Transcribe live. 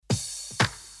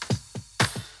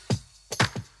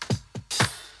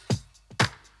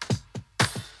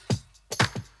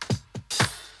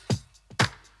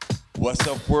What's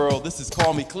up, world? This is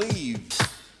Call Me Cleve,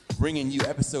 bringing you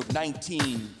episode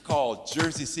 19 called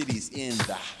Jersey City's in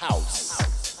the House.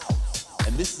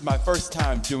 And this is my first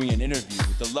time doing an interview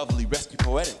with the lovely Rescue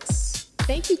Poetics.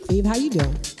 Thank you, Cleve. How you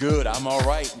doing? Good, I'm all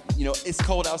right. You know, it's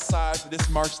cold outside for this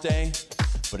March day,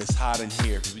 but it's hot in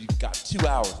here because we've got 2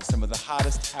 hours of some of the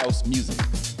hottest house music.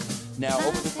 Now,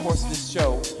 over the course of this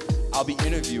show, I'll be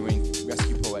interviewing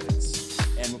Rescue Poetics,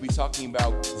 and we'll be talking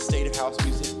about the state of house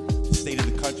music, the state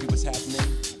of the country, what's happening,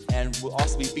 and we'll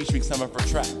also be featuring some of her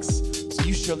tracks. So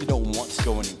you surely don't want to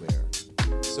go anywhere.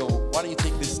 So why don't you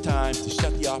take this time to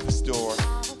shut the office door,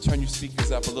 turn your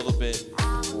speakers up a little bit,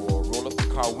 or roll up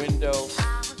the car window,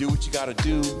 do what you gotta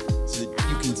do so that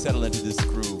you can settle into this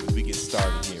groove as we get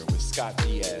started here with Scott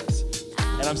Diaz.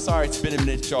 And I'm sorry it's been a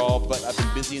minute, y'all, but I've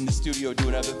been busy in the studio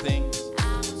doing other things.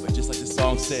 But just like the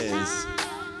song says,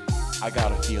 I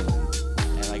got a feeling,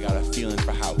 and I got a feeling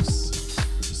for house.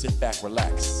 So sit back,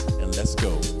 relax, and let's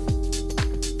go.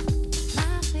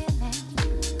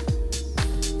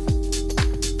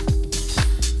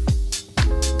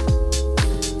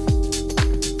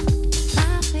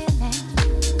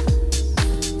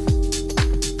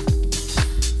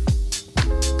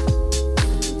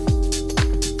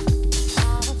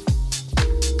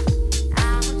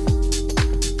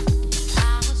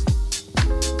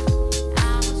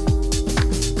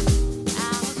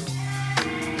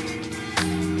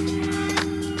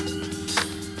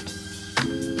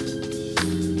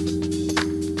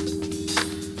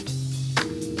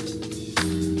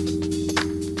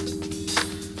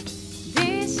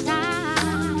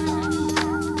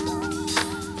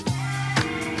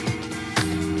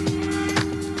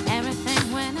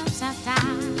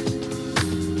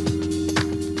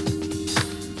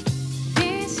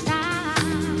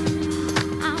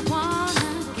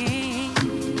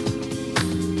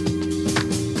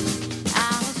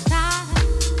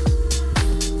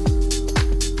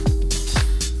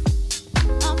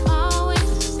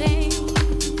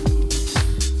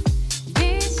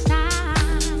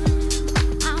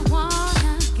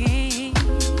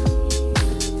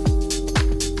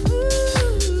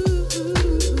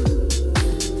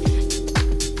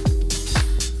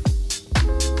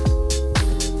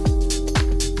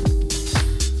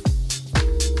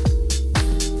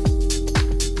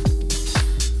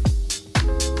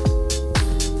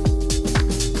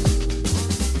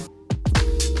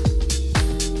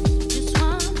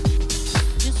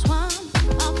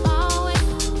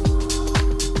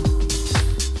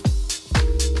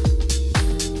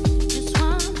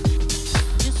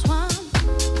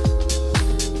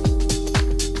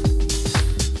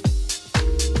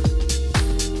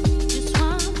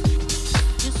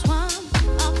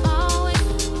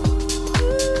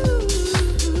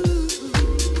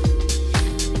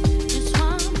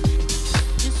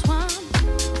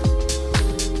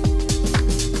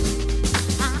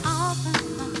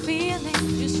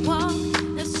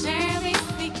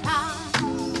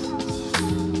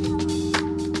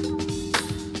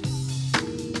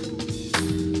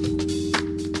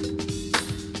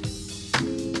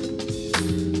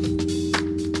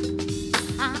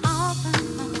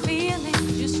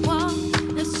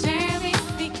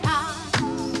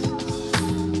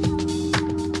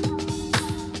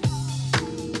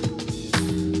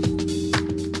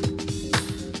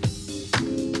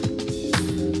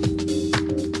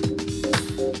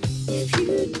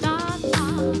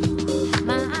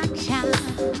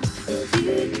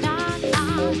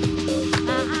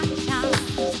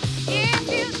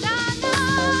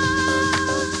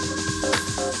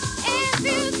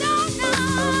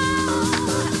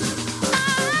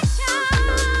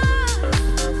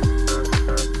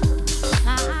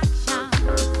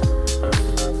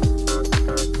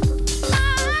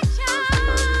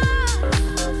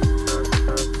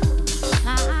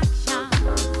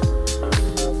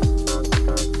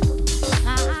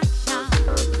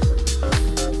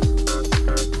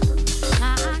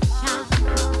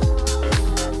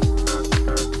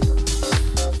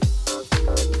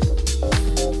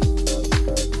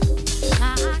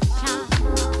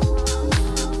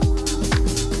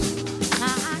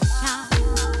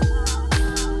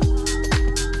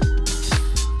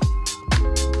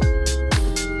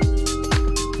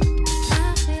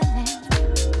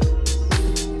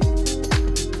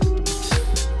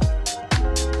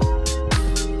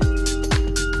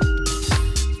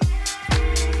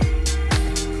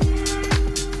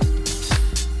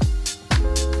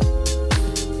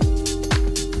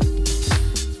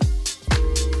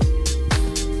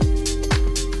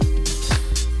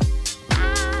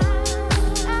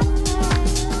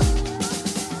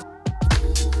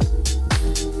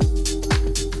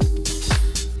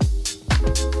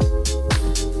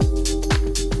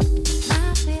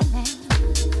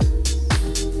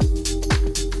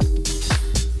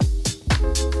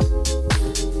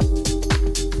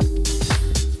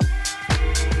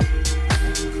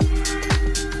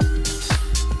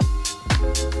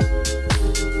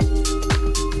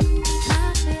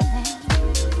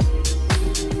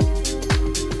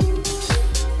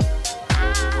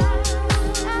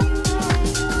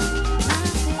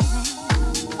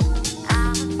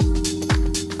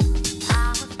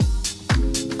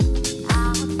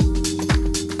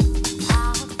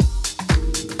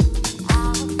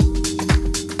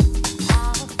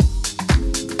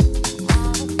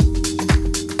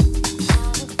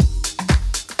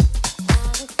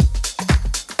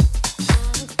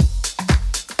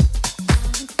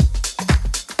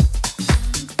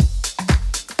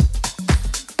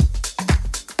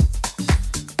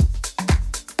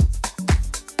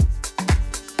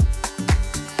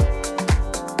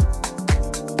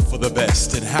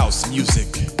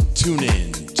 music. Tune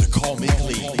in to Call Me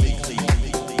Glee.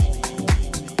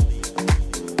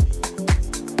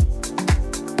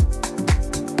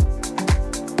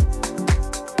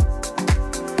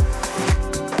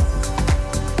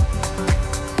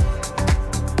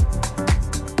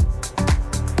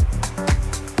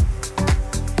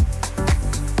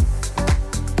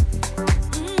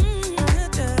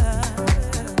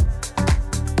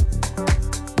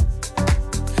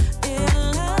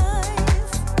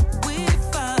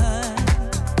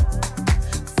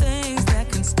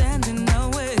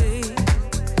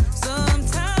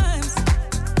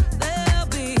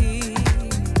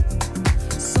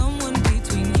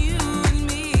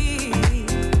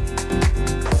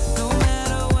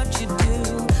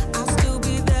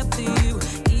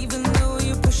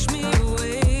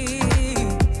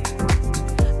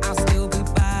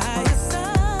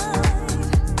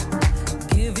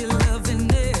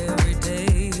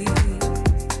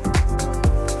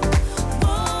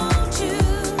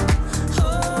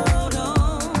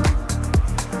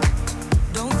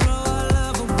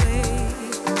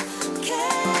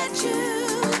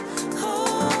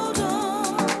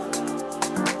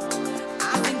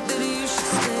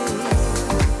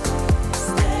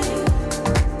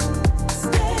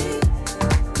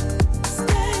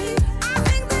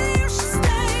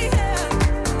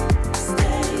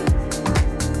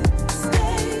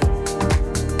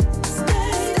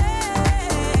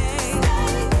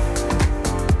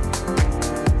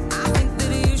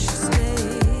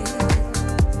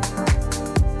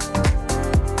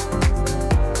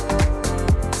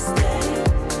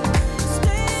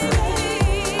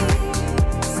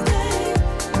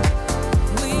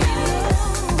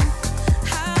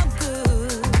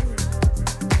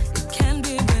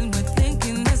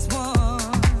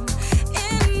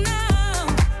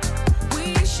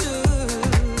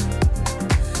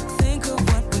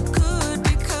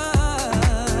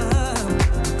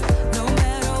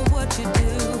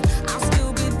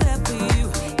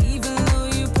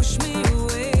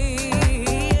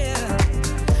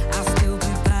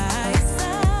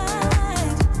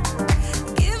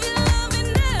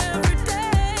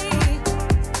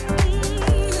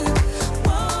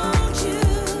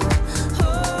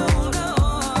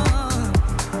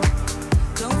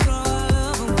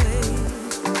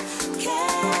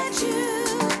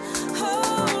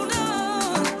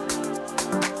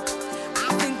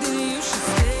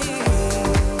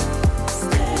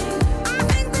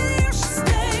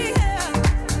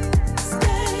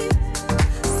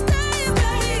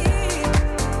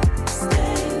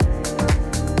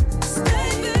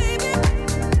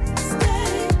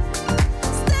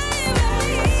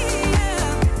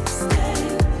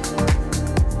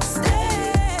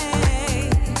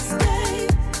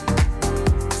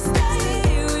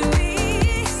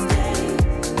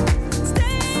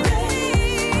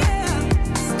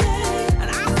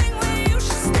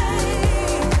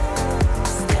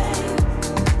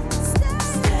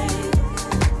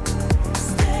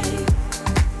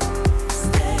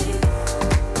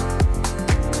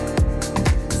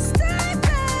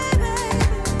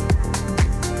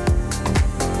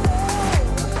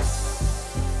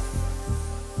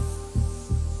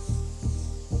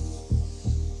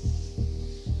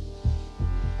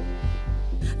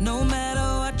 No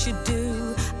matter what you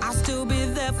do, I'll still be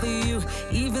there for you.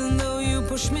 Even though you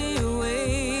push me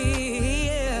away,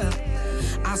 yeah,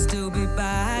 I'll still be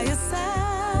by your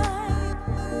side.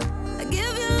 I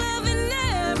give you loving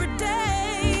every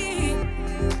day.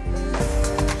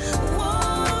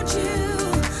 Won't you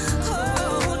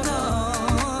hold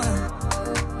on?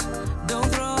 Don't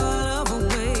throw our love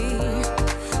away.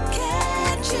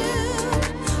 Can't you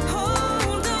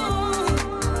hold on?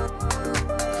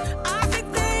 I think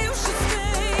that you should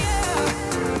stay, yeah.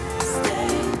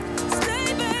 Stay,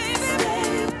 baby.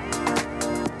 Stay.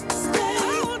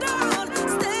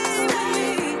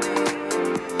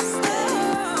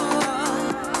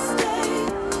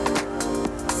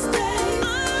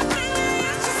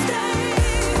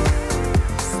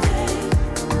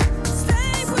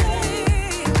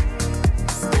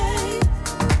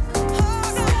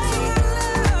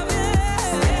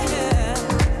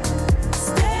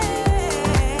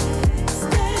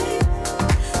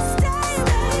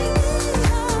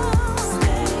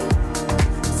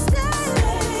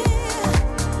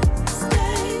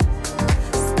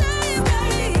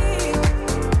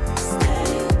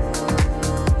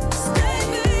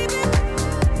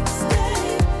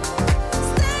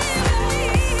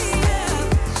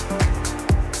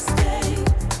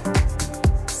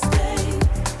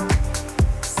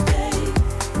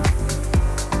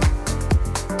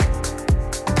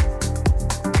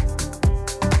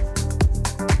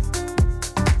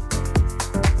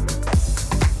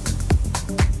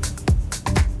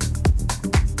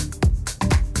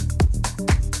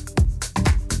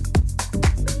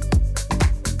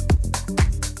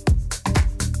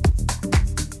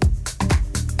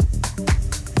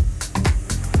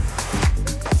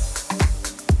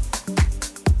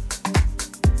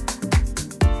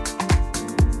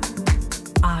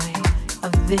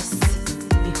 this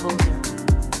beholder.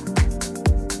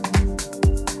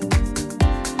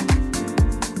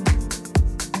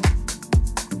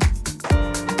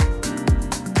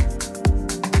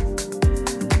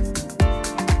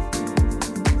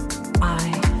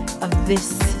 Of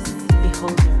this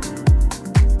beholder.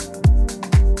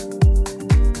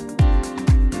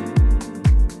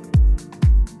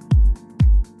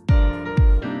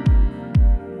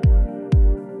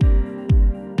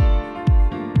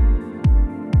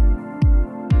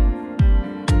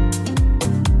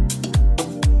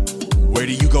 Where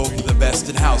do you go for the best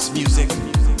in house music?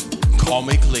 Call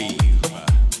me Cleve.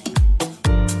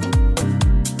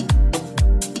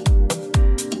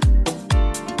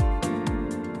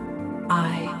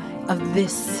 Of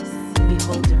this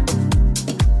beholder.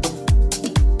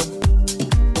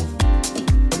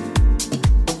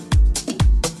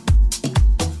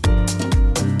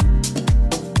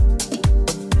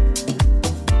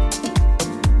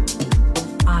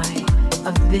 I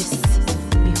of this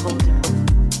beholder.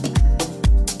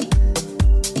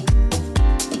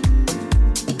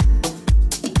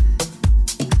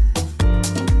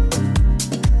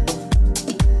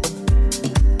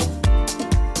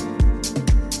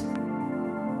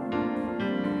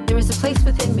 Place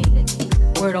within me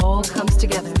where it all comes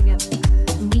together,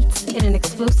 meets in an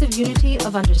explosive unity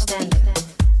of understanding.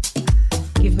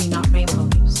 Give me not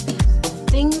rainbows,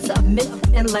 things of myth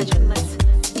and legends.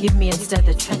 Give me instead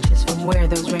the trenches from where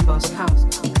those rainbows come.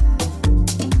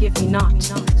 Give me not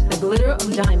the glitter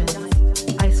of diamonds,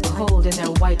 ice cold in their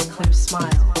white clear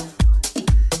smile.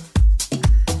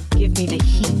 Give me the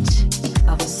heat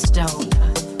of stone,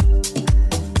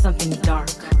 something dark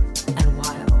and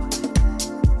wild.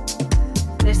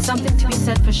 There's something to be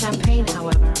said for champagne,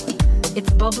 however. Its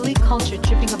bubbly culture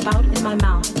dripping about in my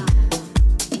mouth.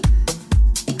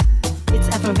 Its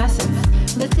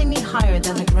effervescence lifting me higher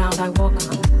than the ground I walk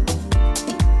on.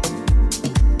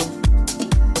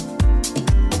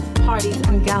 Parties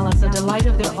and galas, a delight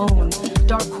of their own.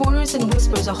 Dark corners and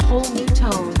whispers, a whole new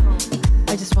tone.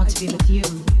 I just want to be with you.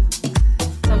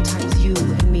 Sometimes you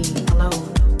and me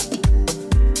alone.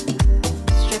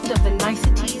 Stripped of the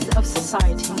niceties of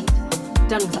society.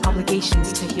 Done with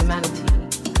obligations to humanity,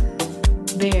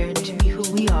 bared to be who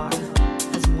we are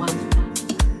as one,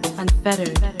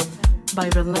 unfettered by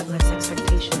relentless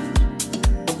expectation.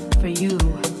 For you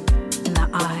in the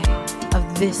eye of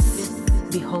this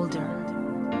beholder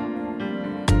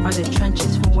are the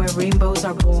trenches from where rainbows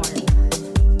are born.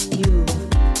 You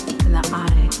in the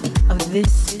eye of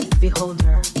this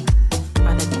beholder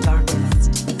are the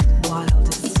darkest,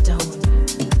 wildest stone.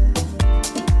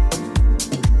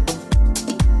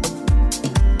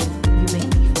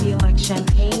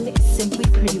 Champagne is simply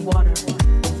pretty water,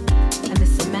 and the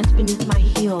cement beneath my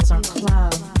heels are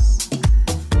clouds.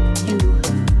 You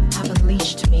have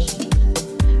unleashed me.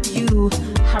 You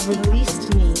have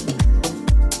released me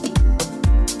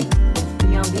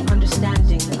beyond the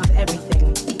understanding of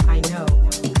everything I know.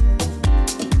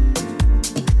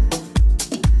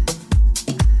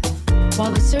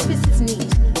 While the surface is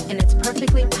neat in its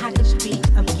perfectly packaged beat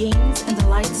of gains and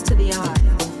delights to the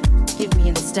eye, give me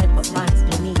instead what lies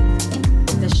beneath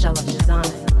the shell of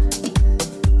design.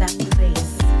 That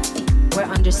place where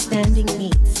understanding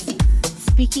meets,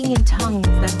 speaking in tongues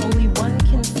that only one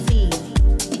can see,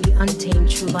 the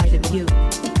untamed true light of you.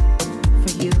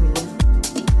 For you,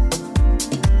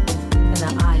 in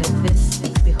the eye of this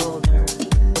beholder,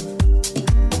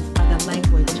 are the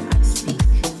language I speak.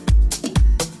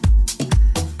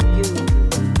 You,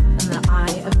 in the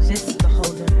eye of this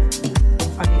beholder,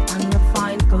 are the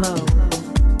unrefined glow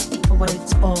of what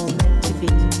it's all meant to be,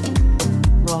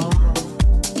 raw,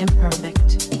 imperfect,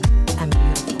 and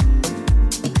beautiful.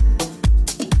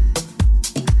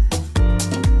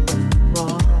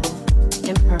 Raw,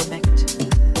 imperfect,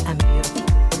 and beautiful.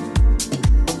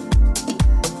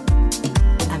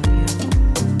 And beautiful.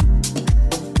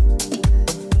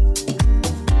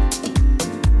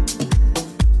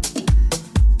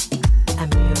 And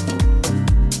beautiful.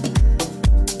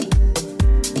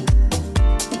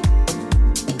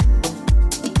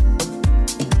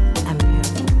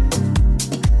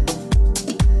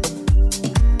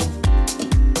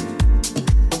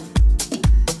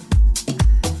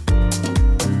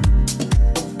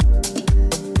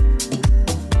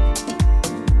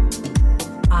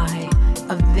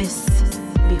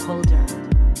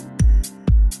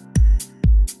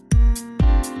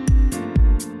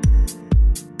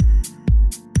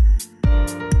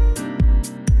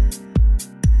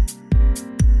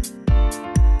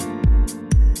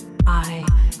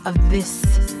 Of this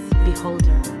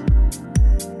beholder.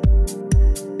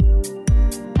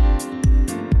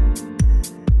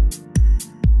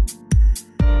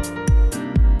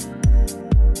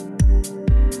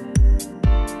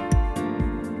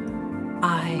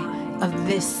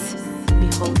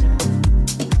 colder.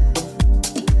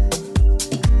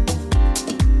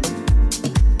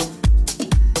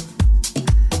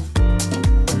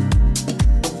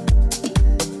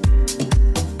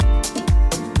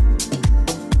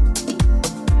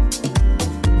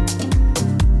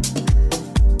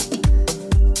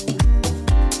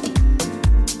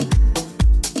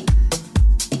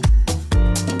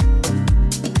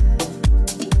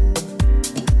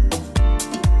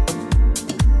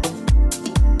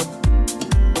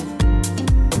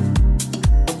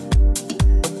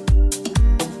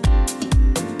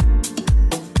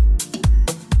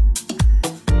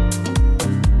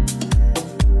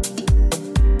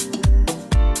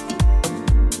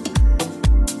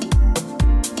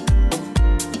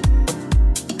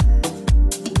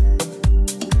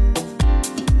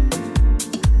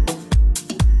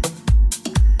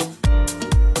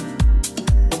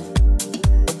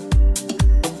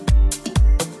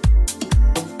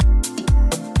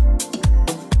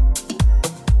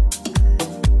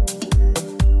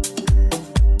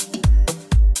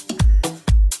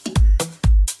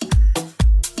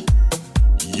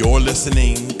 You're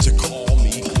listening to Call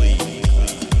Me Cleve.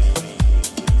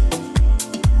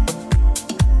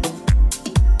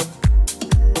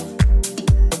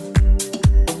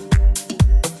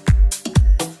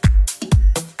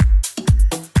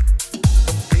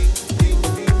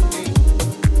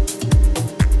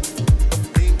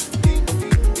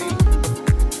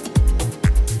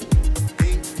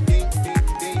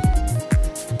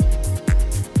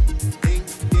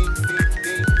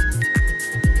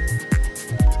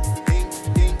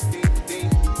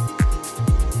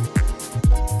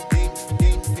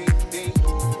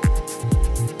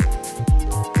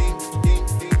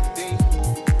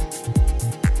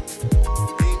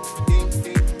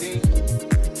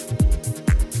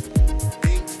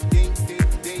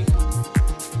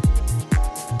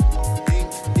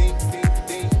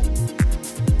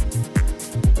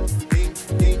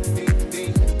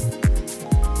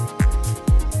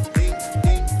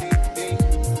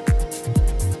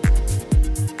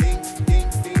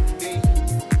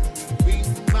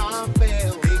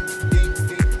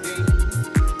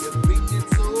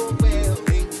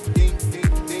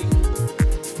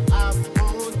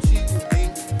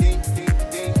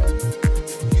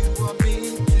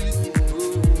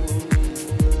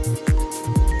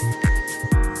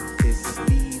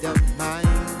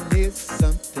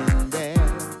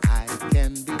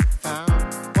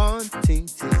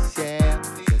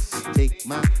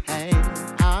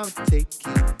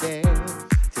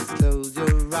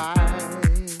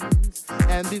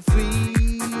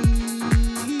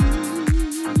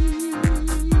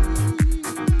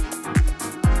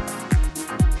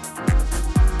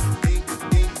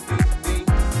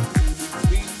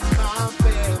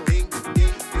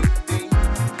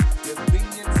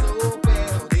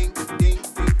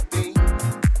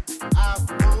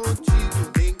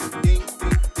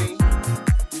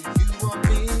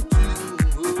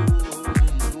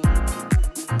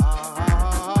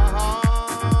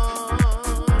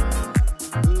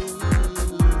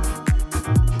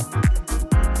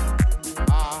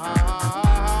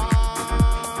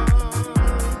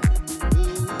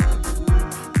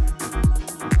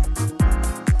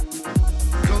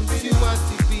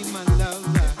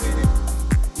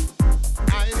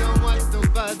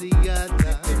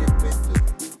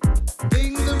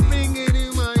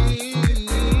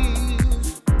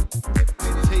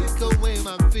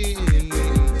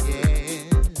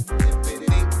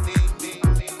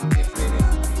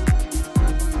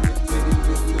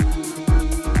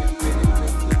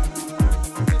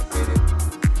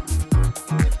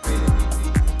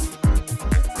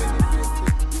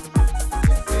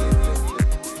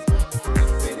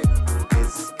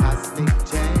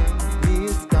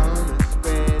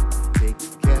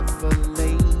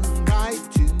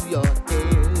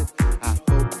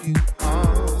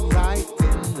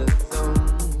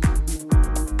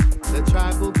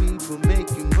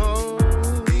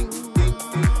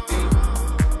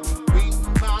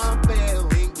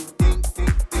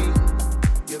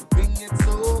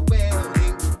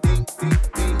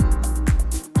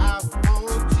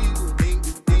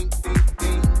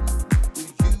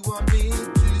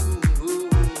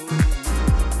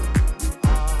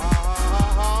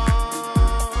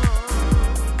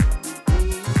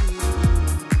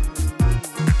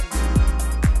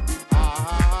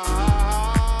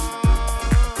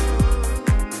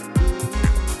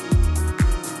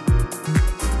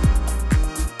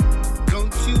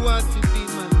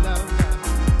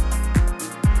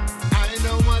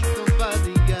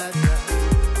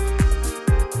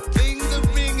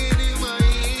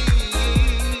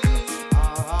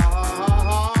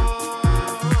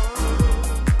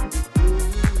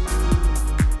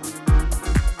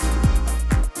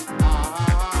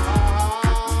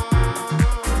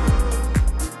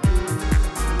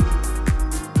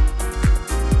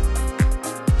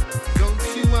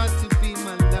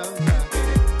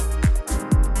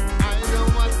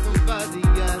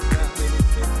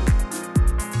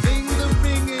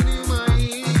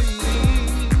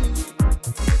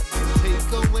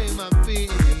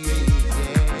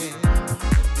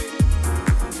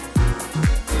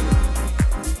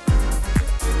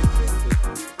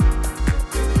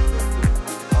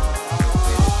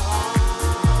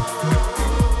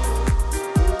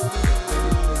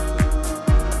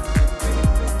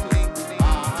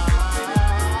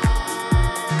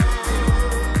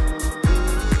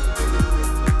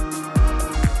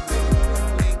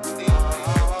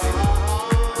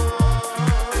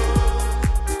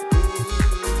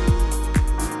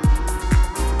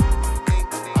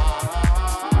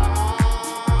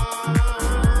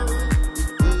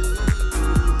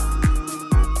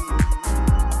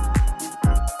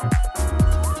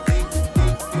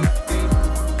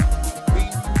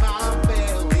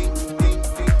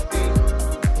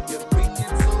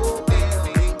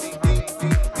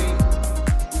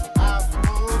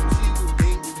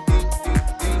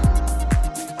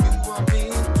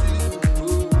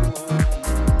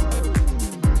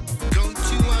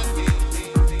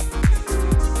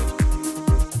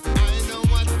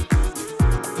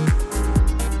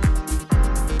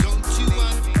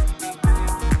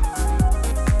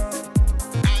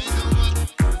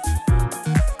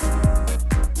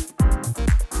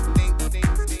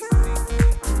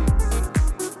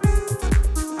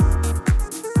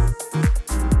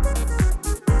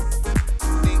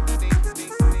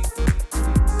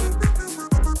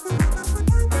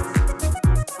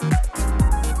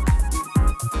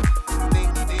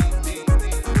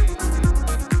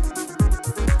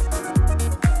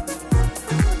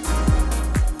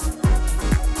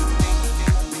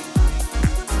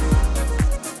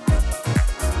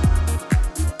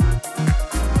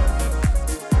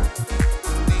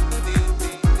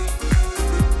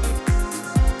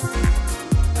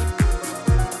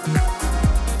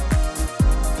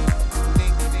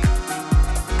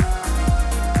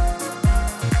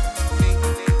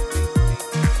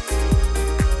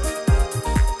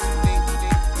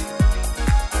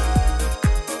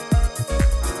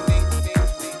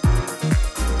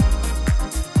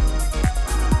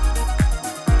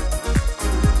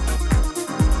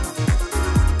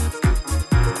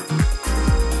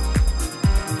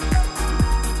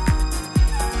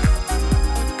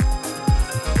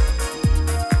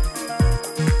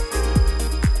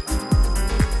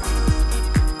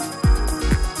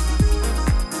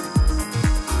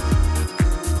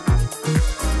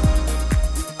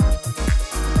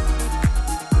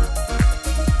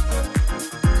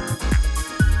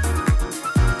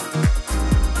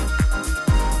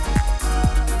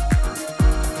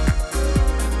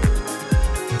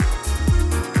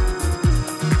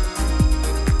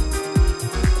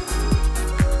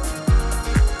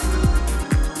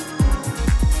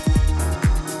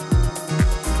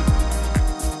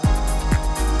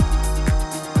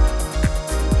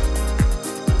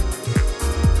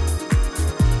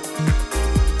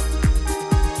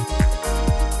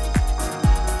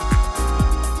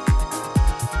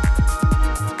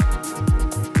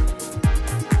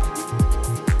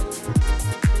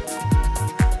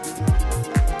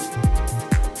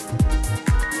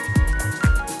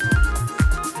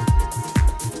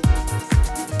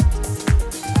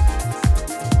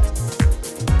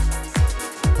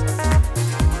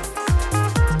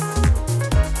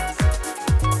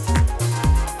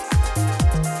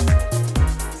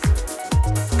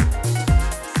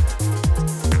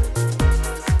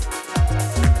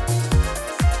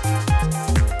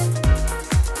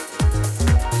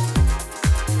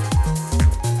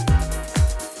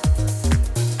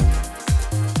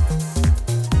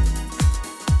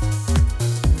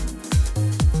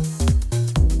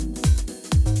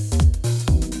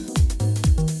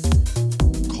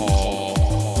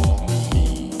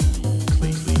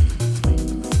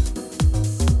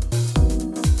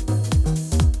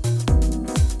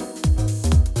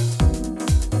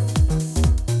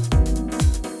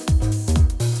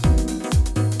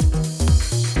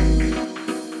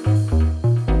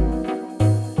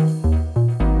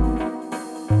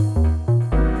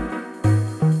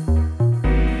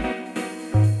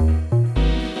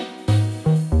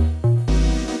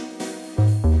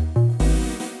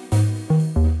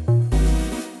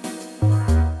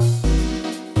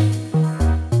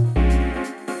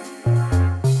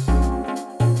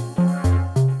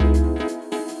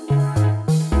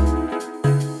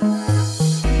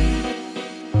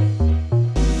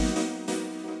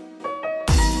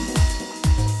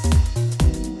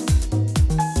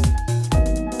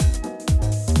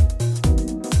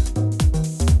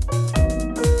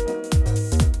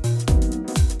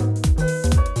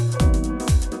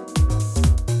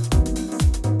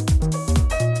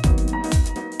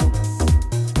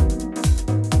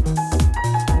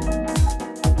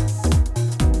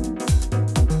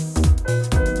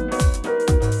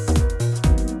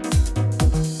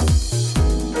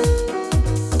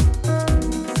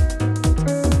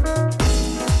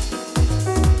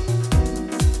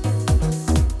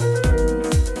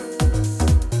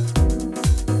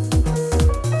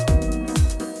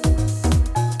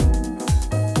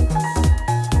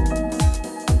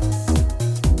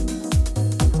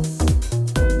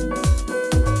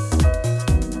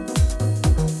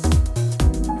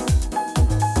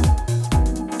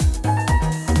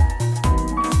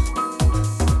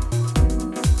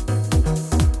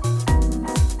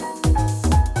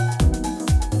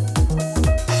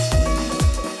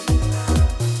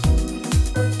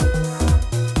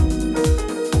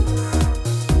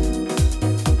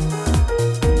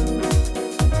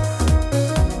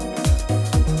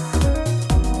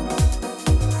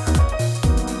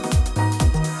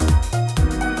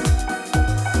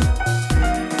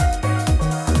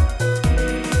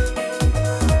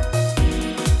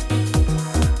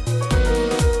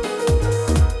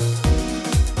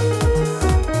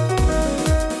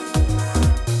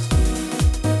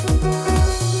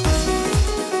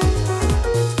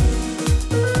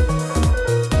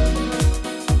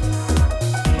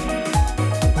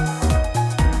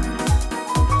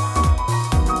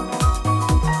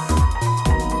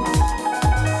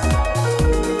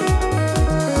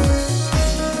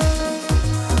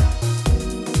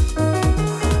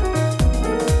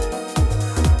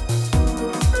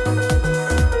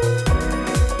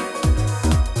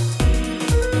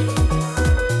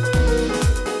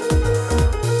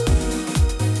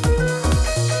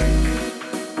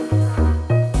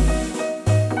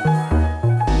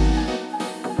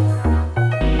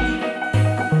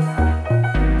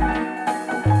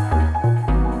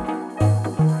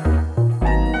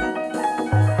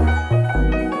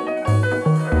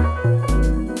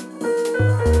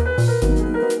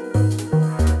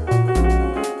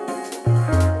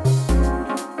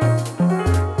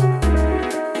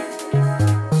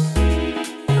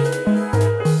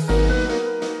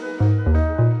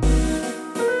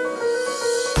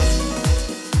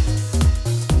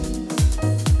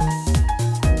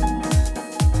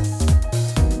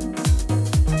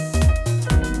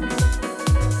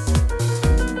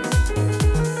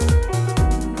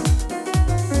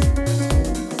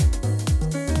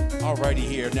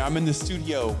 I'm in the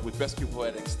studio with Rescue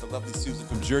Poetics, the lovely Susan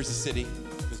from Jersey City,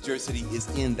 because Jersey City is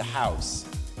in the house.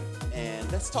 And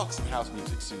let's talk some house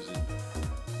music, Susan.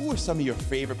 Who are some of your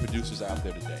favorite producers out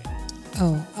there today?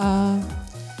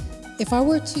 If I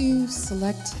were to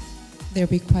select, there'd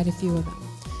be quite a few of them.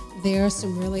 There are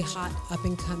some really hot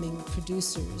up-and-coming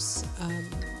producers.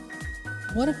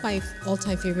 One of my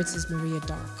all-time favorites is Maria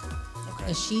Dark. Okay.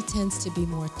 And she tends to be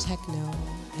more techno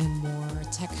and more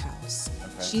tech house.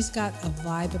 Okay. She's got a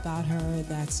vibe about her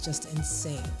that's just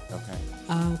insane.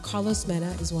 Okay. Carlos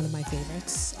Mena is one of my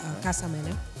favorites. Casa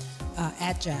Mena,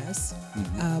 at Jazz,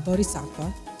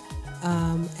 Bodhisattva.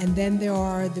 And then there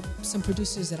are some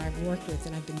producers that I've worked with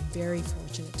and I've been very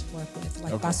fortunate to work with,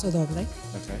 like Paso Doble,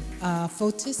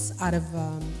 Fotis out of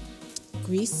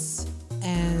Greece,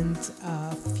 and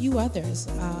a few others.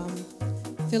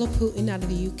 Philip Houghton out of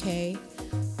the UK,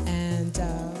 and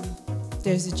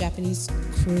there's a Japanese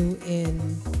crew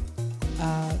in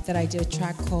that I did a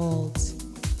track called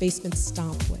Basement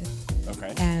Stomp with.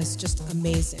 Okay. And it's just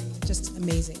amazing, just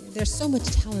amazing. There's so much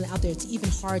talent out there, it's even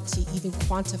hard to even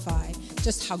quantify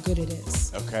just how good it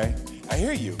is. Okay, I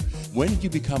hear you. When did you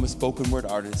become a spoken word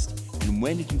artist, and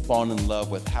when did you fall in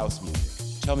love with house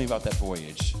music? Tell me about that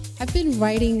voyage. I've been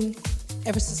writing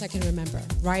ever since I can remember.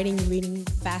 Writing, reading,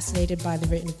 fascinated by the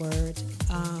written word.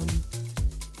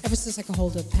 Ever since I could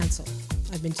hold a pencil,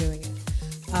 I've been doing it.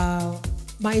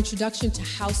 My introduction to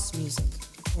house music,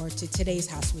 or to today's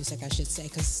house music, I should say,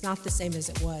 because it's not the same as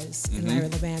it was in Larry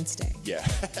Levan's day. Yeah.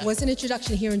 Was an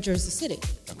introduction here in Jersey City.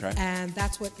 Okay. And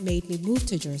that's what made me move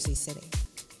to Jersey City.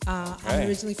 I'm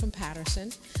originally from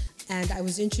Patterson, and I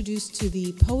was introduced to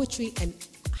the poetry and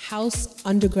house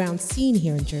underground scene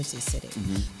here in Jersey City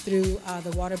through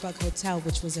the Waterbug Hotel,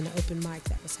 which was an open mic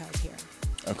that was held here.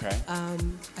 Okay.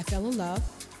 I fell in love,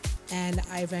 and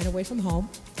I ran away from home,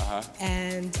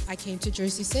 and I came to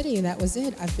Jersey City, and that was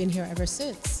it. I've been here ever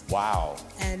since. Wow.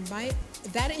 And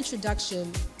that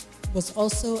introduction was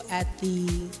also at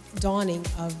the dawning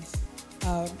of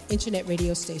internet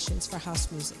radio stations for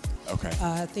house music. Okay.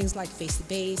 Things like Face the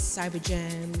Bass, Cyber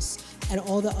Jams, and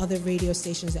all the other radio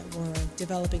stations that were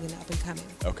developing and up and coming.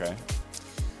 Okay.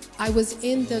 I was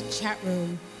in the chat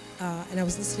room, and I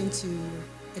was listening to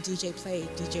a DJ play,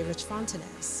 DJ Rich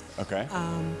Fontanez. Okay.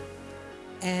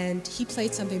 And he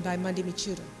played something by Mundi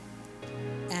Michudo.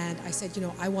 And I said,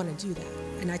 I want to do that.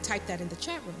 And I typed that in the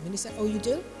chat room. And he said, oh, you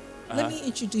do? Let me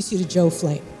introduce you to Joe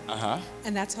Flame.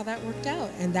 And that's how that worked out.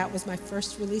 And that was my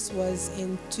first release, was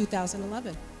in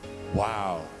 2011.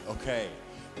 Wow. Okay.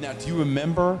 Now, do you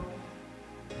remember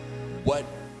what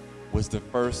was the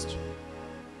first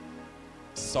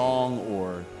song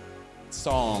or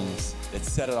songs that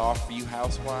set it off for you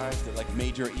house-wise, that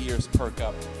made your ears perk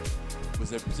up? Was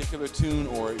there a particular tune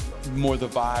or more the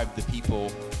vibe, the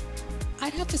people?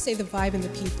 I'd have to say the vibe and the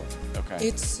people. Okay.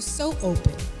 It's so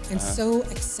open and so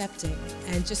accepting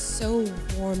and just so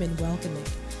warm and welcoming.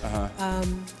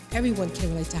 Everyone can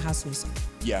relate to house music.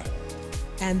 Yeah.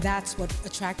 And that's what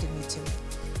attracted me to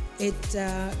it.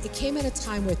 It came at a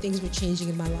time where things were changing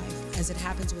in my life, as it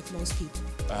happens with most people.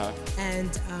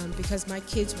 And because my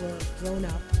kids were grown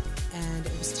up and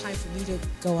it was time for me to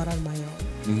go out on my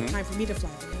own, time for me to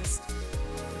fly the nest,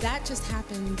 that just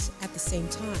happened at the same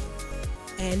time.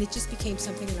 And it just became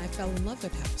something, and I fell in love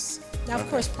with house. Now, of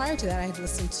course, prior to that, I had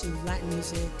listened to Latin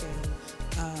music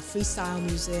and freestyle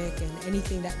music and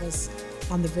anything that was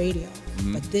on the radio.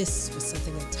 But this was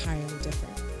something entirely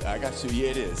different. I got you. Yeah,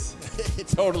 it is. It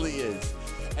totally is.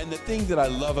 And the thing that I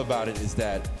love about it is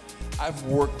that I've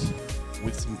worked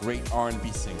with some great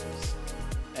R&B singers.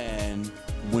 And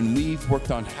when we've worked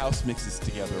on house mixes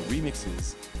together,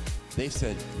 remixes, they've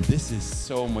said, this is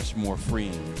so much more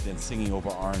freeing than singing over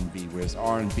R&B, whereas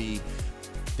R&B,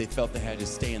 they felt they had to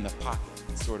stay in the pocket,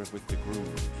 sort of with the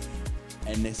groove.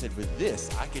 And they said, with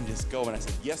this, I can just go. And I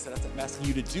said, yes, that's what I'm asking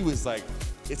you to do, is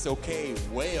it's okay,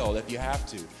 wail if you have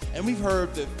to. And we've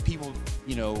heard the people,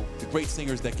 the great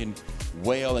singers that can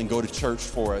wail and go to church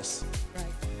for us. Right.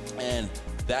 And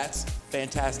that's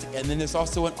fantastic. And then there's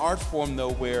also an art form,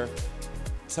 though, where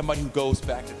somebody who goes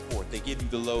back and forth, they give you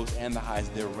the lows and the highs,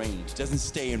 their range. Doesn't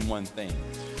stay in one thing.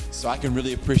 So I can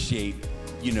really appreciate,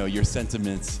 your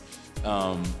sentiments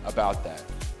about that.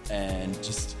 And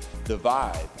just the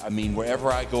vibe. I mean,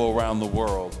 wherever I go around the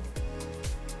world,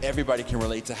 everybody can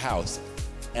relate to house.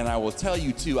 And I will tell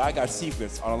you, too, I got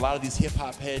secrets on a lot of these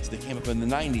hip-hop heads that came up in the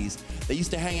 90s. They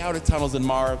used to hang out at Tunnels and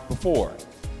Marv before.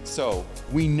 So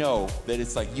we know that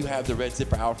it's you have the red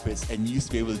zipper outfits and you used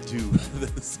to be able to do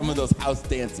some of those house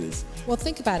dances. Well,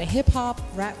 think about it. Hip-hop,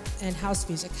 rap, and house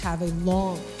music have a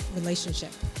long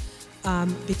relationship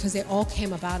because they all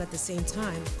came about at the same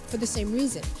time for the same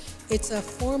reason. it's a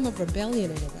form of rebellion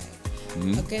in a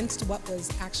way. Against what was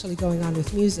actually going on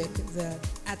with music.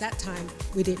 At that time,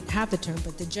 we didn't have the term,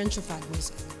 but the gentrified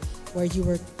music, where you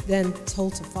were then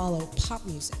told to follow pop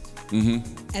music.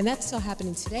 And that's still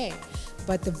happening today.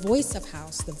 But the voice of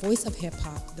house, the voice of hip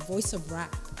hop, the voice of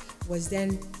rap was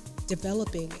then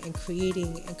developing and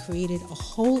created a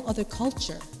whole other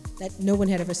culture that no one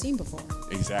had ever seen before.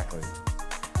 Exactly.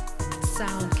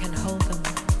 Sound can hold them.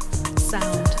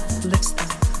 Sound lifts them.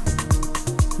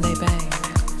 They bang.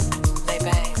 They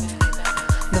bang.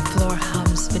 The floor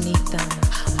hums beneath them.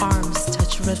 Arms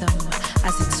touch rhythm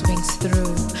as it swings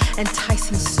through,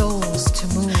 enticing souls to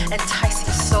move.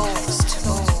 Enticing souls to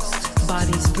move.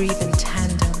 Bodies breathe in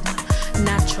tandem,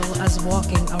 natural as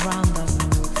walking around them.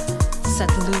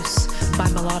 Set loose by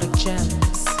melodic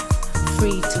gems,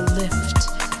 free to lift,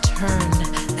 turn,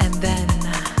 and then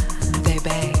they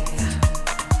bang.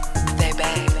 They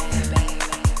bang.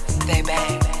 They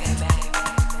bang.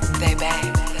 They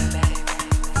bang.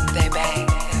 They bang.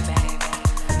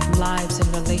 Lives in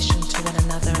relation to one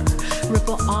another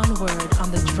ripple onward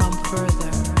on the drum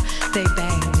further. They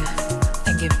bang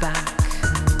and give back.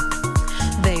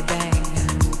 They bang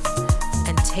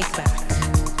and take back.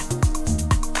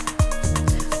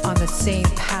 On the same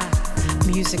path,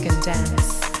 music and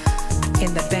dance.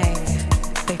 In the bang,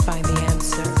 they find the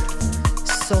answer.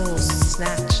 Souls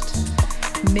snatched,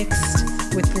 mixed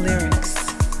with lyrics,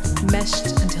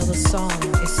 meshed until the song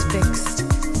is fixed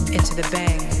into the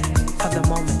bang of the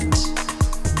moment.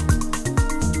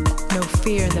 No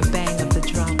fear in the bang of the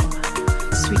drum.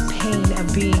 Sweet pain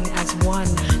of being as one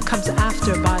comes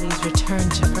after bodies return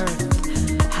to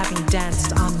earth, having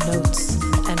danced on notes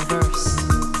and verse.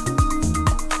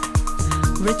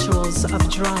 Rituals of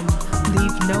drum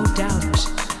leave no doubt.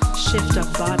 Shift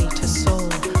of body to soul,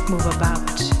 move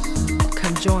about,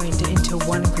 conjoined into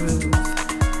one groove.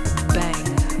 Bang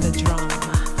the drum.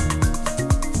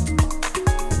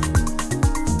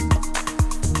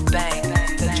 Bang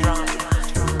the drum.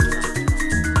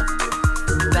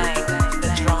 Bang the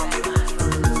drum.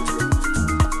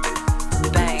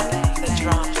 Bang the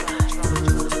drum.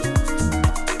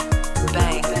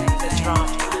 Bang the drum.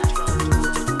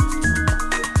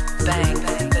 Bang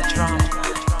the drum.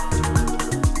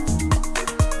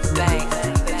 Bang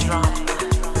the drum.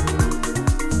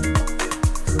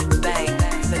 Bang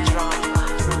the drum.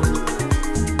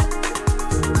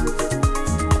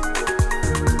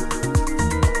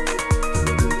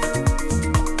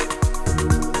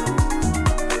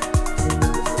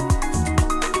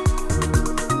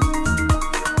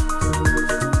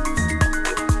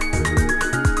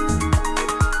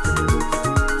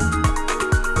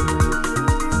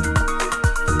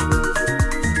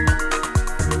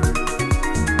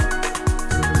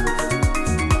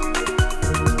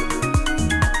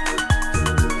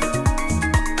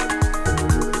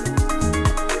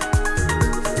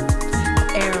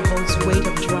 Air holds weight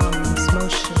of drums,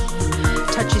 motion,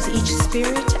 touches each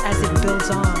spirit as it builds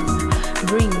on,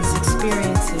 brings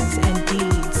experiences and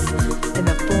deeds in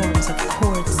the forms of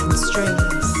chords and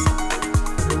strings.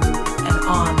 And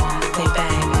on they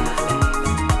bang.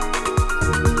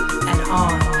 And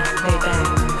on they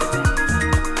bang.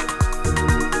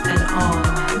 And on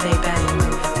they bang.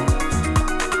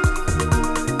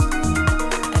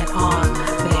 And on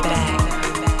they bang.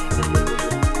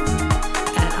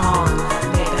 And on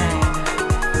they bang.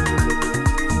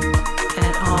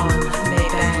 And on they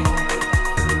bang.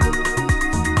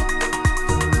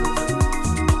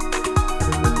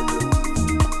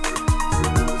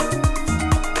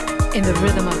 In the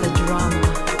rhythm of the drum,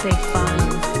 they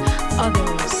find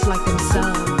others like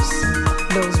themselves,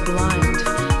 those blind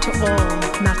to all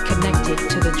not connected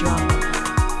to the drum.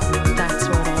 That's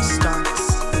where it all starts.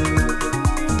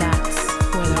 That's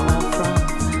where they're all from.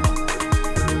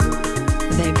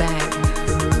 They bang.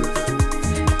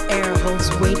 Air holds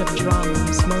weight of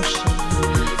drums, motion,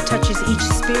 touches each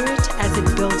spirit as it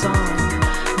builds on,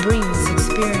 brings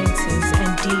experiences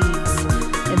and deeds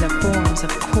in the forms of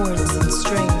chords and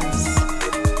strings.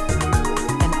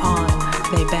 And on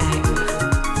they bang.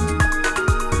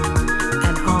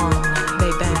 And on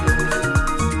they bang.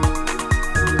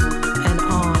 And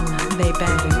on they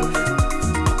bang.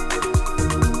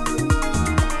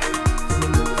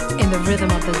 In the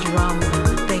rhythm of the drum,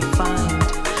 they find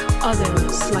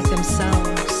others like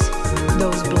themselves,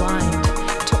 those blind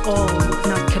to all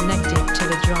not connected to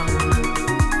the drum.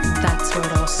 That's where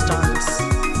it all starts.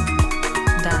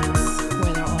 That's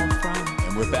where they're all from.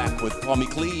 And we're back with Palmy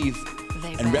Cleve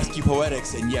They and Bang. Rescue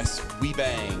Poetics, and yes, we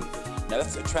bang. Now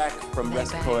that's a track from They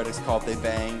Rescue Bang. Poetics called They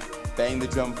Bang, Bang the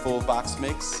Drum Full Box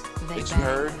Mix They that you Bang.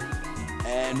 heard.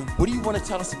 And what do you want to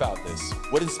tell us about this?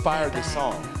 What inspired They this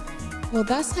Bang. song? Well,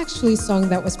 that's actually a song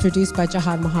that was produced by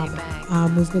Jahad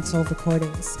Muhammad, Movement Soul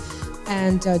Recordings.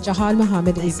 And Jahad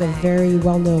Muhammad is a very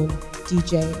well-known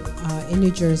DJ in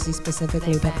New Jersey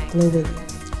specifically, but globally.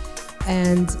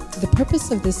 And the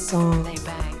purpose of this song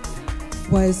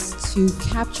was to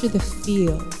capture the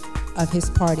feel of his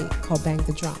party called Bang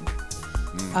the Drum.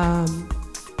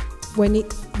 When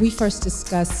we first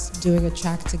discussed doing a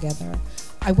track together,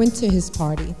 I went to his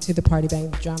party, to the party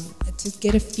Bang the Drum, to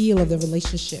get a feel of the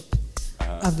relationship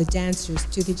of the dancers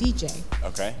to the DJ.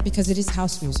 Okay. Because it is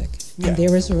house music, Yeah. and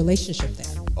there is a relationship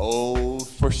there. Oh,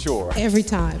 for sure. Every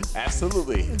time.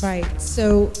 Absolutely. Right.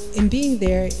 So in being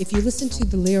there, if you listen to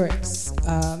the lyrics,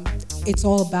 it's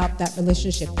all about that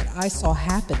relationship that I saw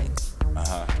happening,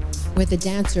 where the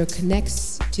dancer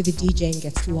connects to the DJ and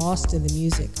gets lost in the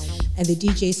music, and the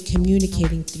DJ is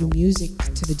communicating through music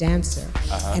to the dancer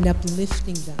and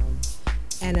uplifting them.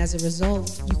 And as a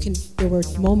result, there were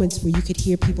moments where you could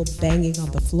hear people banging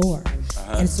on the floor.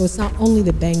 And so it's not only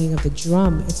the banging of the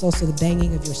drum, it's also the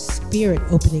banging of your spirit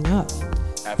opening up.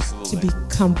 Absolutely. To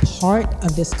become part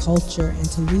of this culture and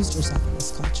to lose yourself in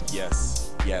this culture. Yes.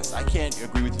 I can't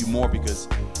agree with you more because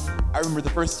I remember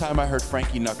the first time I heard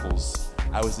Frankie Knuckles,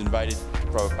 I was invited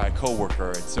by a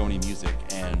coworker at Sony Music,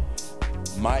 and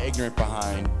my ignorant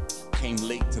behind came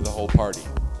late to the whole party.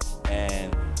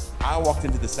 And I walked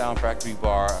into the Sound Factory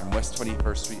bar on West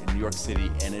 21st Street in New York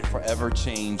City, and it forever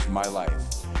changed my life.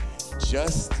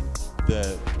 Just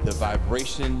the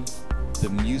vibration, the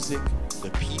music, the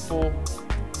people,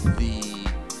 the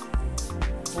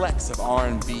flex of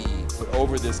R&B, but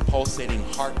over this pulsating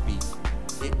heartbeat,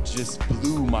 it just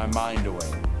blew my mind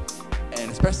away. And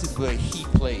especially the way he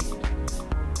played.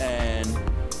 And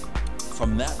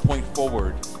from that point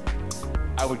forward,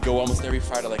 I would go almost every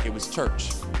Friday like it was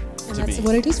church. And that's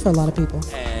what it is for a lot of people.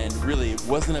 And really, it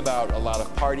wasn't about a lot of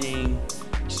partying.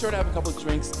 You sure to have a couple of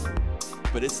drinks,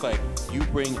 but it's like you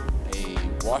bring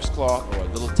a washcloth or a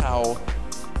little towel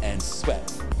and sweat.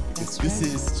 That's this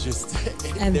right. is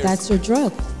just... And that's your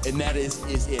drug. And that is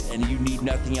it, and you need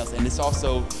nothing else. And it's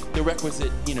also the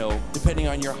requisite, depending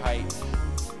on your height,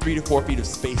 3 to 4 feet of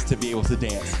space to be able to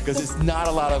dance. Because it's not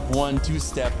a lot of 1-2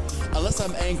 step. Unless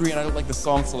I'm angry and I don't like the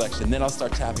song selection, then I'll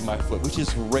start tapping my foot, which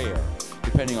is rare,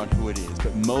 depending on who it is.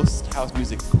 But most house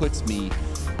music puts me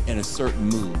in a certain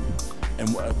mood. And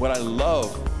what I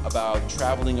love about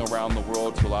traveling around the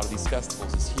world to a lot of these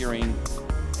festivals is hearing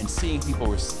and seeing people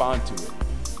respond to it.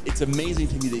 It's amazing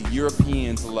to me that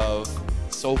Europeans love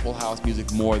soulful house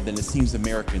music more than it seems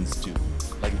Americans do.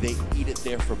 Like they eat it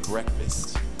there for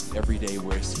breakfast every day,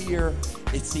 whereas here,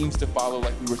 it seems to follow,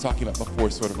 like we were talking about before,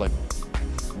 sort of like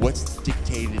what's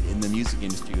dictated in the music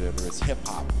industry, whether it's hip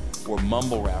hop or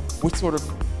mumble rap, what's sort of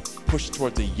pushed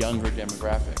towards a younger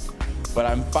demographic. But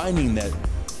I'm finding that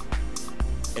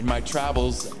in my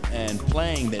travels and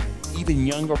playing that even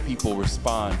younger people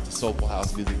respond to soulful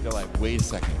house music. They're like, wait a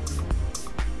second.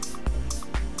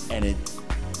 And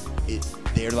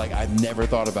they're like, I've never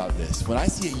thought about this. When I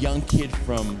see a young kid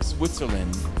from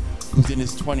Switzerland who's in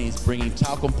his 20s bringing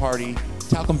talcum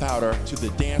powder to the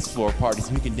dance floor party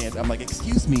so he can dance, I'm like,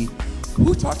 excuse me,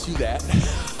 who taught you that?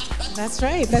 That's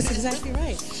right. That's exactly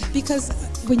right. Because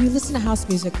when you listen to house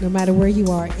music, no matter where you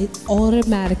are, it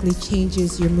automatically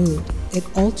changes your mood. It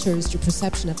alters your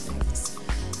perception of things.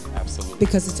 Absolutely.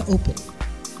 Because it's open.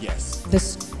 Yes.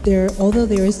 Although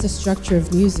there is the structure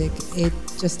of music, it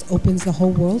just opens the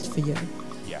whole world for you.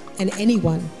 Yeah. And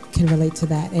anyone can relate to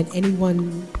that, and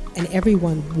anyone and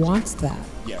everyone wants that.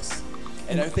 Yes.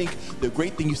 And I think the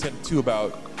great thing you said too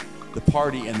about the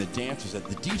party and the dancers, that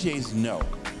the DJs know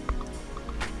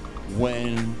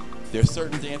when there's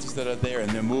certain dancers that are there and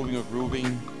they're moving or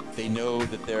grooving, they know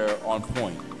that they're on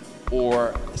point.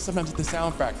 Or sometimes at the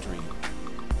Sound Factory,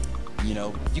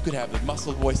 you could have the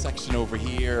muscle boy section over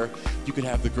here, you could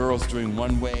have the girls doing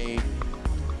runway,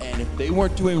 and if they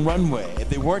weren't doing runway, if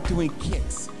they weren't doing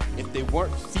kicks, if they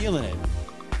weren't feeling it,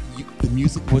 the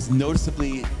music was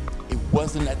noticeably, it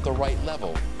wasn't at the right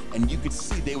level. And you could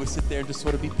see they would sit there and just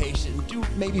sort of be patient and do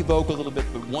maybe vocal a little bit,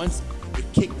 but once it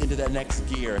kicked into that next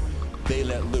gear, they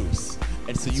let loose.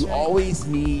 And so you always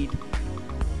need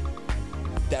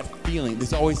that feeling.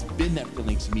 There's always been that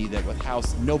feeling to me that with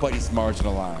house, nobody's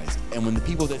marginalized. And when the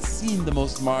people that seem the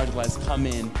most marginalized come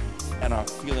in and are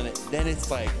feeling it, then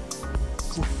it's like,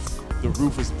 the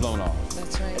roof is blown off.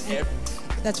 That's right.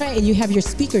 That's right. And you have your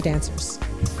speaker dancers.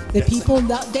 The people,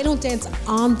 they don't dance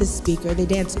on the speaker, they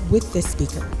dance with the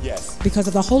speaker. Yes. Because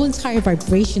of the whole entire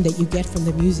vibration that you get from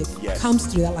the music comes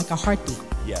through that like a heartbeat.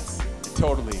 Yes,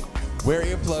 totally. Wear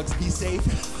earplugs, be safe.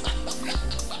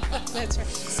 That's right.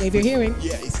 Save your hearing.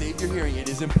 Yeah, save your hearing. It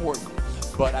is important.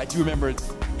 But I do remember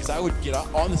because I would get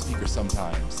on the speaker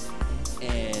sometimes,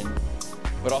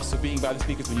 but also being by the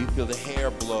speakers when you feel the hair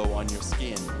blow on your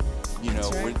skin, you know,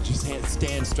 right. where it just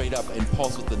stand straight up and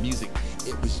pulse with the music.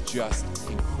 It was just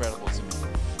incredible to me.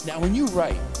 Now, when you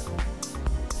write,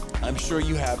 I'm sure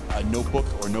you have a notebook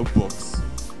or notebooks,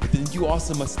 but then you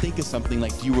also must think of something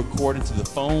like, do you record into the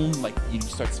phone? Like you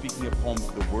start speaking a poem,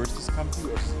 the words just come to you,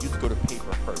 or do you just go to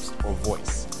paper first or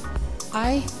voice?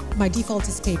 My default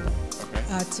is paper.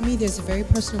 Okay. To me, there's a very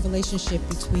personal relationship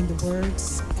between the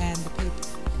words and the paper.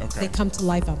 Okay. They come to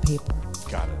life on paper.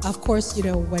 Got it. Of course, you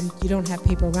know, when you don't have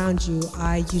paper around you,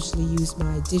 I usually use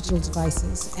my digital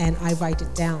devices and I write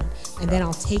it down, and then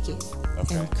I'll take it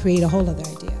and create a whole other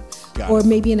idea. Or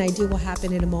maybe an idea will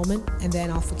happen in a moment and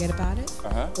then I'll forget about it.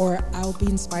 Or I'll be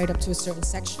inspired up to a certain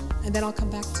section and then I'll come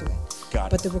back to it.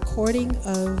 But the recording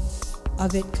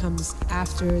of it comes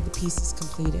after the piece is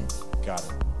completed. Got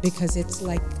it. Because it's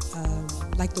like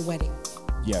the wedding.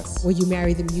 Yes. Where you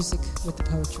marry the music with the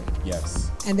poetry.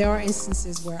 Yes. And there are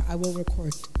instances where I will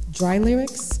record dry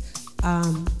lyrics,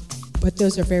 but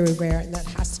those are very rare, and that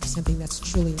has to be something that's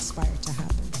truly inspired to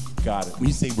happen. Got it. When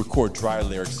you say record dry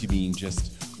lyrics, you mean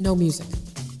just... No music.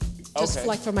 Just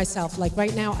like for myself. Like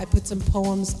right now, I put some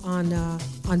poems on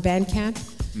Bandcamp,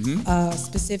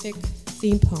 specific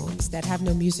theme poems that have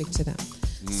no music to them.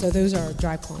 So those are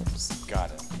dry poems.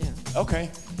 Got it. Yeah.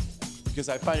 Okay. Because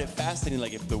I find it fascinating,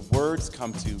 like if the words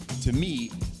come to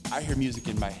me, I hear music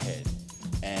in my head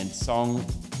and song,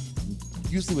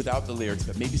 usually without the lyrics,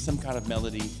 but maybe some kind of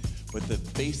melody, but the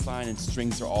bass line and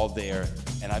strings are all there,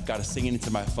 and I've got to sing it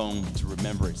into my phone to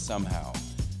remember it somehow.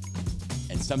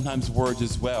 And sometimes words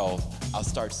as well, I'll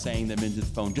start saying them into the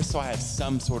phone just so I have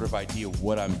some sort of idea of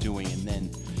what I'm doing, and then,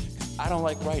 I don't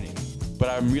like writing, but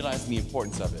I'm realizing the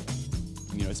importance of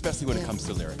it, you know, especially when it comes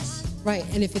to lyrics. Right,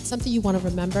 and if it's something you want to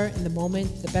remember in the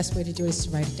moment, the best way to do it is to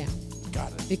write it down.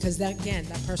 Got it. Because that, again,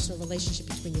 that personal relationship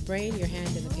between your brain, your hand,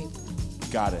 and the paper.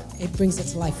 Got it. It brings it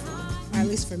to life for you. Or at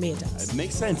least for me it does. It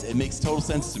makes sense. It makes total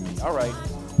sense to me. All right.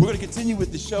 We're going to continue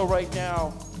with the show right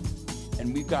now.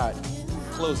 And we've got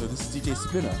closer. This is DJ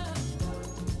Spinner.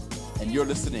 And you're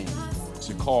listening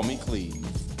to Call Me Cleve.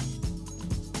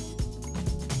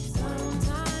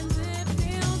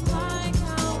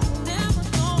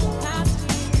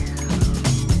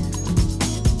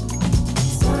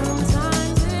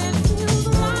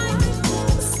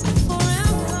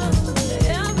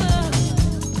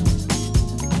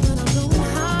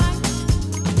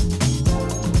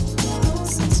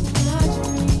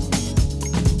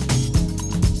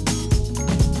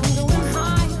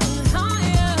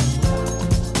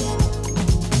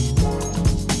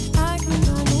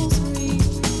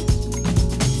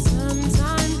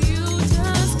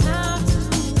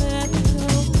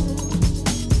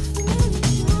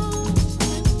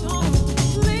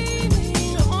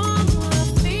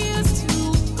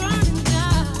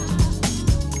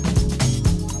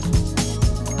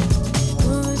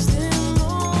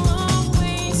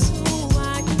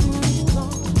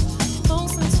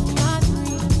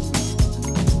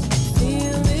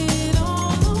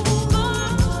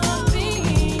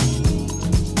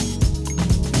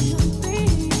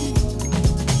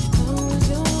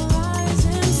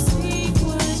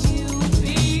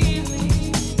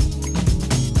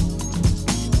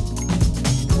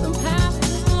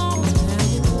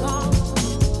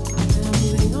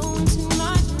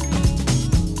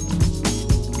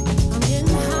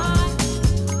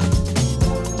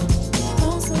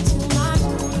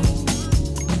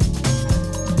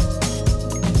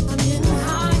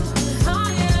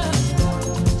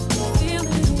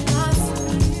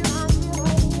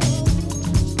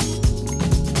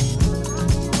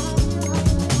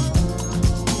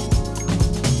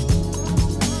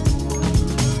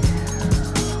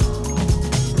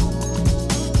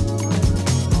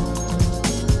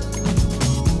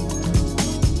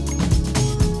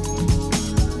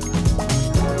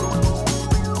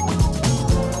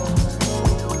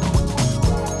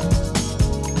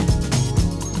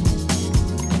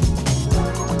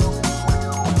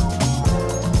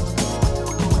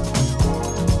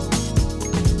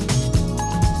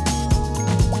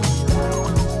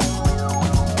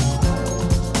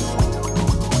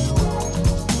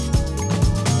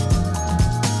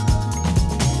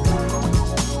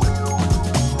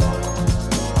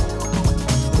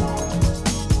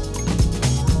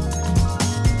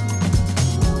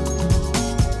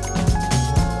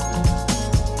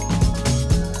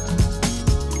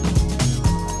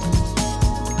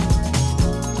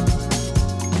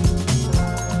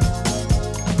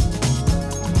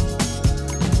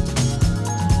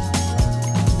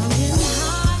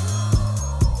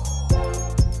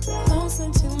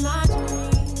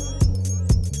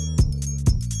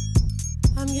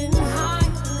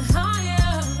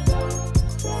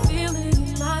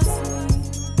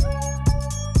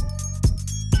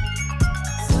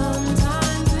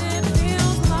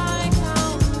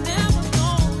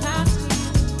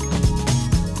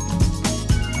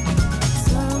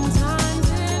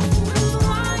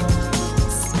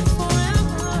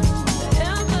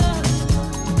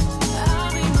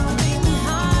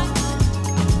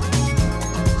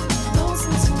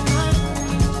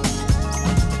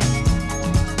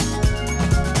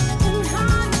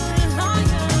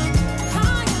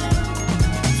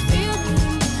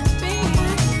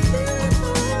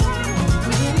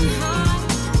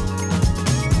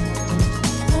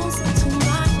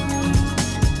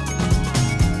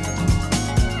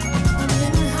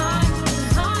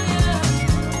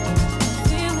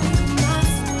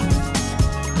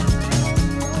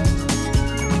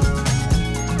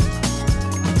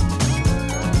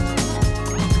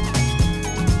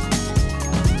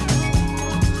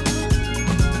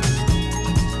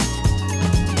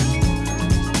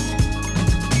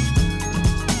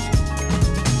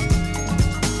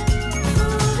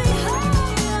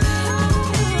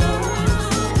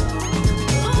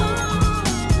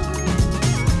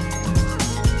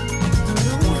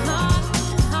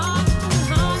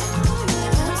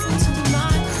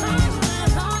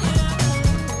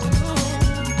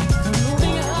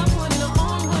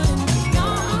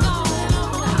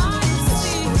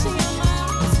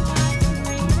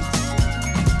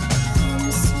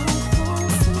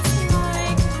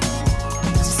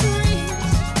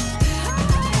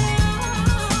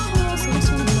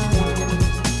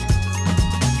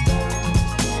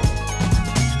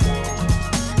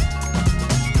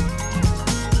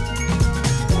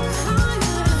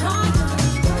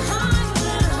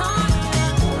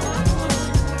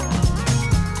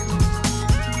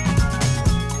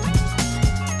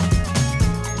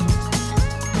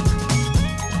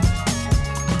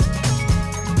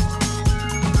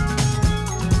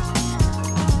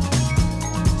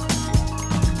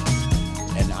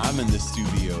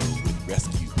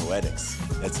 Poetics.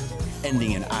 That's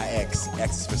ending in IX.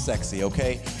 X is for sexy,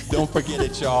 okay? Don't forget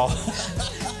it, y'all.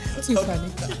 Too funny.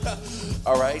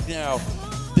 All right, now,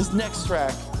 this next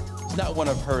track is not one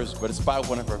of hers, but it's by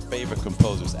one of her favorite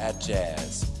composers, At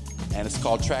Jazz. And it's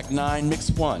called Track 9,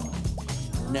 Mix 1.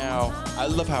 Now, I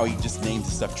love how he just names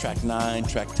the stuff Track 9,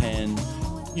 Track 10,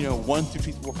 1 through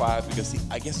 3, 4, 5, because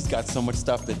I guess he's got so much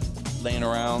stuff that's laying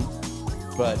around.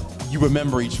 But you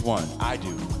remember each one. I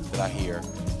do, that I hear.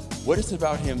 What is it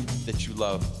about him that you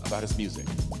love about his music?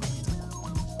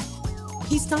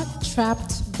 He's not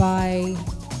trapped by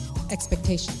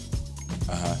expectation.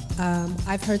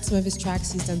 I've heard some of his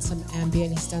tracks. He's done some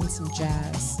ambient, he's done some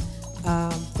jazz,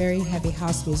 very heavy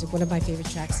house music. One of my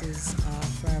favorite tracks is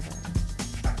Forever.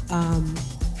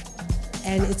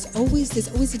 And there's always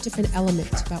a different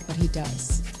element about what he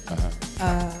does.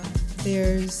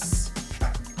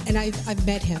 And I've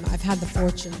met him. I've had the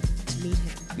fortune to meet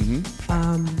him.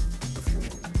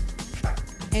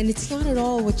 And it's not at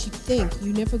all what you think.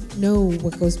 You never know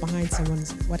what goes behind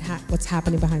what's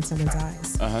happening behind someone's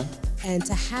eyes. And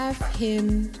to have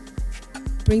him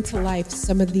bring to life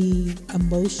some of the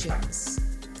emotions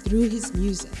through his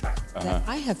music that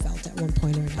I have felt at one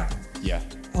point or another. Yeah.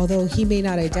 Although he may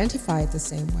not identify it the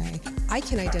same way, I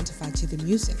can identify to the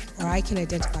music, or I can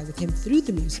identify with him through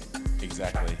the music.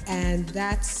 Exactly. And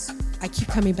I keep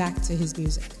coming back to his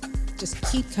music. Just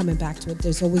keep coming back to it.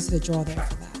 There's always the draw there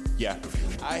for that. Yeah.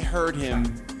 I heard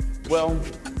him,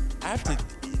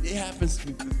 it happens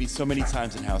to me so many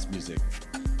times in house music,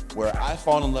 where I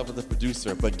fall in love with a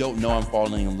producer, but don't know I'm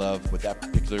falling in love with that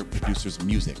particular producer's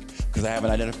music, because I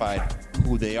haven't identified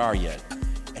who they are yet.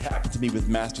 It happened to me with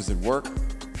Masters at Work.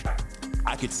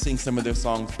 I could sing some of their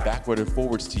songs backward and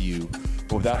forwards to you,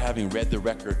 but without having read the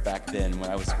record back then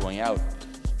when I was going out.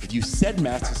 If you said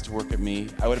Masters to Work at me,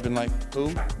 I would have been like,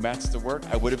 who? Masters to Work?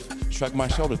 I would have shrugged my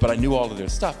shoulders, but I knew all of their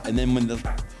stuff. And then when the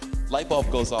light bulb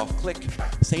goes off, click.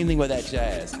 Same thing with That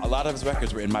Jazz. A lot of his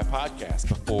records were in my podcast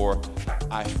before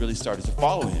I really started to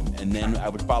follow him. And then I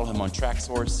would follow him on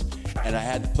TrackSource, and I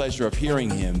had the pleasure of hearing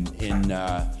him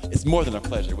it's more than a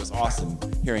pleasure, it was awesome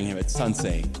hearing him at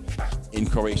Sunset in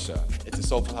Croatia. It's a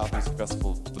soulful house music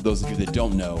festival, for those of you that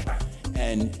don't know.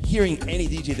 And hearing any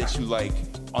DJ that you like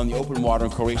on the open water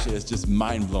in Croatia is just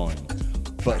mind-blowing.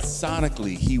 But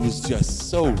sonically, he was just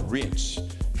so rich.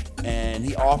 And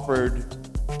he offered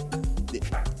the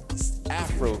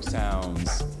Afro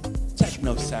sounds,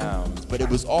 techno sounds, but it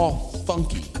was all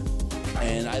funky.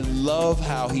 And I love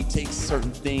how he takes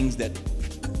certain things that,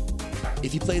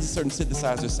 if he plays a certain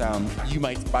synthesizer sound, you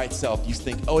might by itself, you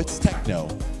think, oh, it's techno,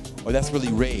 or that's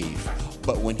really rave.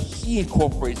 But when he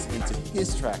incorporates it into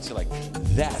his tracks, you're like,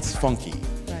 that's funky.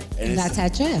 Right. And that's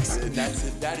At Jazz.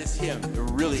 That is him.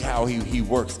 Really how he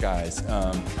works, guys.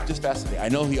 Just fascinating. I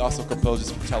know he also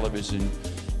composes for television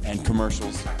and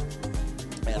commercials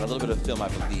and a little bit of film, I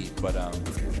believe. But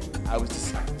I was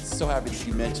just so happy that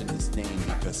you mentioned his name,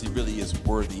 because he really is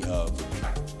worthy of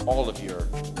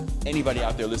anybody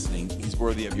out there listening, he's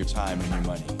worthy of your time and your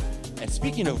money. And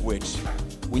speaking of which,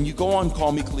 when you go on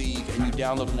Call Me Cleve and you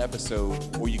download an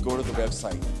episode, or you go to the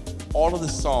website, all of the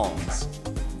songs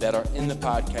that are in the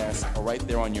podcast are right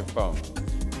there on your phone.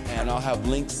 And I'll have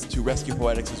links to Rescue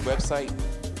Poetics' website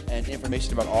and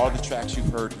information about all the tracks you've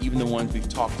heard, even the ones we've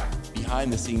talked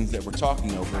behind the scenes that we're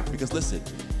talking over. Because listen,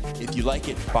 if you like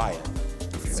it, buy it.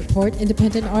 Support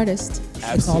independent artists.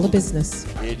 Absolutely. It's all a business.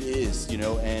 It is,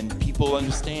 and people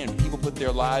understand. People put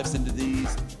their lives into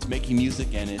making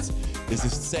music, and it's this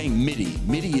saying MIDI.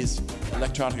 MIDI is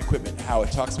electronic equipment, how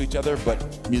it talks to each other,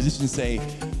 but musicians say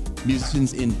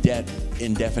musicians in debt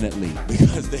indefinitely,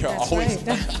 because they're always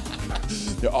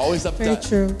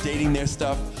updating their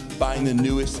stuff, buying the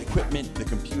newest equipment, the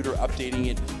computer, updating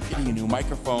it, getting a new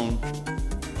microphone,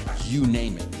 you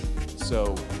name it.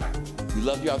 So we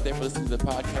love you out there for listening to the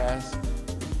podcast.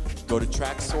 Go to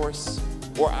TrackSource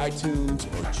or iTunes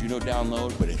or Juno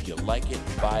Download, but if you like it,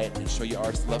 buy it and show your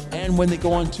artists love. And when they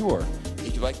go on tour,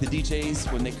 if you like the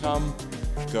DJs, when they come,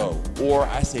 go. Or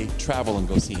I say travel and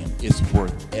go see him. It's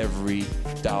worth every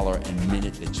dollar and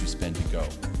minute that you spend to go.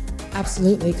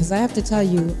 Absolutely, because I have to tell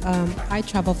you, I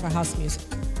travel for house music.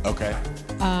 Okay.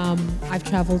 I've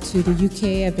traveled to the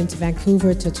UK, I've been to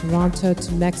Vancouver, to Toronto,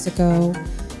 to Mexico,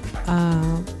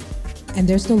 and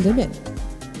there's no limit.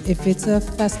 If it's a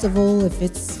festival, if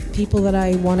it's people that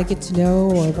I want to get to know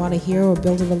or want to hear or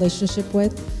build a relationship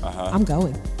with, I'm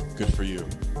going. Good for you.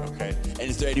 Okay. And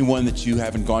is there anyone that you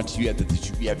haven't gone to yet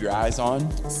that you have your eyes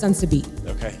on? Sunset Beat.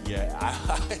 Okay. Yeah.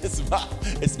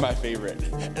 It's my favorite.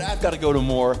 And I've got to go to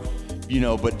more,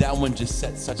 but that one just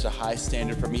set such a high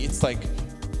standard for me. It's like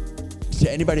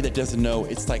to anybody that doesn't know,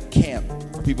 it's like camp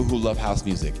for people who love house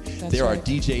music. There are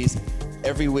DJs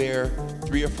everywhere,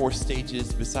 3 or 4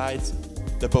 stages besides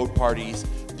the boat parties,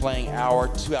 playing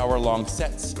 2-hour long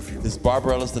sets. There's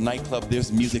Barbarella's, the nightclub,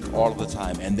 there's music all of the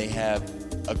time, and they have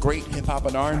a great hip hop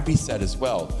and R&B set as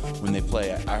well when they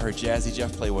play. I heard Jazzy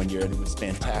Jeff play one year and it was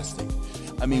fantastic.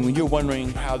 I mean, when you're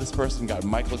wondering how this person got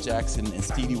Michael Jackson and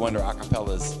Stevie Wonder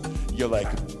acapellas, you're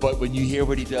like, but when you hear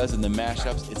what he does in the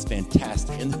mashups, it's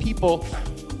fantastic. And the people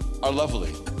are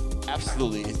lovely.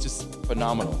 Absolutely, it's just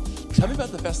phenomenal. Tell me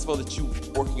about the festival that you're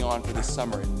working on for this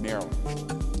summer in Maryland.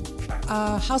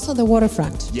 House on the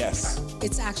Waterfront. Yes.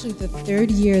 It's actually the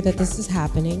 3rd year that this is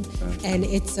happening, and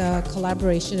it's a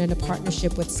collaboration and a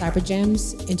partnership with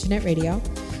Cybergems Internet Radio.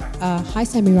 Hi,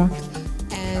 Sammy Rock.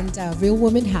 And Real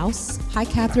Woman House. Hi,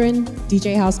 Catherine,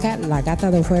 DJ House Cat, La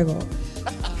Gata de Fuego.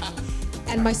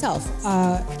 And myself.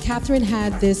 Catherine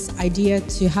had this idea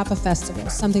to have a festival,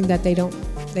 something that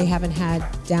they haven't had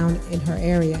down in her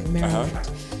area in Maryland.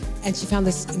 And she found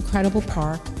this incredible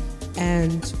park,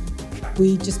 and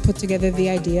we just put together the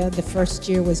idea. The first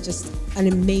year was just an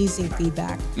amazing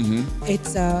feedback. It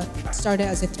started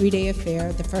as a 3-day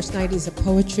affair. The first night is a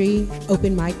poetry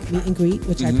open mic meet and greet,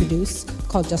 which I produce,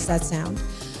 called Just That Sound.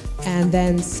 And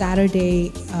then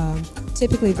Saturday,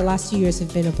 typically the last 2 years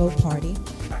have been a boat party,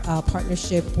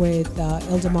 partnership with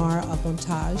Ildemar of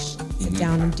Montage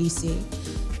down in DC.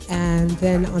 And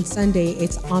then on Sunday,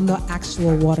 it's on the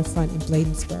actual waterfront in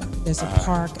Bladensburg. There's a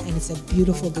park, and it's a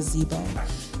beautiful gazebo.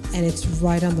 And it's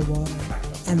right on the water,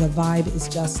 and the vibe is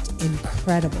just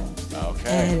incredible.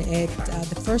 And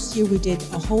the first year we did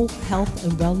a whole health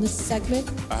and wellness segment,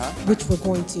 which we're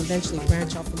going to eventually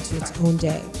branch off into its own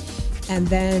day. And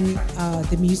then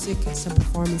the music, some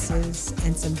performances,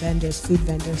 and some vendors, food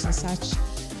vendors and such.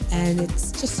 And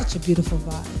it's just such a beautiful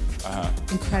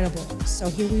vibe. Incredible. So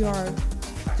here we are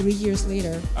 3 years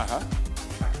later.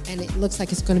 And it looks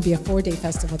like it's going to be a 4-day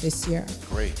festival this year.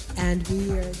 Great. And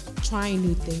we are trying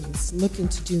new things, looking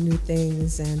to do new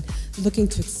things, and looking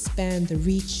to expand the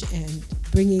reach and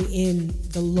bringing in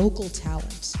the local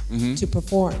talent to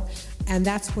perform. And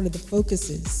that's one of the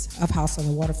focuses of House on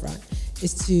the Waterfront,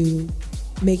 is to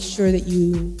make sure that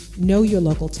you know your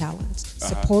local talent,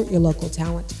 support your local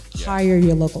talent, hire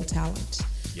your local talent.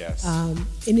 Yes.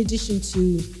 In addition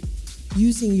to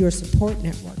using your support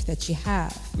network that you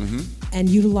have and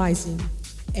utilizing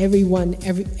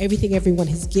everything everyone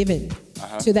has given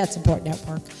to that support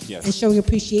network, and showing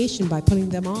appreciation by putting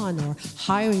them on or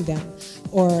hiring them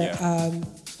or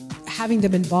having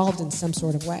them involved in some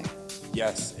sort of way.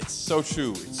 Yes, it's so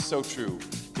true. It's so true.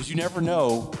 Because you never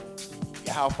know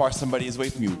how far somebody is away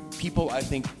from you. People, I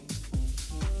think,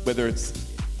 whether it's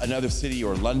another city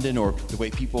or London, or the way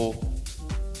people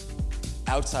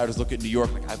outsiders look at New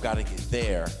York like, I've got to get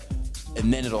there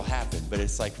and then it'll happen. But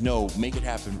it's like, no, make it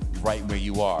happen right where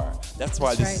you are. That's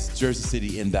why this is Jersey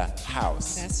City in the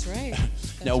house. That's right.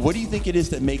 Now, what do you think it is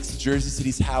that makes Jersey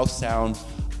City's house sound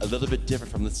a little bit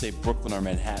different from, let's say, Brooklyn or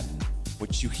Manhattan,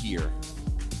 what you hear?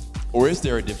 Or is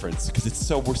there a difference? Because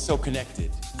we're so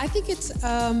connected. I think it's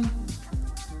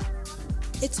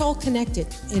all connected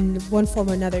in one form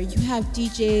or another. You have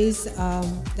DJs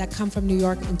that come from New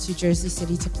York into Jersey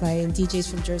City to play, and DJs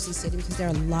from Jersey City, because there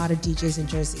are a lot of DJs in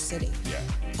Jersey City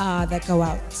that go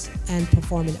out and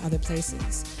perform in other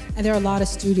places. And there are a lot of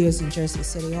studios in Jersey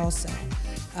City also.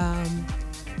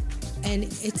 And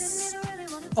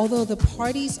although the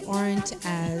parties aren't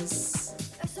as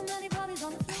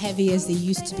heavy as they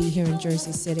used to be here in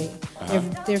Jersey City.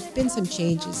 There have been some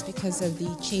changes because of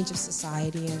the change of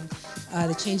society and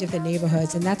the change of the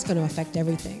neighborhoods, and that's going to affect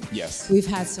everything. Yes. We've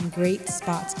had some great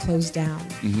spots closed down.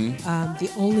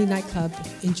 The only nightclub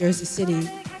in Jersey City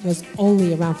was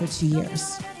only around for 2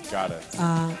 years. Got it.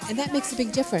 And that makes a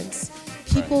big difference.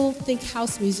 People think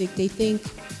house music, they think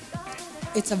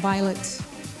it's a violent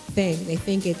thing. They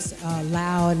think it's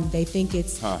loud, and they think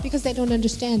it's because they don't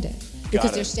understand it.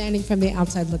 Because they're standing from the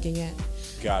outside looking in.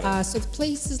 Got it. So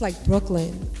places like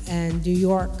Brooklyn and New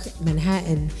York,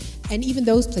 Manhattan, and even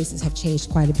those places have changed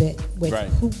quite a bit with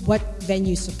what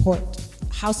venues support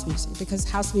house music, because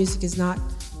house music is not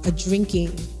a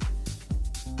drinking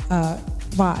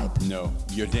vibe. No,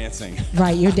 you're dancing.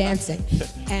 Right, you're dancing.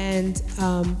 And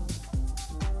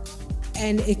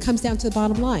it comes down to the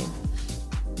bottom line.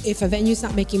 If a venue's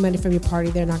not making money from your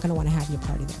party, they're not going to want to have your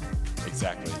party there.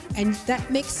 Exactly. And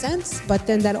that makes sense, but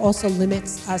then that also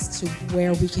limits us to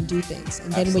where we can do things.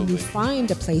 And then when you find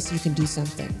a place you can do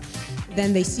something,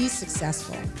 then they see it's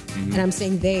successful. And I'm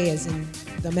saying they as in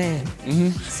the man.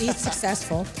 See it's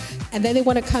successful. And then they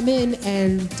want to come in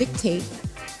and dictate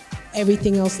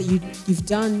everything else that you've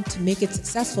done to make it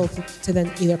successful to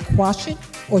then either quash it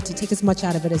or to take as much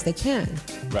out of it as they can.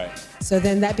 Right. So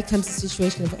then that becomes a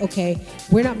situation of, okay,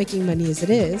 we're not making money as it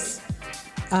is.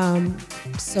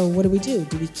 So what do?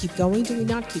 Do we keep going? Do we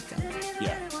not keep going?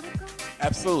 Yeah,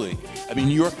 absolutely. I mean,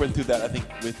 New York went through that, I think,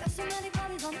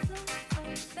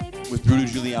 with Rudy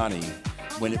Giuliani,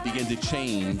 when it began to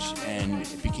change and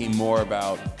it became more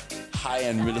about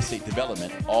high-end real estate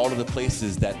development. All of the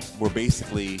places that were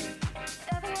basically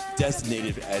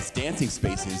designated as dancing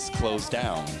spaces closed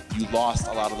down. You lost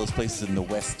a lot of those places in the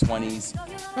West 20s.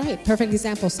 Right, perfect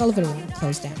example. Sullivan Room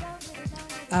closed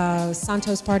down.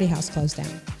 Santos Party House closed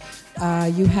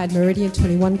down. You had Meridian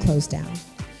 21 closed down.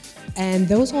 And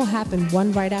those all happened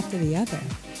one right after the other.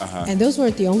 And those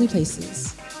weren't the only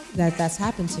places that's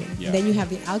happened to. Yeah. And then you have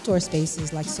the outdoor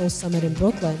spaces like Soul Summit in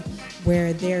Brooklyn,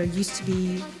 where there used to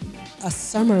be a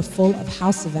summer full of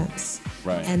house events.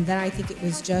 Right. And then I think it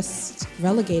was just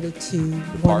relegated to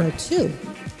one or two.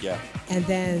 Yeah. And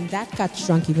then that got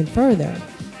shrunk even further.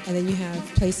 And then you have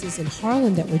places in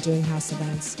Harlem that were doing house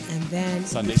events. And then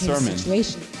Sunday it became Sermon. a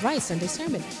situation. Right, Sunday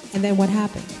Sermon. And then what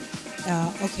happened?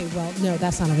 Okay, well, no,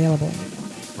 that's not available anymore.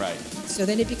 Right. So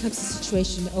then it becomes a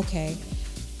situation, okay,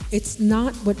 it's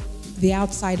not what the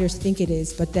outsiders think it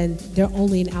is, but then they're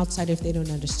only an outsider if they don't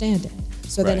understand it.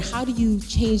 So then Right. how do you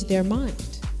change their mind?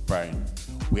 Right.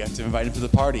 We have to invite him to the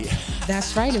party.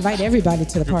 That's right, invite everybody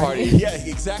to the party. Yeah,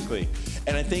 exactly.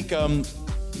 And I think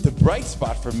the bright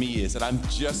spot for me is, and I'm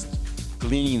just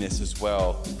gleaning this as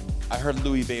well, I heard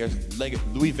Louis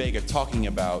Vega talking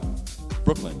about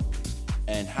Brooklyn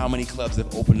and how many clubs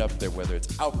have opened up there, whether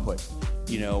it's Output,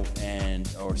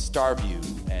 or Starview,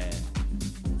 and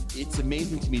it's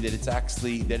amazing to me that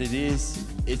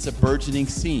it's a burgeoning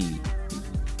scene.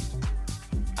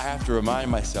 I have to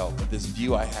remind myself of this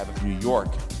view I have of New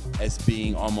York as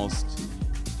being almost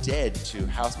dead to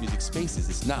house music spaces.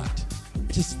 It's not.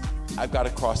 I've got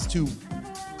to cross 2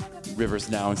 rivers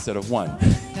now instead of 1.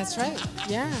 That's right,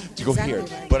 yeah. To go exactly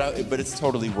here, right. but it's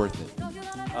totally worth it.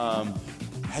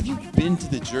 Have you been to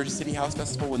the Jersey City House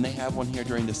Festival when they have one here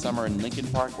during the summer in Lincoln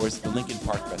Park, or is it the Lincoln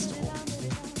Park Festival?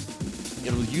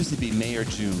 It'll usually be May or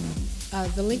June.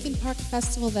 The Lincoln Park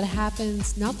Festival that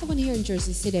happens, not the one here in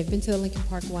Jersey City. I've been to the Lincoln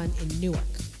Park one in Newark.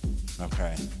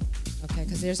 Okay. Okay,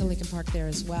 because there's a Lincoln Park there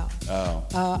as well.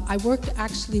 Oh. I worked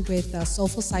actually with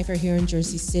Soulful Cypher here in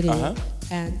Jersey City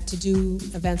and to do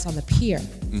events on the pier.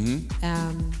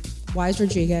 Wise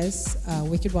Rodriguez,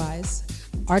 Wicked Wise,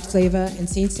 Art Flavor, and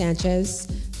Saint Sanchez,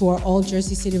 who are all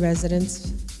Jersey City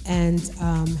residents and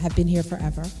have been here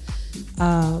forever.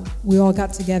 We all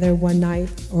got together one night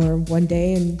or one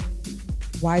day, and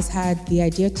Wise had the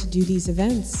idea to do these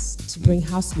events to bring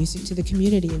house music to the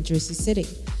community in Jersey City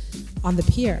on the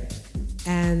pier.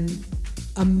 And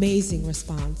amazing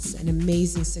response and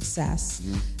amazing success.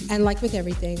 And like with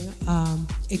everything,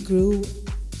 it grew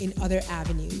in other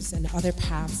avenues and other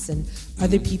paths, and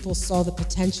other people saw the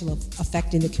potential of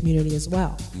affecting the community as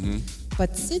well.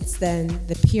 But since then,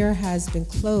 the pier has been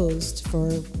closed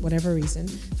for whatever reason,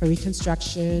 for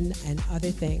reconstruction and other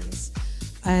things.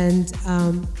 And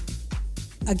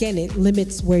again, it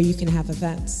limits where you can have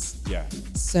events. Yeah.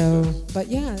 So, but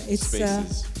yeah, it's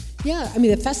spaces. Yeah, I mean,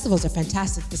 the festivals are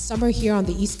fantastic. The summer here on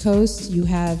the East Coast, you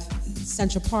have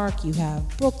Central Park, you have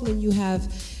Brooklyn, you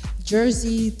have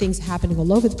Jersey, things happening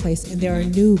all over the place, and there are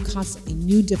constantly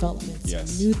new developments,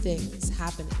 Yes. new things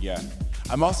happening. Yeah.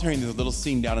 I'm also hearing there's a little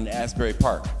scene down in Asbury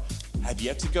Park. I've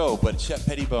yet to go, but Chet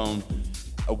Pettibone,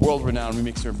 a world-renowned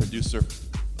remixer and producer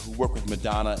who worked with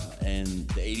Madonna in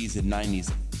the 80s and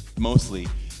 90s mostly,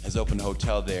 has opened a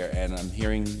hotel there, and I'm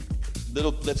hearing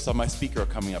little blips on my speaker are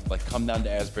coming up, like come down to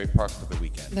Asbury Park for the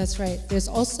weekend. That's right. There's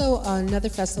also another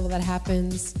festival that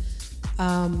happens,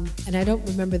 and I don't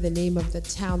remember the name of the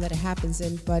town that it happens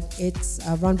in, but it's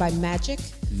run by Magic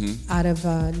out of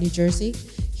New Jersey.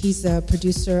 He's the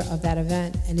producer of that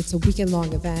event, and it's a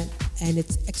weekend-long event, and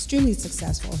it's extremely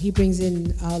successful. He brings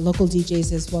in local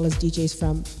DJs as well as DJs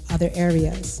from other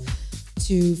areas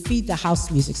to feed the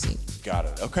house music scene. Got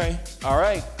it. Okay. All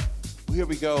right. Here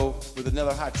we go with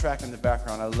another hot track in the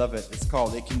background. I love it. It's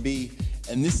called It Can Be,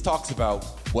 and this talks about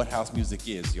what house music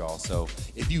is, y'all. So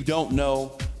if you don't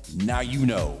know, now you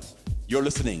know. You're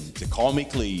listening to Call Me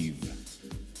Cleve.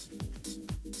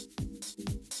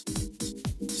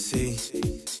 See,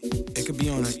 it could be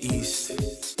on the east,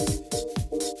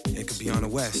 it could be on the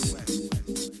west,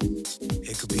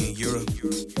 it could be in Europe,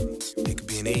 it could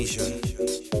be in Asia.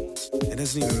 It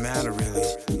doesn't even matter really.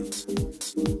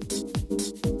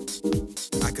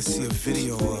 I could see a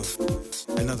video of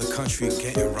another country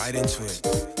getting right into it.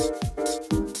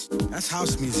 That's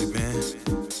house music, man.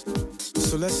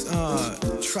 So let's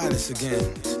try this again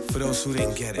for those who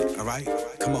didn't get it, all right?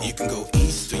 Come on. You can go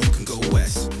east or you can go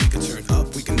west. We can turn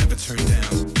up, we can never turn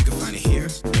down. You can find it here,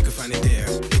 you can find it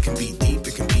there. It can be deep,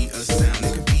 it can be a sound.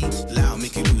 It can be loud,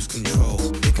 make you lose control.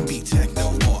 It can be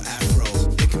techno or afro.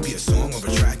 It can be a song or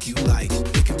a track you like.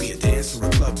 It can be a dance or a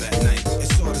club at night.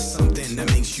 It's sort of something that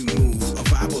makes you move. A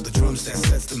vibe or the drums that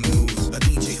sets the mood. A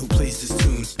DJ who plays this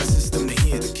tune. A system to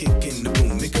hear the kick in the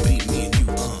boom. It can be me and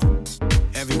you,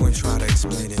 Everyone try to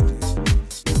explain it.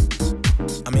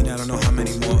 I mean, I don't know how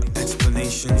many more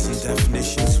explanations and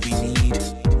definitions we need.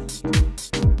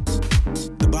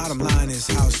 The bottom line is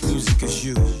house music is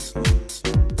you.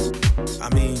 I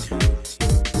mean,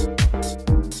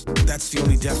 that's the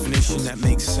only definition that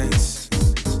makes sense.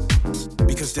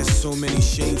 Because there's so many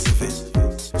shades of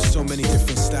it, so many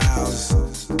different styles,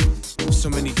 so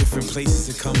many different places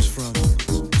it comes from,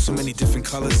 so many different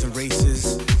colors and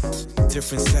races,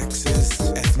 different sexes,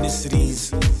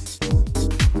 ethnicities.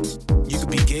 You could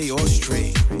be gay or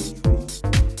straight.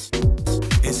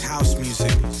 It's house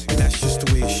music, and that's just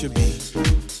the way it should be.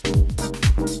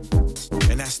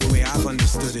 And that's the way I've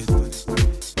understood it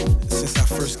since I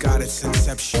first got its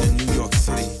inception in New York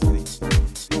City.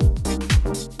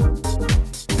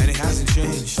 And it hasn't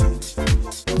changed.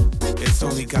 It's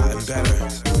only gotten better.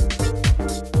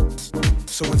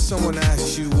 So when someone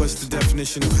asks you what's the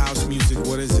definition of house music,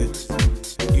 what is it?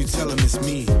 You tell them it's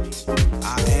me.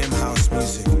 I am house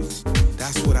music.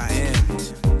 That's what I am.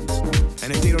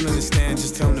 And if they don't understand,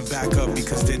 just tell them to back up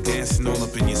because they're dancing all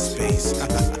up in your space.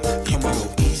 You can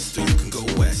go east or you can go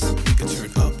west. We can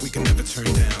turn up, we can never turn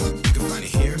down. You can find it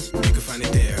here, you can find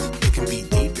it there. It can be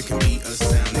deep, it can be a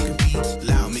sound. It can be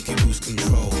loud, make you lose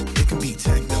control. It can be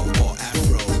techno or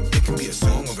afro. It can be a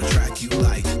song or a track you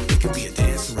like. It can be a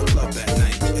dance or a club at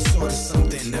night. It's sort of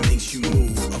something that makes you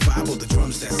move. A vibe or the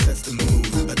drums that sets the mood.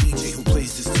 A DJ who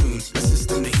plays this tune. A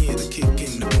system to hear the kick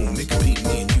in the boom. It can be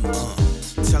me and you,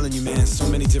 Telling you, man, so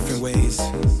many different ways.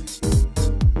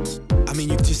 I mean,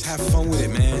 you just have fun with it,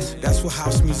 man. That's what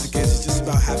house music is. It's just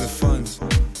about having fun.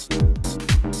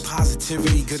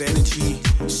 Positivity, good energy,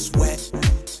 sweat,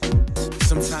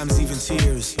 sometimes even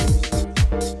tears.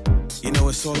 You know,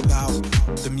 it's all about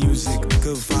the music,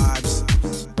 good vibes.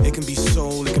 It can be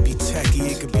soul, it can be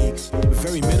techie, it can be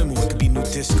very minimal. It can be new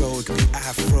disco, it can be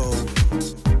afro.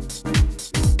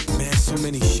 Man, so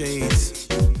many shades,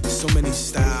 so many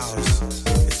styles.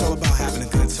 It's all about having a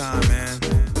good time, man.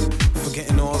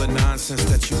 Forgetting all the nonsense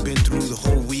that you've been through the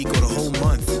whole week or the whole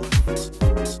month.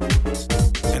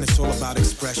 And it's all about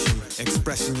expressing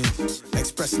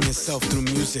yourself through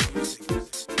music.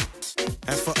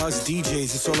 And for us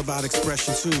DJs, it's all about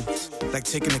expression too. Like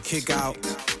taking the kick out,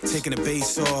 taking the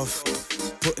bass off,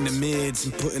 putting the mids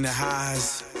and putting the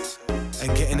highs,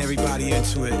 and getting everybody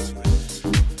into it.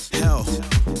 Hell,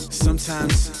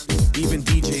 sometimes even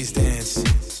DJs dance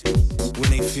when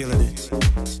they feeling it.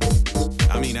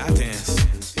 I mean, I dance.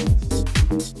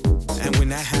 And when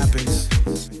that happens,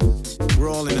 we're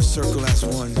all in a circle as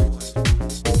one.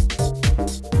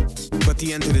 But at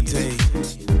the end of the day,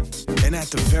 and at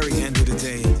the very end of the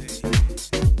day,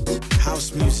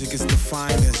 house music is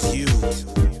defined as you.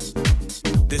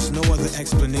 There's no other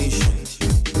explanation.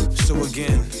 So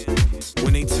again,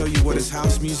 when they tell you what is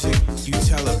house music, you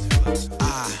tell them,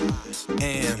 I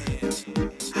am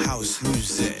house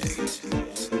music.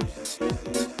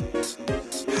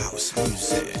 House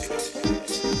music.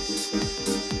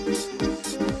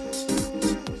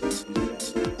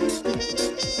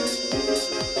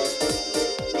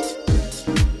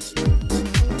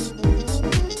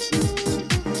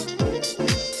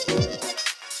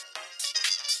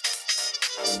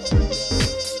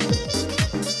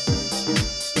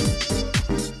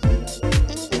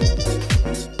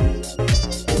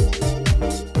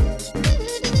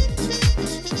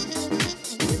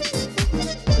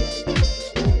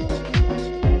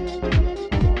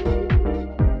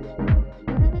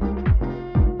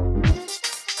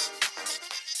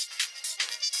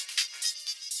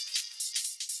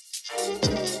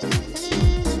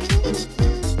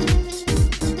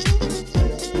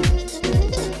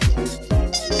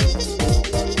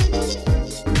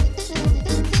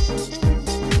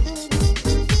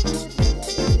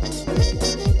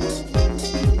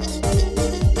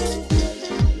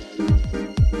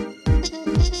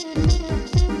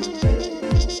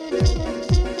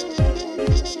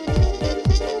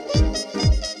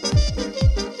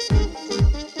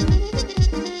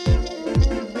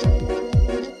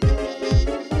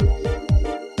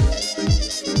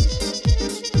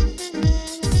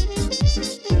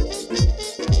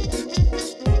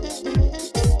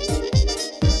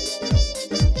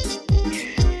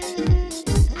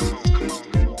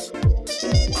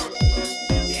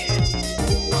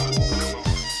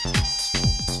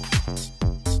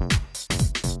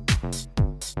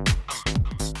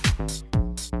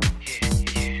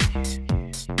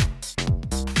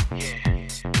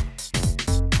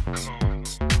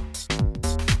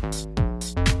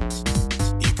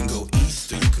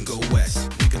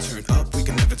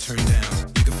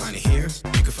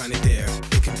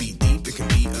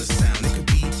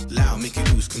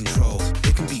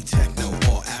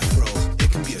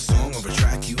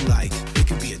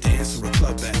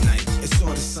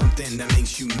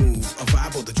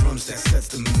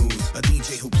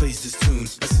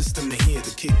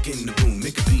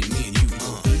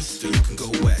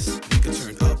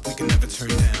 can turn up, we can never turn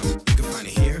down. You can find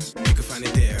it here, you can find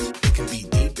it there. It can be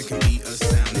deep, it can be a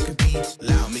sound. It can be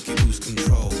loud, make you lose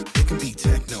control. It can be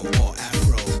techno or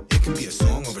afro. It can be a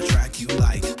song or a track you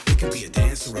like. It can be a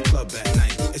dance or a club at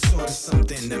night. It's sort of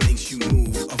something that makes you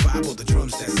move. A vibe or the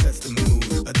drums that sets the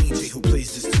mood. A DJ who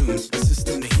plays this tune. A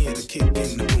system to hear the kick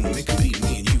in the boom. It can be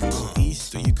me and you.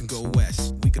 East or you can go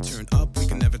west. We can turn up, we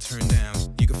can never turn down.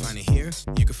 You can find it here,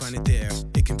 you can find it there.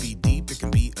 It can be deep, it can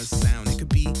be a sound. It can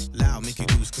be loud, make you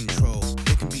lose control.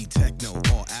 It can be techno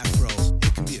or afro.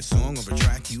 It can be a song or a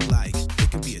track you like.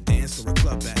 It can be a dance or a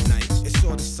club at night. It's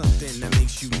sort of something that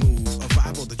makes you move. A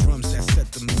vibe or the drums that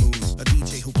set the mood. A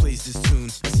DJ who plays this tune.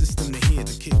 A system to hear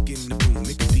the kick in the boom.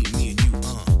 It can be me and you,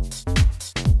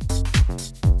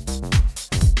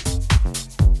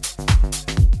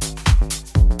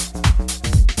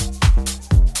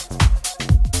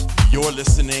 You're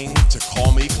listening to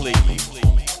Call Me Please.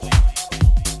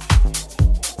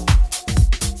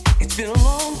 It's been a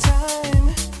long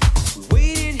time. We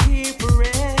waited here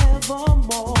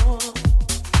forevermore.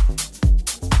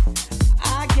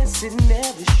 I guess it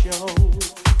never showed.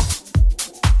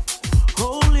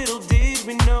 Oh, little did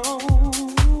we know.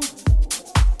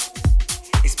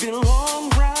 It's been a long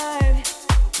ride.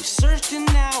 We searched and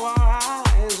now our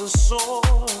eyes are sore.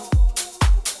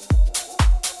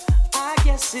 I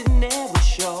guess it never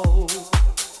showed.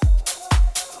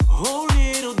 Oh,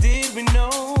 little did we know.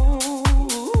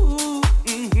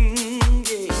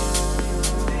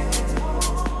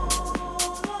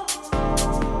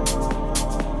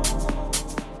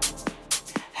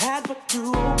 Had but to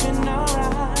open our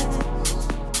eyes,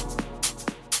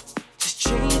 just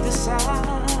change the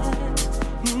signs.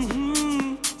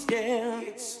 Yeah,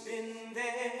 it's been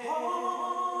there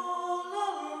all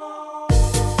along.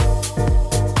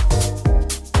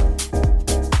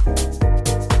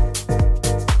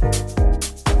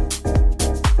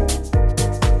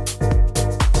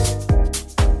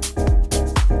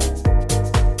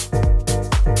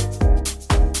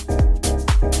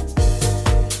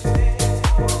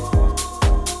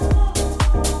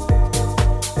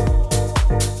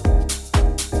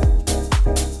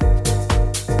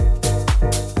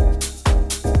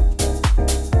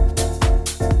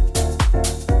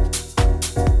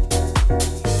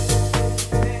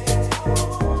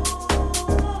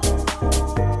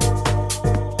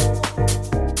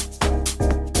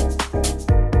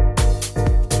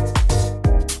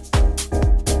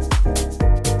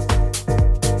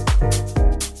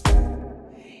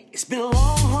 It's been a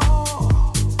long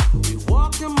haul. We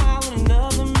walked a mile in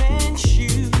another man's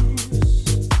shoes.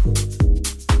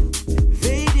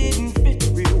 They didn't fit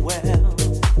real well.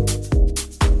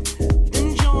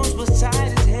 Then Jones was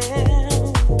tight as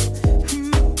hell.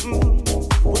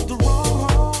 With the wrong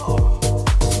haul,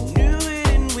 we knew it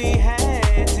and we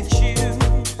had to choose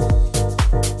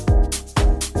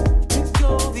to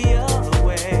go the other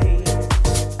way.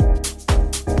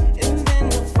 And then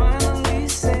to finally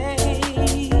say,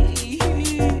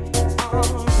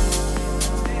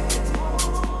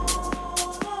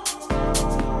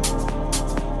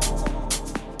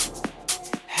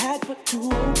 had but to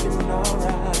open our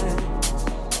eyes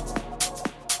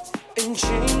and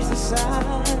change the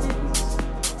signs.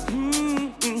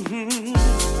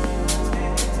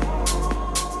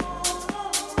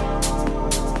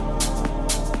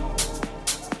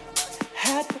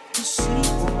 Had but to see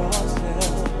for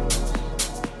ourselves,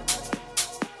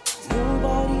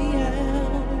 nobody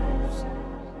else.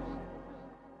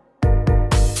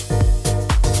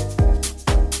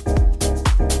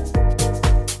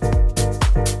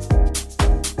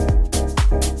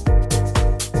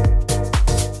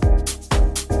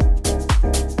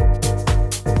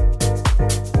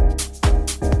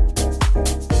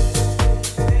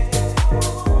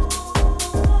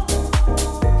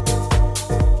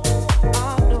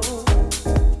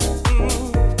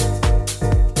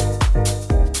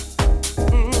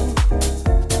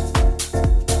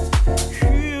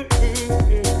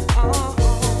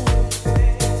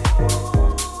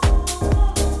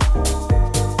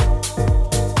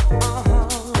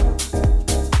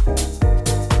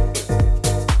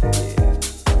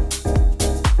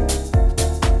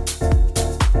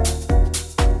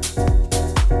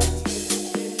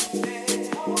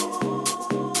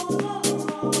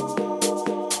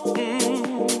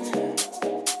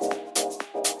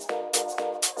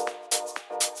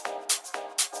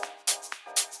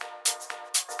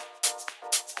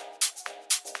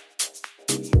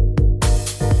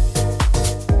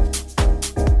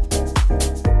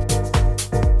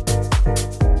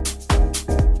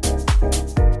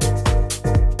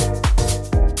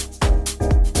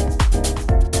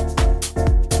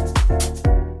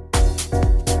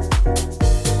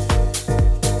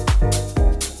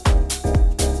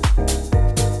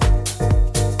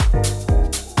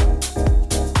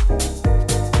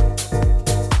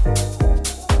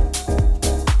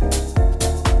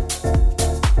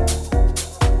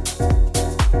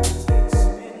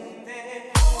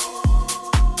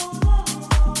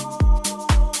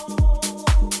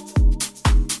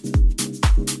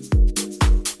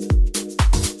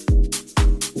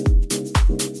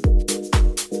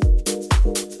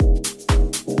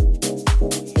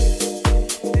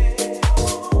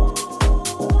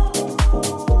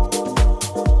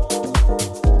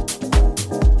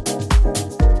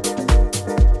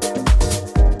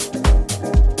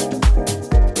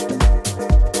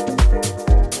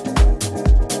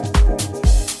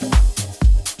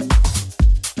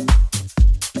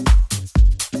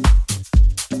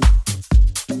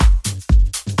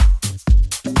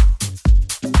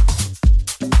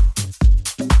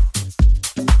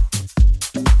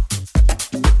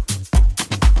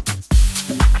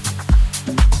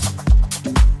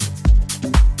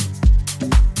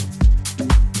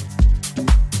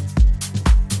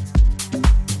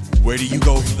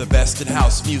 best in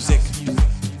house music.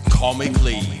 Call me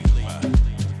Cleve.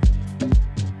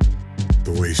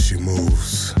 The way she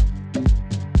moves,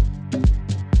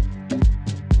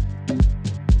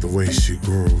 the way she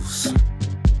grooves,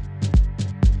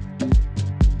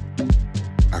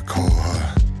 I call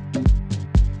her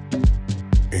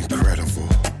incredible.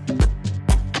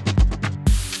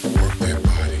 Work that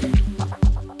body,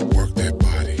 work that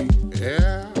body,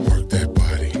 yeah. Work that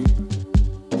body,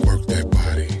 work that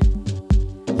body,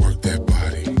 work that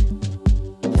body,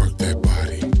 work that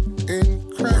body,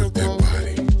 incredible. Work that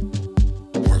body,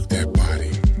 work that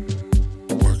body,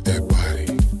 work that body,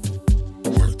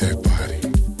 work that body,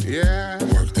 yeah.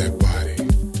 Work that body.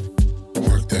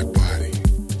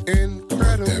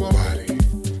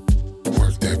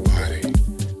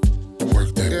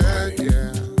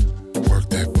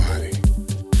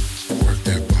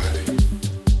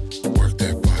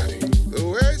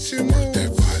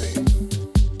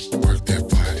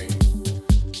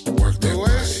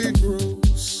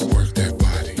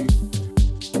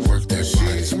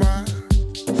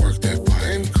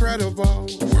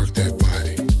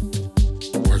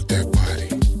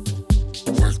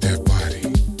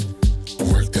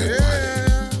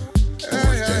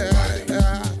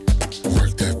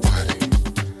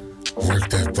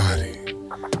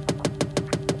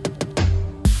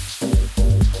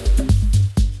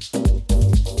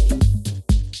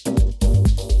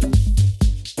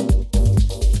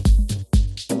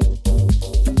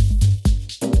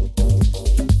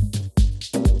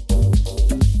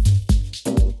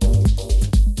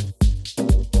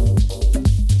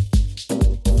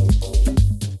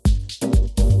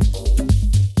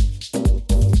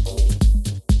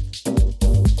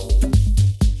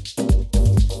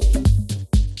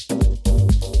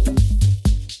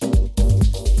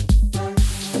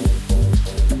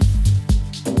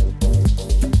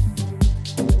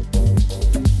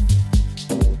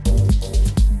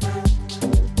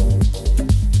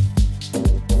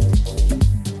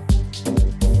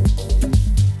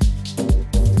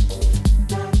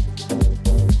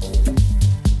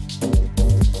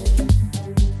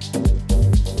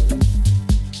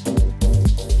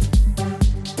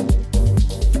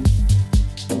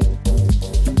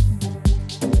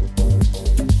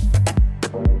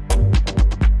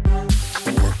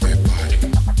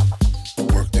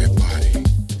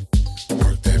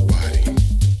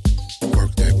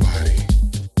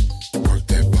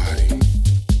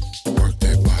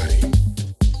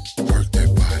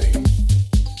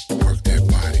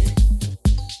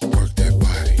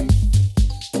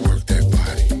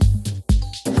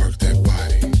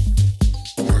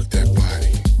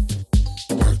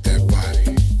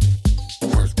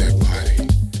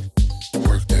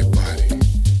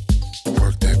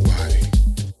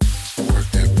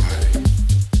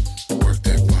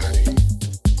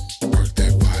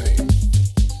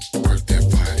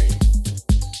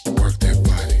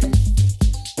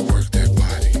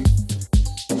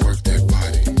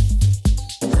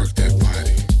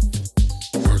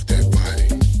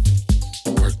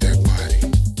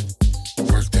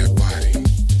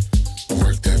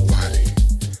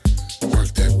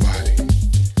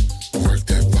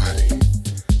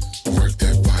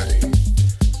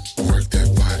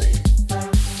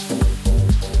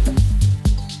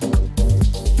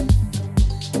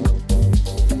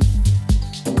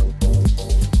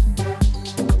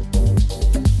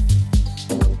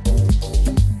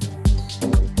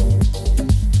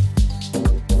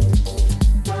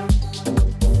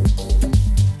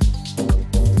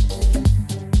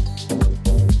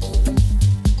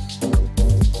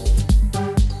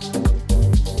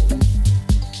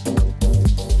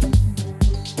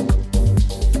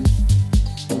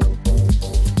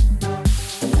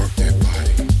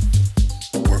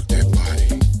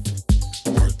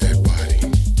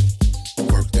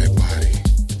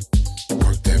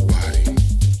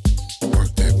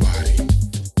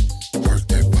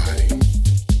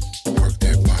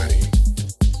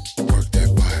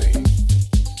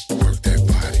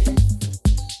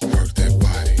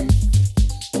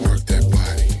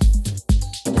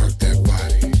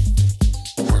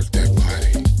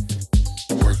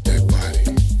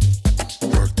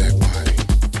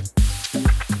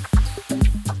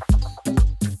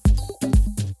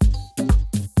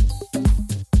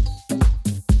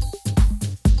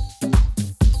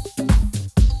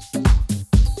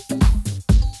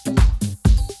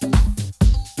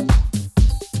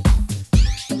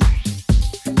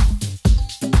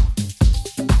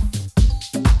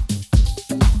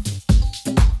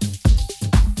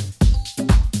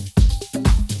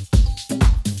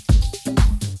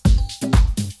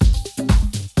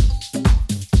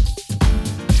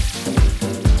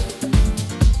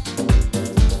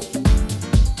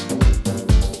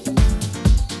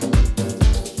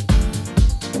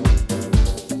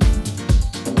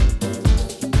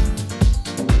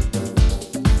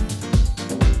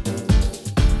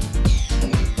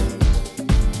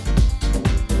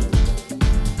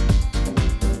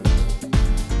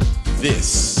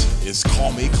 This is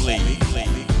Call Me Glee.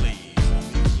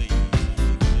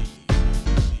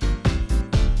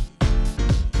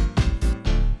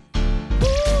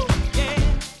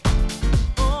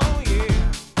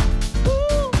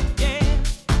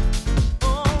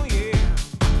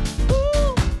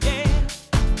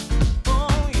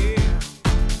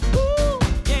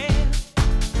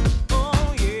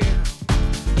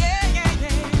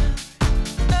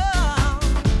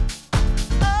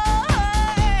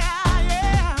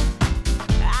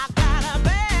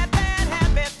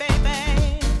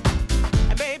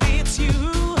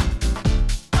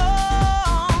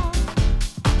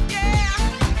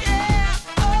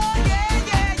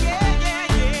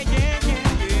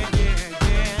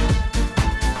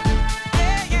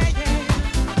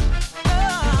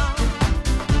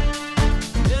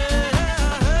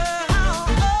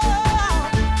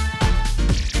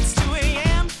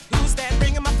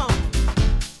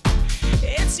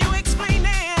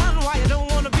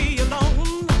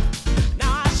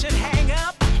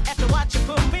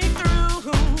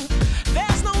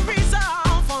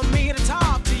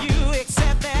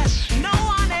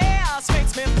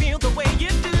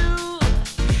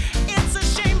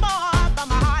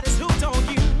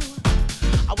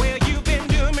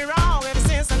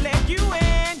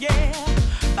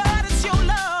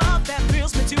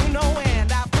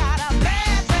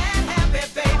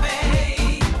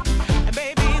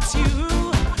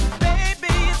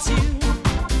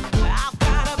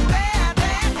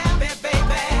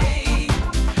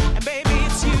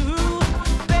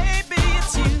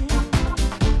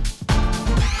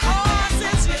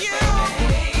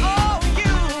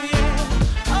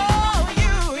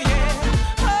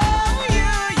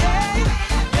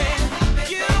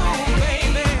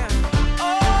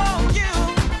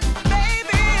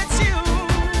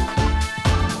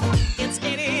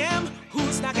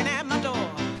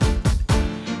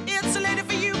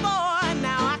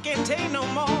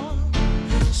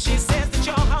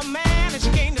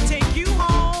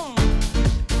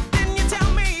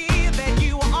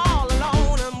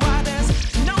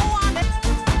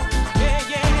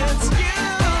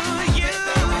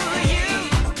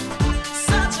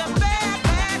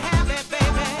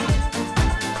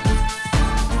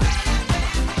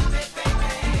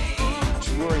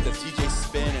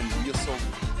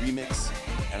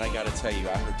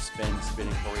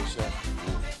 Spinning Croatia,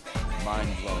 mind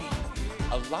blowing.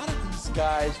 A lot of these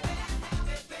guys,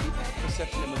 people have the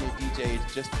perception of a DJ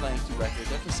is just playing two records,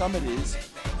 and for some it is,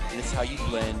 and it's how you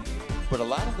blend. But a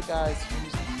lot of the guys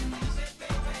use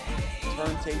these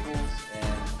turntables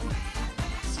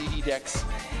and CD decks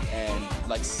and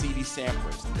like CD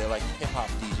samplers. They're like hip hop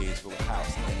DJs with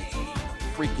house, and it's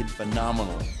freaking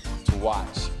phenomenal to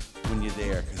watch when you're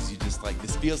there, because you just like,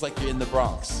 this feels like you're in the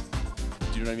Bronx.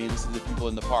 Do you know what I mean? This is the people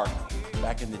in the park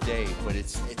back in the day, but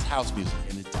it's house music,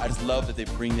 and I just love that they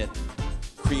bring that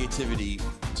creativity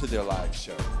to their live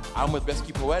show. I'm with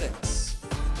Rescue Poetics,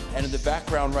 and in the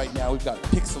background right now we've got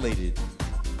Pixelated,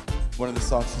 one of the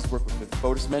songs he's worked with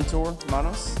Fotis Mentor,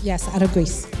 Manos? Yes, out of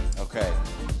Greece. Okay,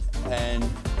 and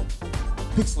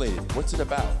Pixelated, what's it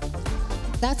about?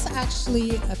 That's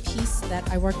actually a piece that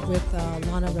I worked with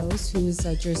Lana Rose, who's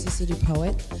a Jersey City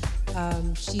poet.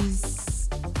 She's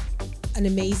an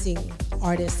amazing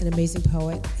artist, an amazing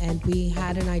poet, and we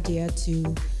had an idea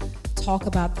to talk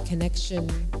about the connection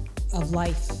of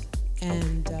life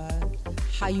and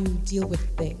how you deal with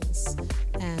things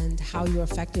and how you're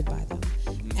affected by them.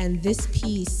 And this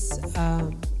piece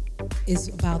is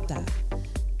about that.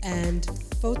 And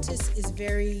Fotis is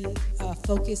very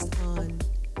focused on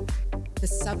the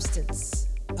substance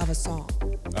of a song,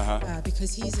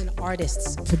 because he's an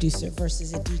artist's producer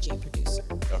versus a DJ producer.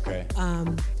 Okay.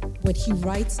 When he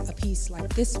writes a piece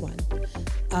like this one,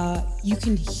 you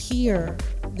can hear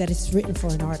that it's written for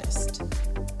an artist.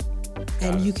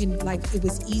 And you can, like, it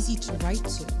was easy to write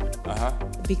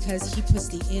to, because he puts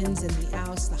the ins and the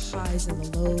outs, the highs and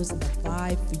the lows, and the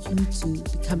vibe for you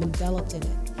to become enveloped in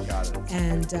it. Got it.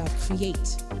 And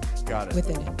create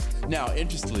within it. Now,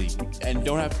 interestingly, and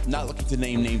not looking to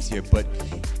name names here, but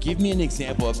give me an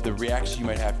example of the reaction you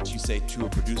might have to, say, to a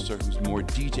producer who's more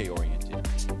DJ oriented.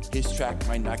 His track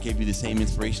might not give you the same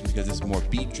inspiration because it's more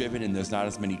beat driven and there's not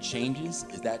as many changes.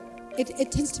 Is that?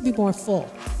 It tends to be more full.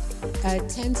 It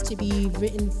tends to be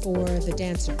written for the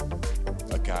dancer.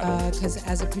 Because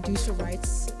as a producer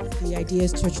writes, the idea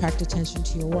is to attract attention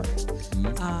to your work.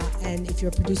 And if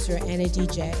you're a producer and a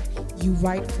DJ, you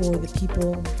write for the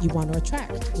people you want to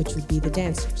attract, which would be the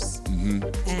dancers.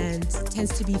 And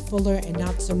tends to be fuller and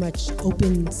not so much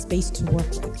open space to work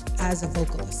with as a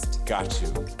vocalist. Got you.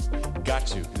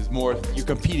 Got you. There's more. You're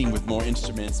competing with more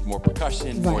instruments, more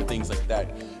percussion, more Right. things like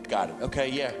that. Got it. Okay,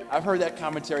 yeah. I've heard that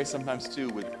commentary sometimes too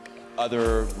with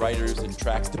other writers and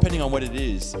tracks, depending on what it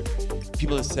is.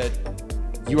 People have said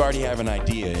you already have an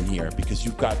idea in here because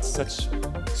you've got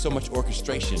so much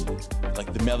orchestration.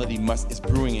 Like the melody is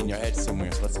brewing in your head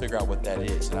somewhere. So let's figure out what that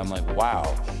is. And I'm like,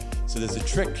 wow. So there's a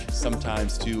trick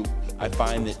sometimes too. I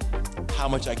find that how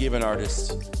much I give an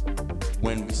artist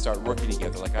when we start working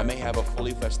together. Like I may have a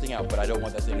fully fleshed thing out, but I don't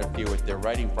want that to interfere with their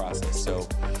writing process. So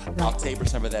I'll taper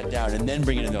some of that down and then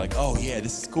bring it in. They're like, oh yeah,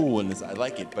 this is cool and I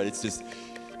like it. But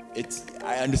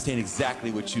I understand exactly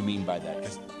what you mean by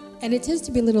that. And it tends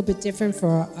to be a little bit different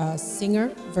for a singer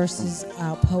versus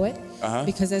a poet.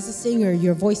 Because as a singer,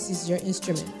 your voice is your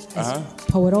instrument. As a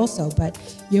poet also, but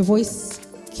your voice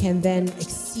can then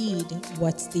exceed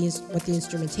what the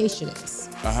instrumentation is.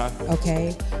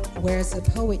 Okay? Whereas a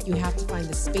poet, you have to find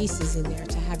the spaces in there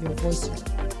to have your voice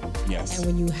heard. Yes. And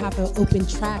when you have an open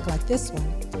track like this one,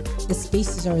 the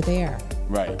spaces are there.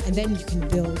 Right. And then you can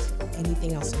build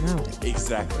anything else around it.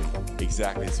 Exactly.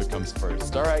 That's what comes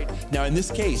first. All right. Now, in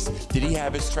this case, did he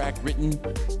have his track written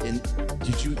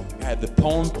did you have the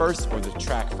poem first or the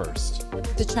track first?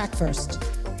 The track first.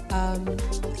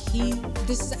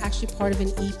 This is actually part of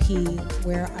an EP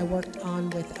where I worked on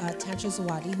with Tantra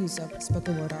Zawadi, who's a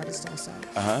spoken word artist also,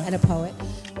 and a poet,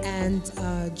 and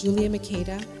Julia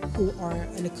Makeda, who are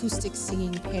an acoustic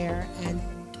singing pair, and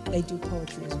they do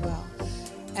poetry as well.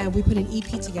 And we put an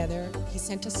EP together. He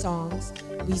sent us songs.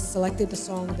 We selected the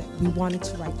song that we wanted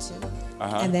to write to,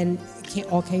 and then it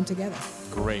all came together.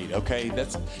 Great. Okay,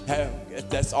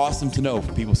 that's awesome to know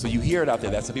for people. So you hear it out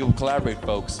there. That's how people collaborate,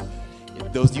 folks.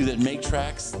 Those of you that make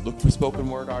tracks, look for spoken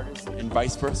word artists, and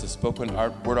vice versa. Spoken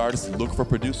word artists look for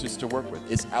producers to work with.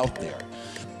 It's out there.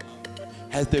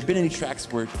 Has there been any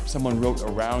tracks where someone wrote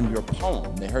around your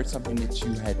poem? They heard something that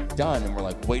you had done and were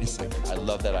like, wait a second, I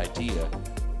love that idea.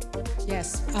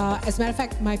 Yes. As a matter of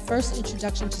fact, my first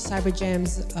introduction to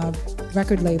Cyberjam's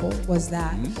record label was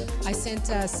that. I sent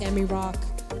Sammy Rock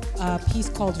a piece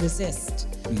called Resist,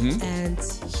 and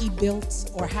he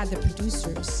built or had the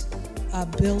producers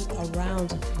built around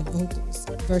the vocals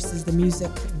versus the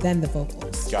music, then the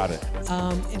vocals. Got it.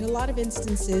 In a lot of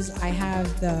instances, I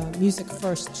have the music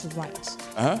first to write.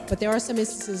 But there are some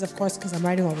instances, of course, because I'm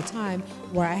writing all the time,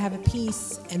 where I have a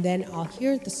piece and then I'll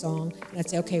hear the song and I'd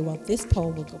say, okay, well, this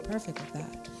poem will go perfect with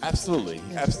that. Absolutely.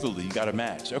 Absolutely. You got to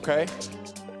match. Okay.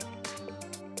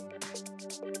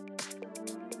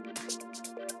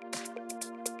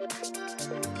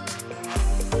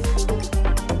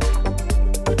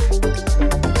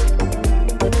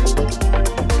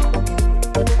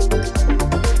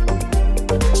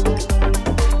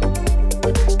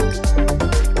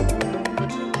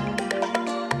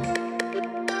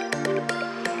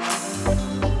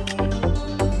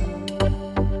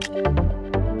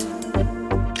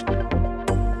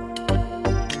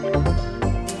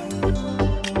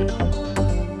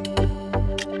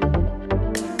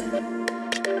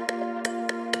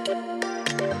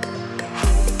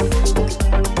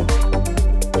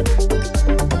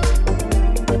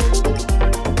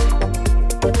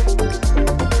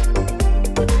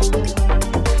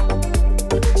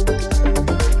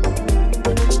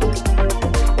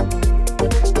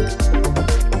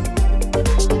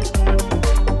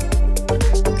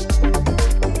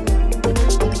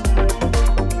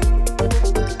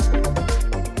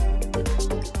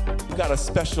 A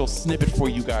special snippet for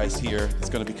you guys here that's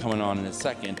going to be coming on in a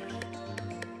second.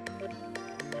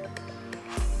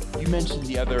 You mentioned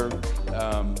the other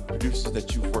producers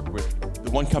that you've worked with. The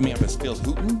one coming up is Phil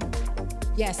Hooten?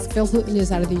 Yes, Phil Hooten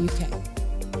is out of the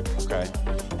UK. Okay.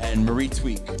 And Marie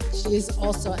Tweak. She is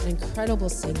also an incredible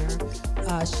singer.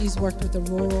 She's worked with the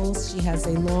Rurals. She has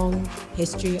a long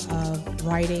history of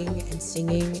writing and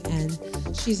singing, and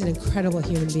she's an incredible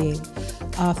human being.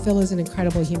 Phil is an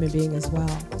incredible human being as well.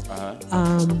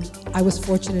 I was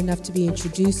fortunate enough to be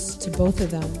introduced to both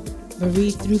of them,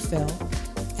 Marie through Phil,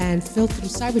 and Phil through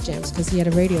Cyberjams because he had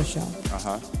a radio show.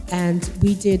 And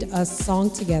we did a song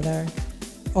together,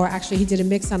 or actually he did a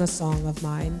mix on a song of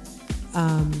mine.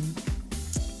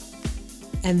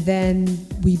 And then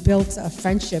we built a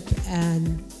friendship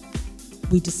and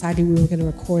we decided we were going to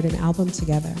record an album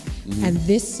together. And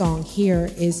this song here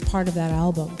is part of that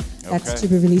album. That's to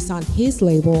be released on his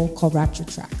label called Rapture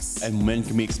Tracks. And when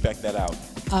can we expect that out?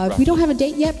 We don't have a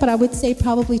date yet, but I would say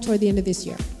probably toward the end of this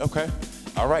year. Okay.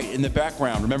 All right. In the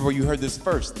background, remember where you heard this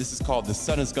first. This is called The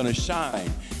Sun Is Gonna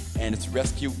Shine. And it's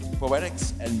Rescue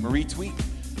Poetics and Marie Tweak,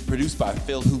 produced by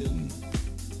Phil Hooten.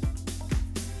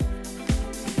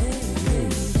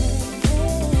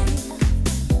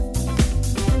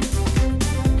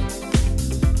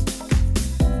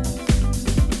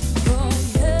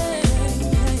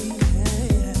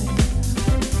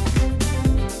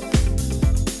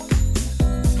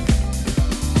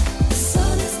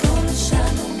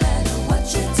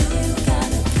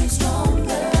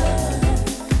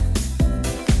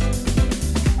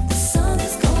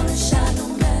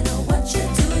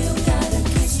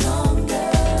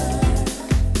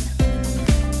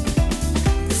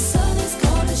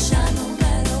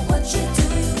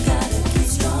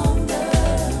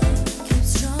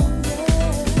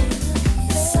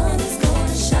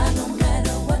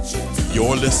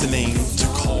 You're listening to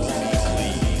Call Me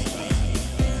Cleve.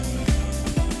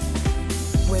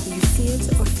 Whether you see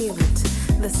it or feel it,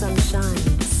 the sun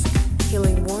shines,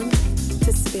 healing warmth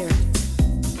to spirit.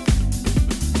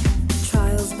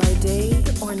 Trials by day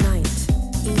or night,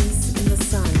 ease in the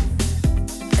sun.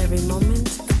 Every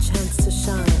moment a chance to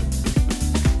shine.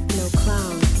 No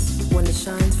clouds when it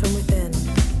shines from within.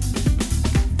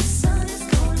 The sun is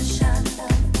gonna shine.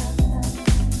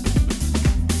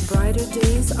 Brighter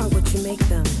days are what you make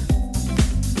them.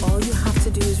 All you have to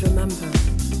do is remember,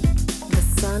 the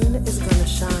sun is gonna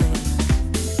shine.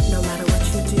 No matter what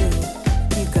you do,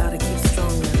 you gotta keep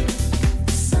stronger.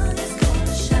 The sun is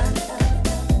gonna shine.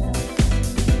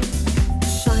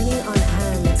 Shining on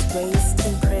hands raised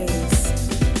in praise.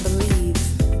 Believe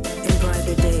in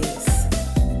brighter days.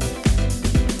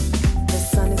 The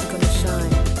sun is gonna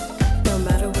shine. No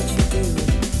matter what you do,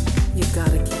 you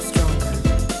gotta keep stronger.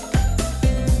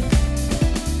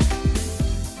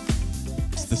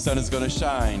 The Sun is Gonna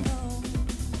Shine,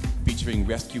 featuring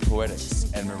Rescue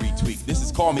Poetics and Marie Tweak. This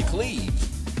is Call Me Cleve,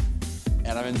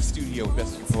 and I'm in the studio with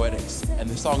Rescue Poetics, and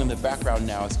the song in the background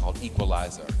now is called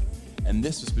Equalizer, and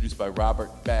this was produced by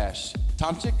Robert Bash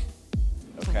Tomchik.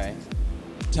 Okay,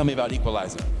 tell me about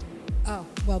Equalizer. Oh,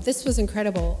 well, this was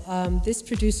incredible. This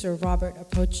producer, Robert,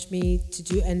 approached me to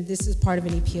do, and this is part of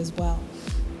an EP as well,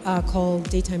 called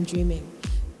Daytime Dreaming.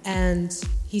 And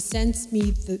he sent me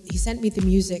the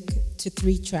music to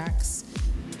 3 tracks,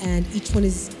 and each one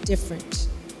is different.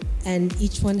 And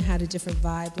each one had a different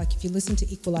vibe. Like if you listen to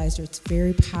Equalizer, it's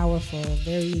very powerful,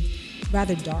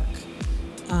 rather dark,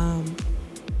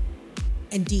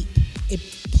 and deep. It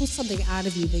pulls something out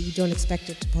of you that you don't expect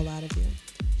it to pull out of you.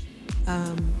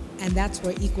 And that's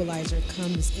where Equalizer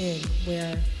comes in,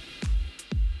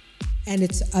 and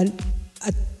it's a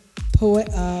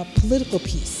political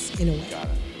piece in a way. Got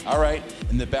it. All right,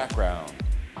 in the background,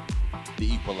 the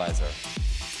Equalizer.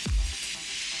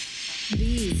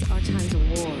 These are times of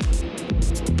war.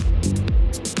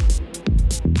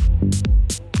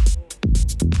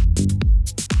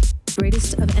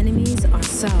 Greatest of enemies,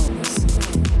 ourselves.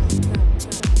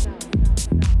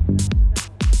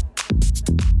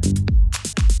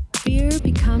 Fear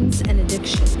becomes an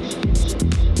addiction.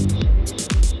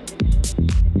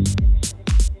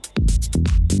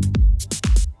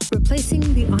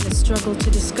 Replacing the honest struggle to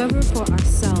discover for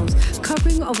ourselves,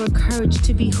 covering over courage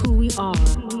to be who we are.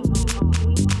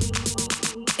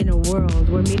 In a world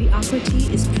where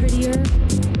mediocrity is prettier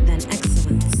than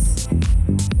excellence.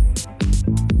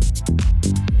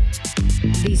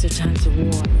 These are times of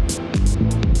war.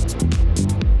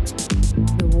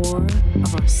 The war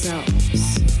of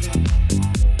ourselves.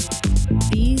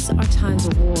 These are times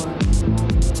of war.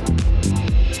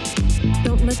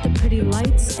 Don't let the pretty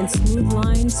lights and smooth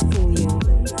lines fool you.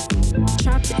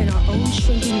 Trapped in our own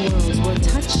shrinking worlds where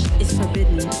touch is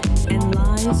forbidden and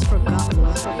lies forgotten.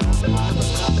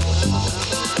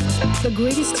 The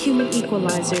greatest human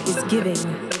equalizer is giving,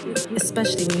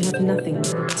 especially when you have nothing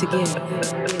to give.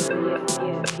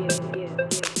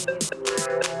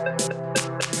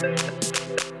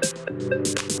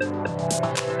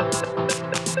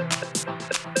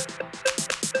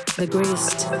 The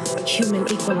greatest human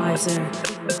equalizer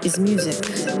is music.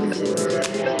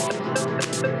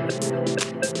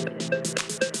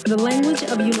 The language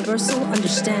of universal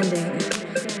understanding.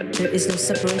 There is no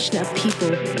separation of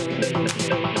people.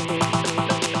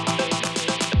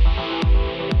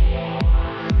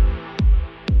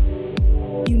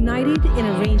 United in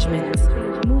arrangement,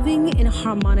 moving in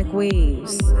harmonic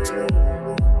waves.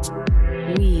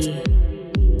 We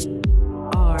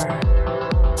are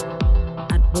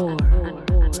at war.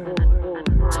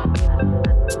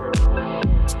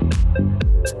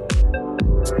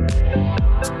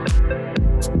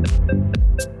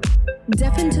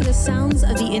 Deafen to the sounds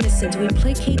of the innocent, we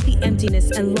placate the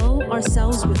emptiness and lull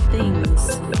ourselves with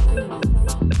things.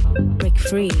 Break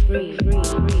free.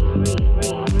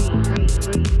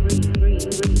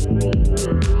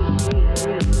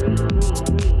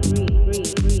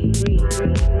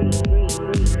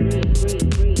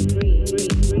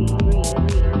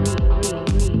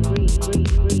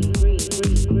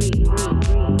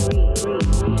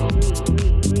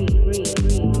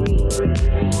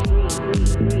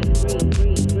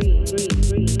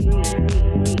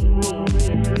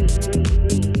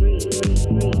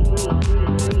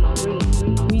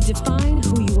 Redefine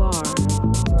who you are.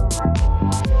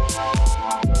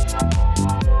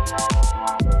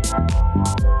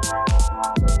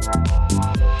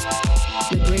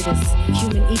 The greatest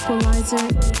human equalizer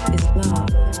is love.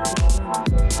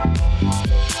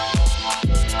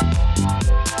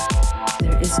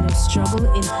 There is no struggle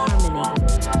in harmony.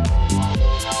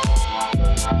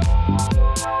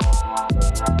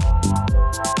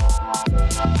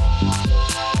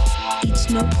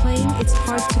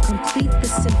 about to complete the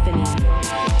symphony.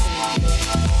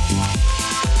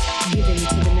 Giving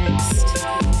to the next,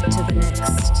 to the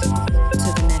next, to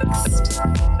the next.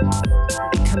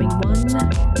 Becoming one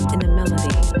in a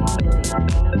melody.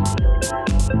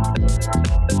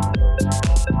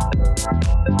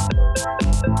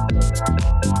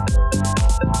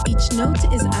 Each note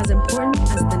is as important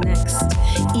as the next,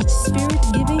 each spirit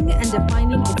giving and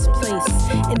defining its place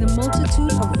in the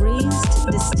multitude of raised,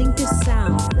 distinctive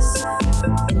sounds,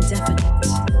 indefinite,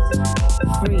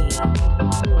 free.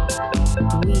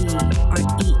 We are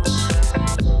each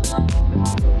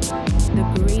the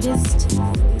greatest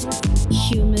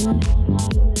human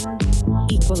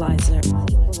equalizer.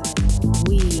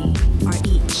 We are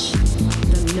each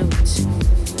the note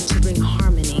to bring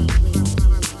harmony.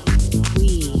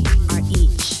 We are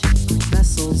each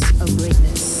vessels of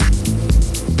greatness.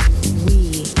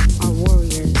 We are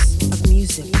warriors of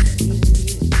music.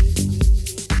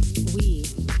 We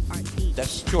are each.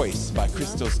 That's Choice by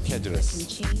Christos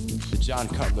Kedris, the John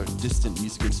Cutler Distant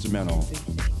Music Instrumental.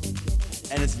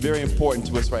 And it's very important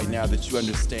to us right now that you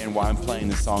understand why I'm playing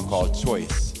this song called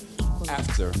Choice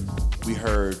after we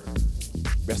heard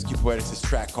Rescue Poetics'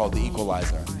 track called The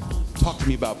Equalizer. Talk to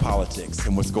me about politics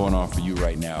and what's going on for you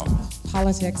right now.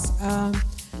 Politics.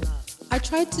 I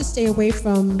tried to stay away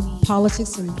from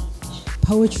politics and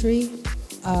poetry.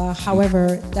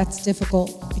 However, that's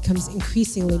difficult, becomes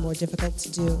increasingly more difficult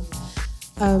to do.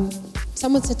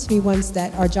 Someone said to me once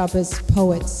that our job as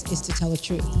poets is to tell the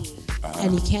truth.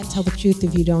 And you can't tell the truth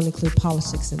if you don't include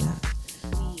politics in that.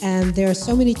 And there are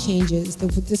so many changes.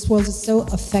 This world is so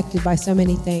affected by so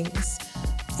many things.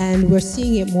 And we're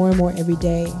seeing it more and more every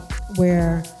day,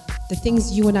 where the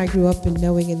things you and I grew up in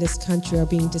knowing in this country are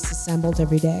being disassembled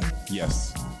every day.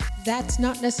 Yes. That's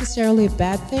not necessarily a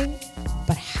bad thing,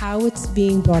 but how it's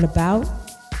being brought about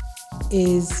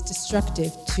is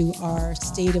destructive to our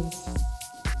state of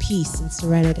peace and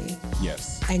serenity.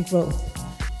 Yes. And growth.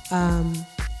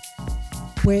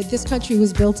 Where this country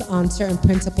was built on certain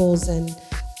principles, and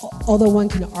although one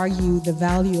can argue the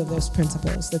value of those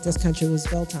principles that this country was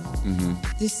built on,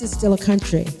 this is still a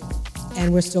country,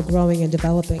 and we're still growing and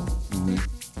developing.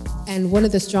 And one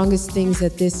of the strongest things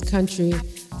that this country,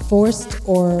 forced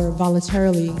or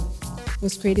voluntarily,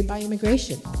 was created by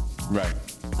immigration. Right.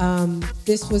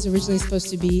 This was originally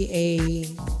supposed to be a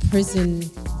prison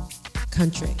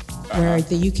country, where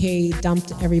the UK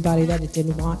dumped everybody that it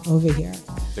didn't want over here.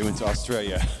 They went to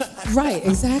Australia. Right,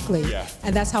 exactly. Yeah.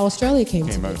 And that's how Australia came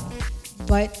to out. be.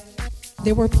 But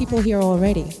there were people here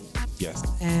already. Yes.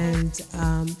 And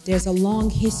there's a long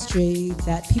history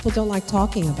that people don't like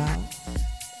talking about.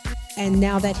 And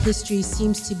now that history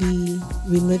seems to be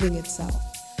reliving itself,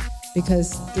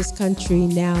 because this country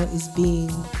now is being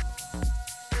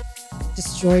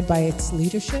destroyed by its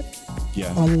leadership,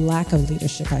 Yes. or lack of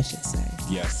leadership, I should say.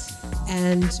 Yes.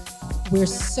 And we're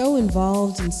so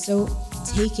involved and so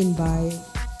taken by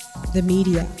the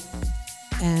media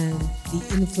and the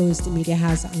influence the media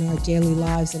has on our daily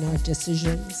lives and our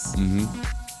decisions,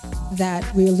 that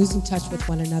we're losing touch with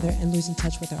one another and losing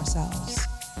touch with ourselves.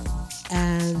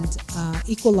 And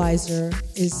Equalizer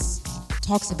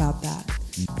talks about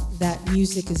that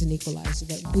music is an equalizer,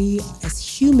 that we as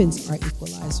humans are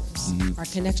equalizers, our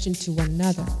connection to one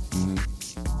another.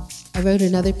 I wrote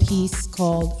another piece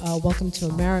called Welcome to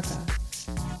America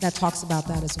that talks about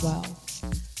that as well.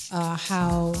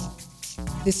 How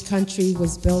this country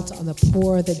was built on the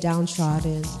poor, the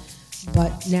downtrodden,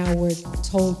 but now we're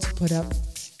told to put up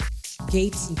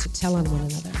gates and to tell on one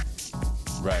another.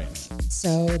 Right.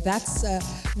 So that's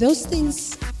those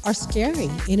things are scary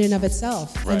in and of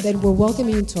itself. Right. And then we're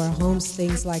welcoming into our homes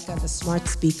things like the smart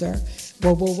speaker,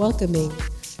 where we're welcoming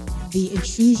the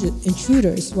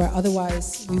intruders where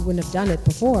otherwise we wouldn't have done it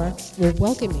before. We're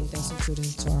welcoming those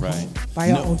intruders into our home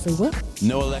by our own free will.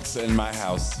 No Alexa in my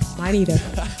house. Mine either.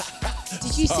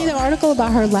 Did you see the article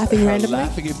about her laughing randomly?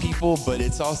 Laughing at people, but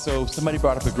it's also, somebody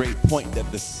brought up a great point that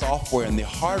the software and the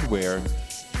hardware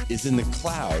is in the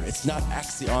cloud. It's not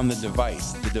actually on the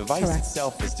device. The device Correct.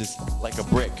 itself is just like a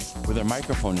brick with a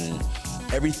microphone in it.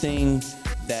 Everything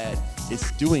that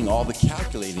it's doing, all the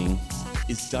calculating,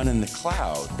 is done in the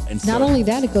cloud. And Not so, only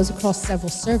that, it goes across several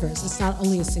servers. It's not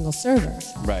only a single server.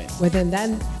 Right. Where then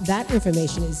that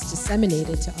information is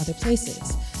disseminated to other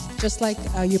places. Just like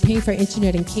you're paying for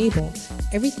internet and cable,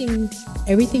 everything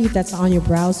that's on your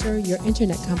browser, your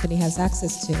internet company has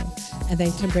access to, and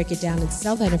then can break it down and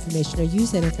sell that information or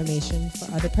use that information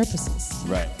for other purposes.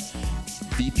 Right.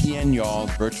 VPN, y'all,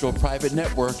 virtual private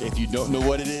network. If you don't know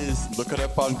what it is, look it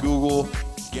up on Google.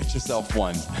 Get yourself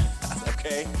one.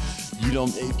 Okay?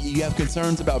 If you have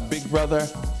concerns about Big Brother,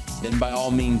 then by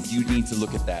all means you need to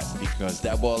look at that, because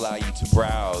that will allow you to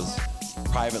browse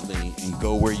privately and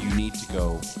go where you need to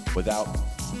go without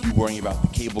you worrying about the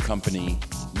cable company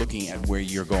looking at where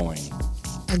you're going.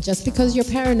 And just because you're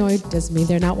paranoid doesn't mean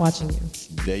they're not watching you.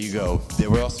 There you go. There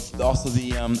were also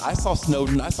the, I saw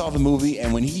Snowden, I saw the movie,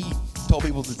 and when he told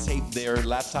people to tape their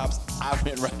laptops, I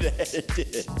went right ahead and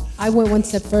did it. I went one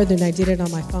step further and I did it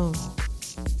on my phone.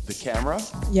 The camera?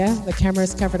 Yeah, the camera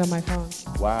is covered on my phone.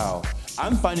 Wow.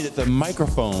 I'm finding that the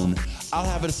microphone, I'll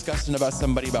have a discussion about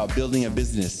somebody about building a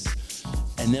business,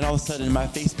 and then all of a sudden in my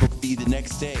Facebook feed the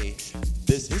next day,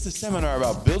 it's a seminar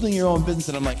about building your own business,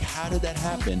 and I'm like, how did that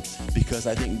happen? Because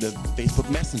I think the Facebook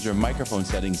Messenger microphone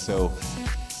settings, so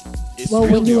it's well,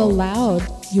 real when you deal. allow,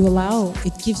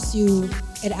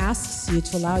 it asks you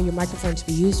to allow your microphone to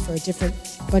be used for a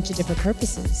bunch of different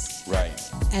purposes.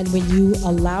 Right. And when you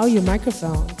allow your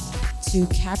microphone to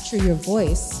capture your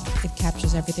voice, it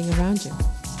captures everything around you.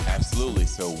 Absolutely.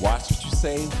 So watch what you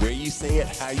say, where you say it,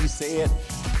 how you say it,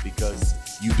 because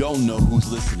you don't know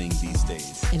who's listening these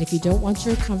days. And if you don't want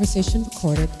your conversation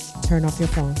recorded, turn off your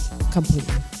phone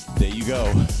completely. There you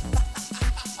go.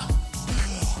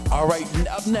 All right,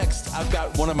 up next, I've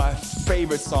got one of my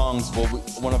favorite songs, well,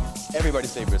 one of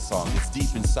everybody's favorite songs. It's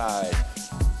Deep Inside.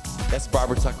 That's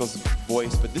Barbara Tuckle's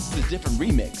voice, but this is a different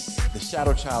remix. The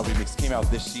Shadow Child remix came out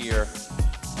this year.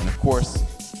 And of course,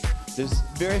 there's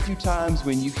very few times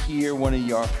when you hear one of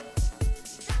your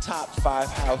top 5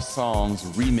 house songs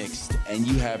remixed and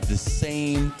you have the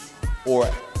same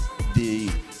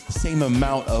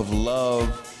amount of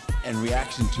love and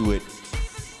reaction to it,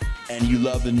 and you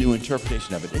love the new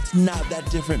interpretation of it. It's not that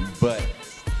different, but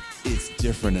it's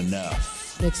different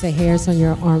enough. Makes the hairs on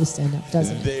your arms stand up,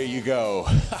 doesn't it? There you go.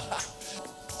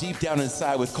 Deep Down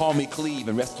Inside with Call Me Cleve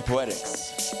and Rescue Poetics.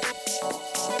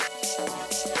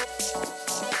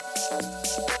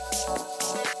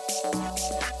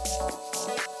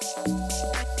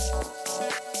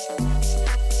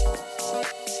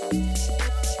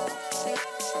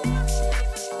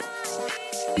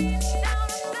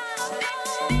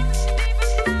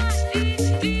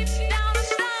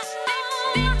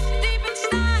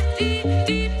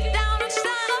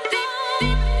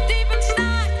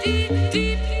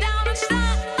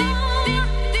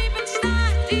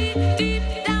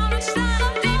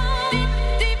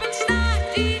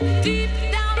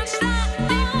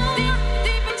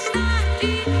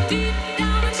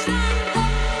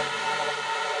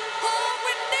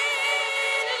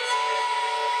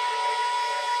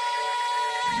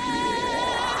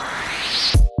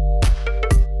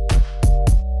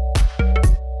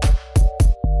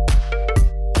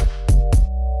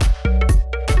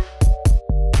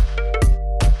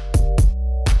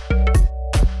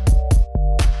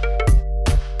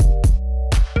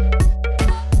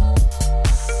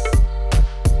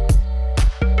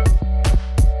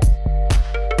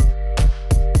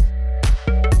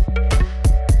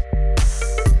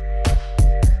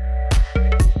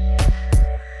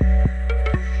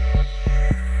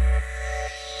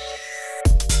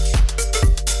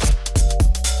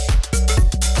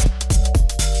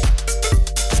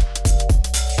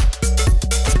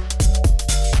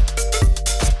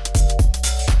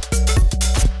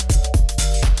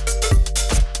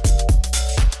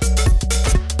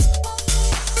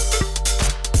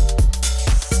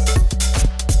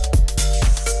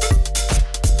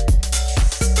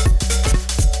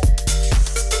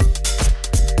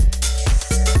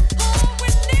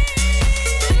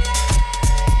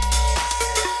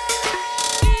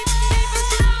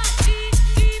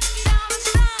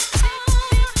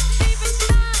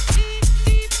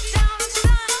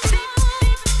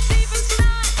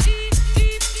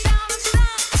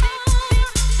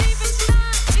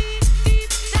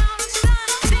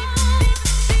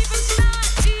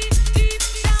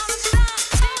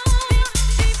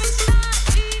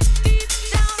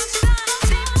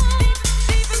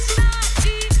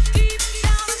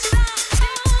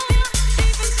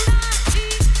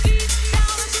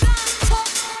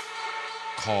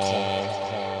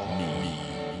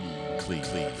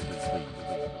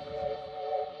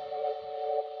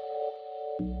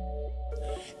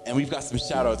 And we've got some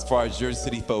shout outs for our Jersey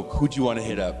City folk. Who'd you want to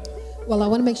hit up? Well, I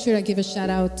want to make sure I give a shout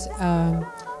out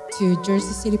to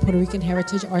Jersey City Puerto Rican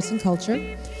Heritage Arts and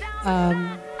Culture.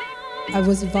 I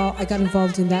got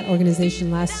involved in that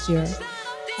organization last year,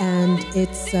 and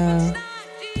it's a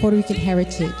Puerto Rican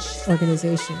heritage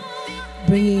organization,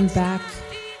 bringing us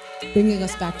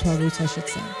back to our roots, I should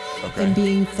say. Okay. And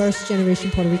being first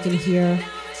generation Puerto Rican here,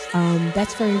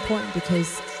 that's very important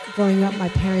because growing up, my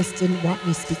parents didn't want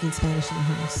me speaking Spanish in the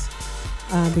house.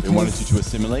 They wanted you to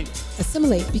assimilate?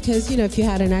 Assimilate, because, if you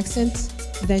had an accent,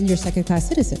 then you're second-class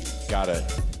citizen. Got it.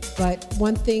 But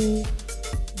one thing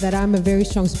that I'm a very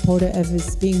strong supporter of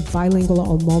is being bilingual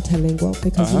or multilingual,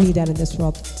 because you need that in this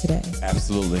world today.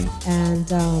 Absolutely.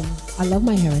 And I love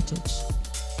my heritage,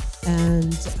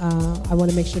 and I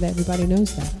want to make sure that everybody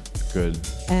knows that. Good.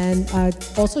 And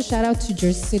also shout out to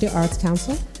Jersey City Arts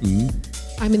Council.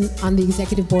 I'm on the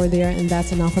executive board there, and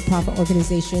that's a not-for-profit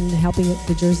organization helping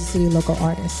the Jersey City local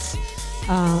artists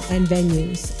and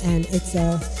venues, and it's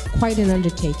quite an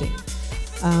undertaking.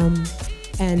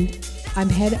 And I'm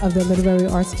head of the Literary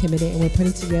Arts Committee, and we're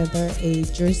putting together a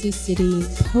Jersey City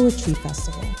Poetry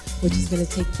Festival, which is going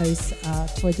to take place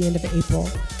toward the end of April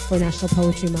for National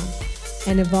Poetry Month.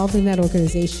 And involved in that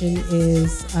organization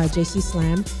is JC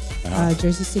Slam,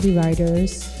 Jersey City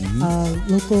Writers,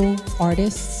 local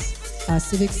artists,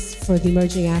 Civics for the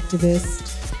Emerging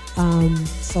Activists,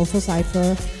 Soulful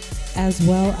Cypher, as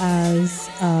well as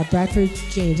Bradford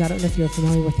James. I don't know if you're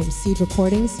familiar with him. Seed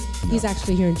Recordings. No. He's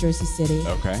actually here in Jersey City.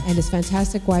 Okay. And his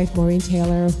fantastic wife, Maureen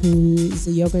Taylor, who is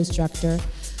a yoga instructor.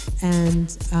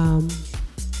 And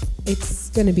it's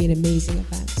going to be an amazing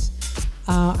event.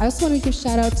 I also want to give a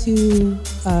shout out to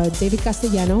David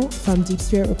Castellano from Deep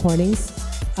Spirit Recordings.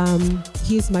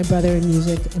 He's my brother in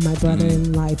music and my brother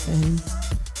in life. And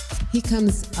he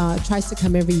tries to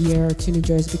come every year to New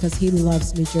Jersey because he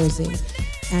loves New Jersey.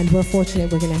 And we're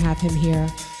fortunate we're going to have him here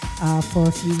for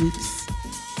a few weeks.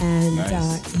 And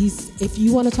nice. If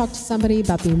you want to talk to somebody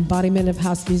about the embodiment of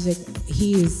house music,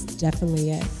 he is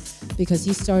definitely it. Because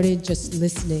he started just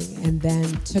listening and then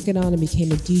took it on and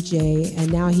became a DJ.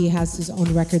 And now he has his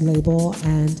own record label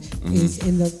and is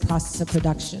in the process of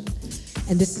production.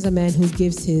 And this is a man who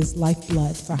gives his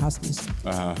lifeblood for house music.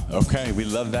 Okay, we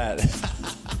love that.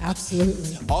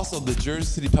 Absolutely. Also, the Jersey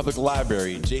City Public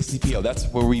Library, JCPO, that's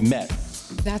where we met.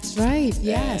 That's right,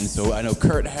 yes. And so I know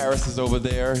Kurt Harris is over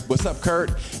there. What's up,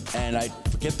 Kurt? And I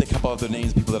forget the couple other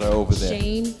names, people that are over there.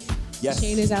 Shane. Yes.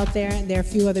 Shane is out there, and there are a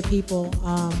few other people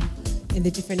in the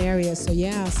different areas. So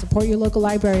yeah, support your local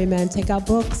library, man. Take out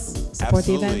books, support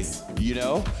Absolutely. the events. You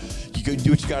know, you can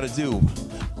do what you got to do.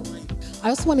 I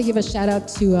also want to give a shout out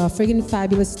to Friggin'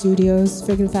 Fabulous Studios,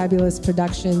 Friggin' Fabulous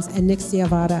Productions, and Nick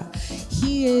Ciavara.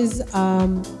 He has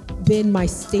been my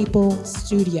staple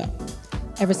studio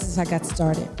ever since I got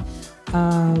started.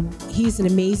 He's an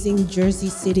amazing Jersey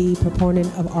City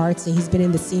proponent of arts, and he's been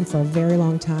in the scene for a very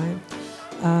long time.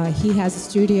 He has a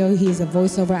studio. He's a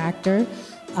voiceover actor,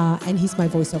 and he's my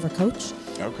voiceover coach.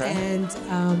 Okay.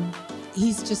 And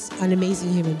he's just an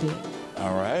amazing human being.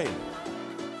 All right.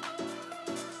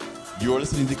 You're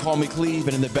listening to Call Me Cleve,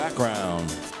 and in the background,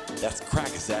 that's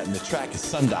Crackasat, and the track is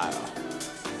Sundial.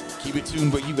 Keep it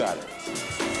tuned, but you got it.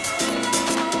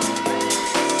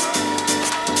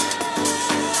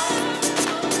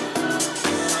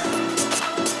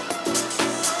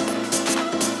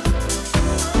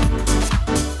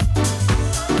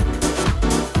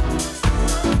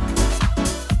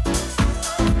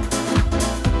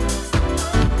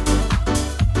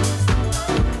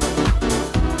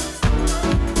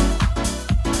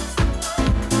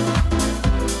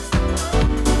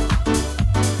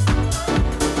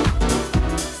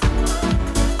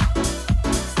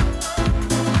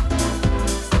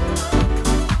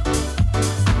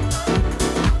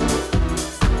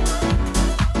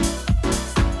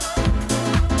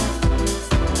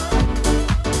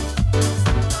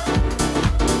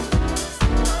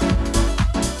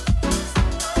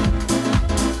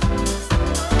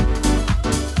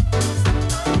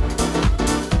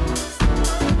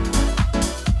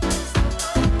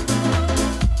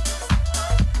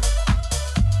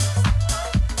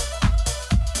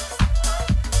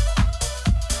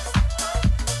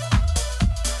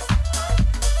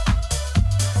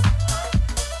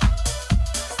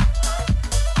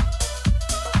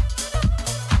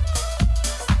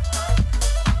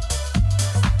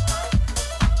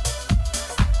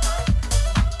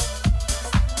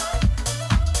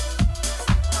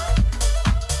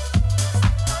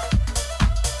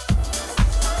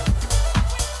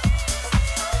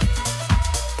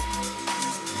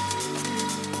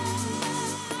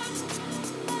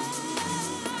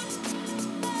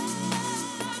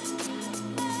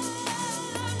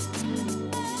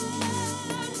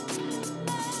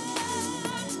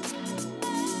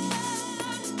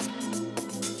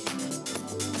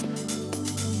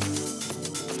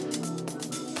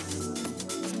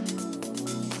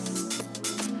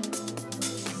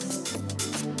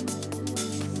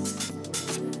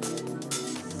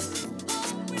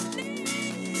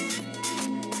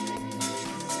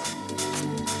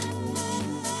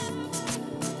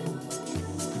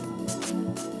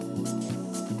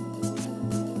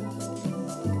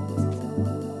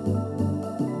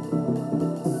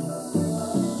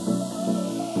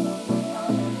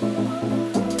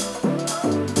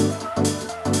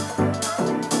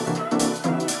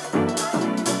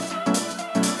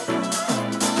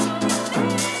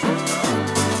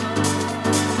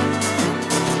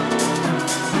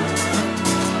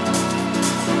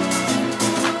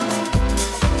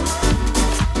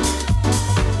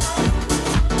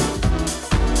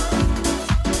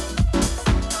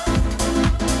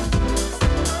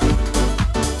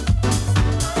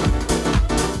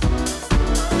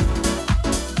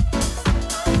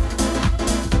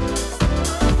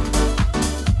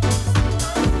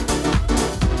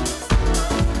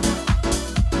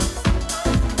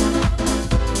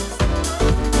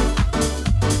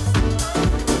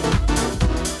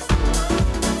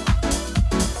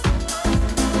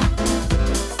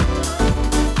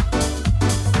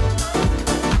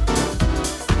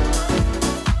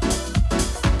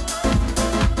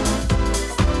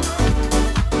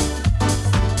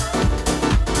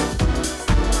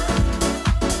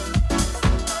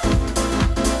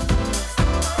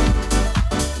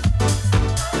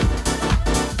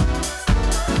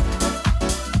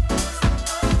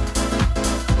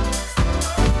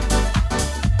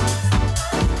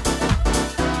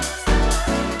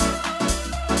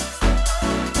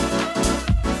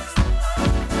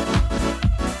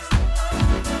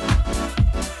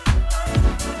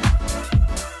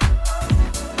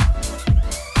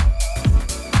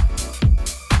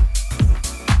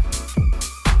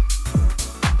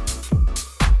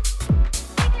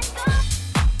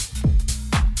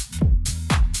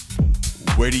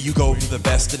 Where do you go for the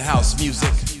best in house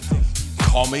music?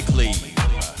 Call me Cleve.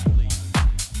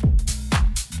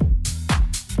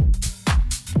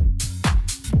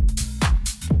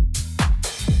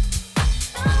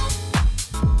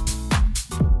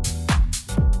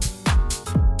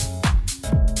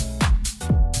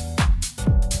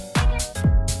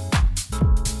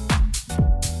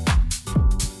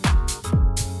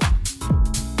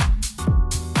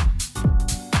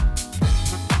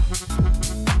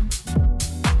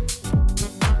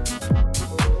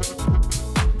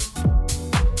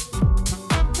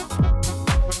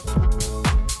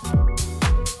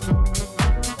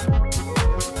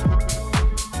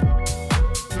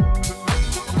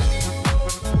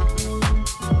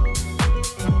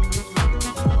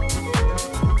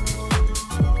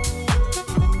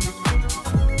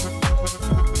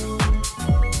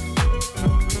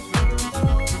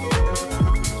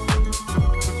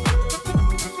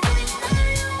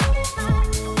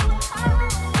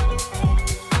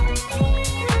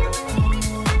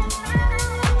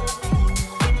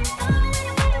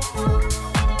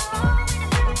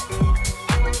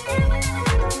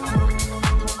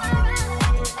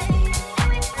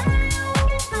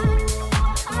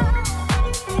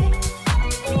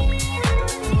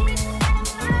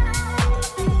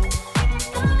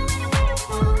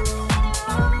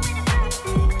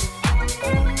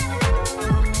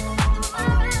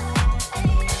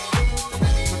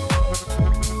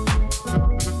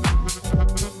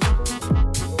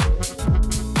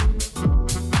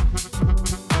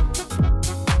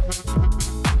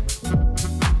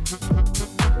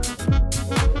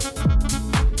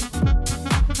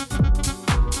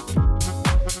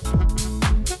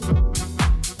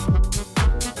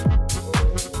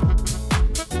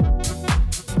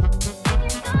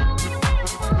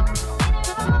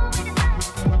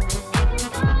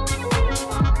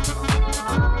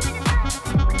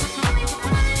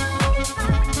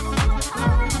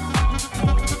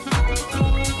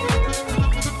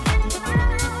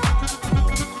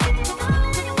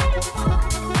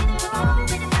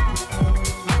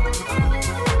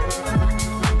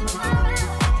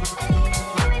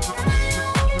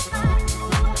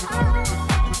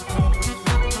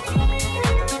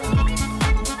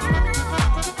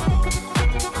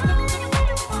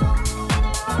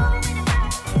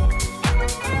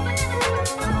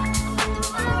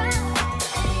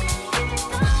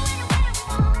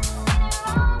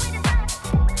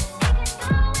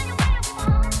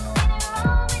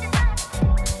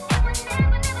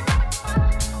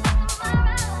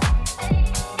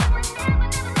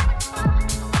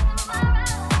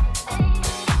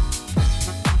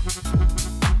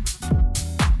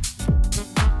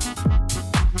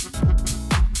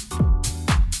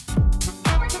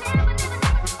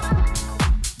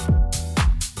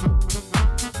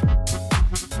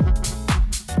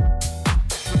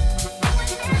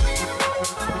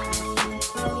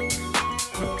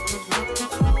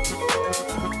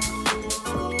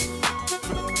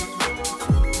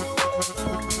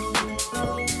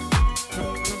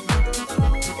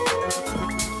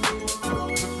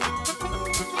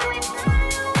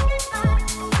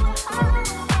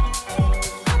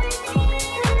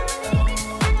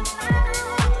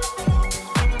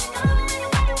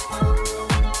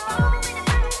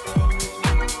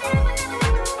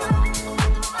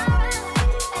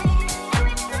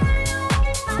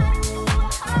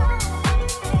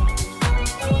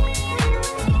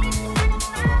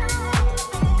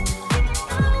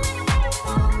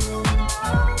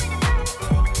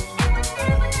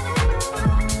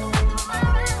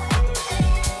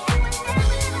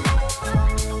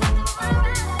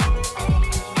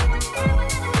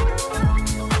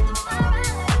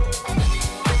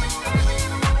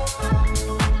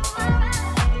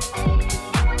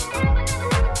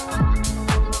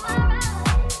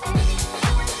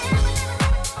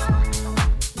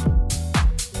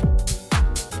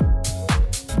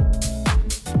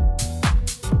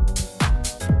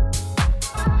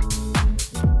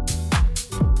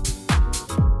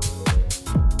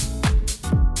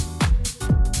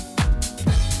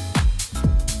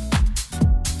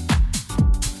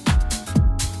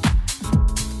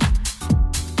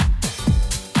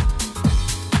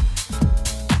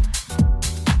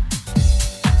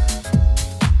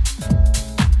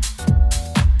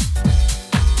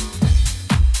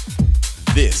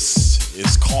 This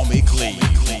is Call Me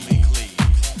Cleve.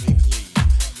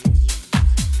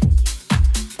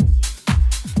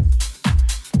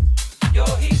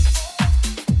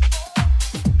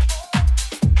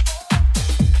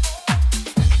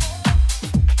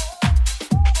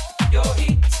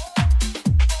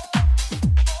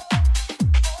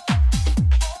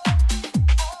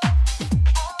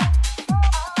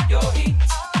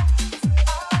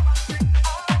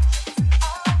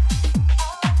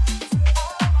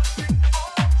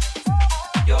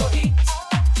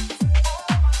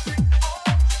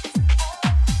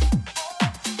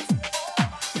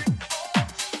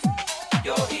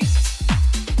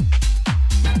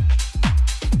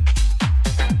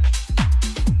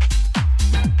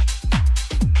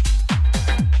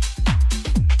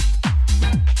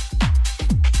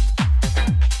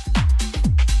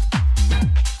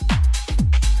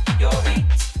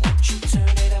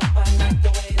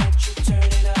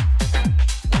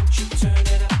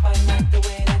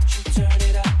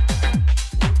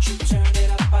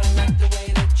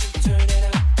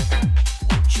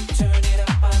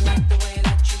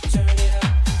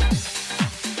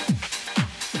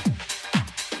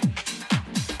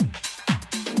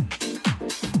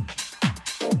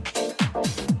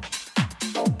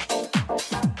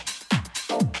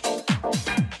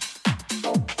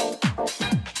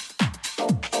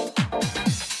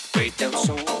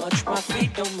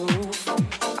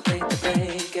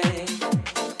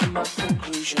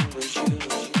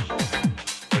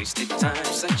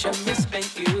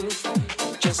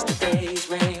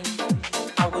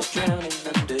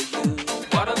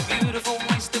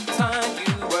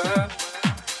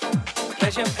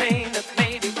 pleasure, pain that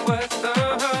made it worth the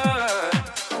hurt.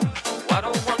 What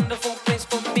a wonderful place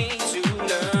for me to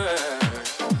learn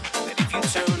that if you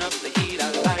turn up the heat,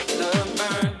 I like the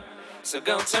burn. So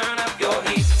go turn up your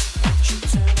heat. Won't you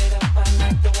turn it up? I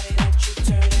like the way that you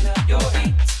turn it up. Your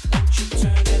heat. Won't you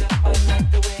turn it up? I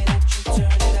like the way that you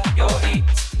turn it up. Your heat.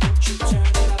 Won't you turn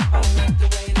it up? I like the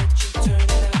way that you turn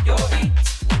it up. Your heat.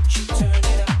 Won't you turn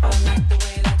it up? I like the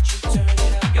way that you turn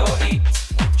it up. Your heat.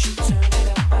 Won't you turn it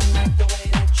up? I like the way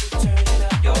that you turn it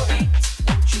up. Your heat.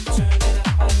 Won't you turn it up?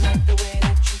 I like the way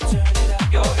that you turn it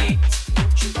up. Your heat.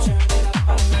 Won't you turn it up?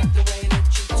 I like the way that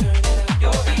you turn it up.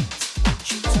 Your heat. Won't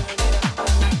you turn it up?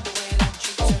 I like the way that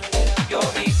you turn it up. Your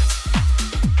heat.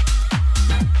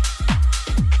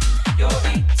 Your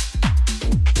heat.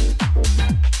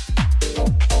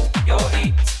 Your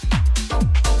heat.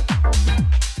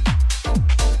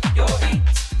 Your heat.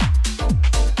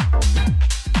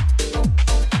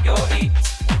 Your heat.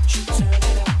 Won't you turn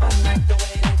it up? I like the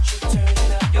way that you turn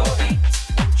it up. Your heat.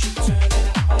 Won't you turn it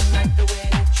up? I like the way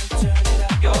that you turn it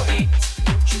up. Your heat.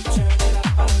 Won't you turn it up?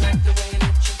 I like the way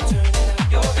that you turn it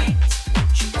up. Your heat.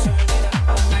 Won't you turn it up?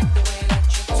 I like the way that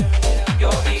you turn it up.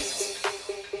 Your heat.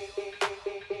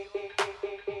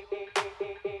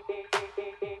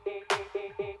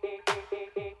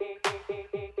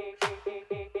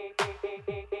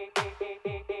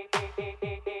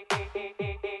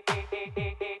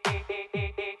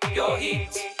 Your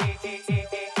heat.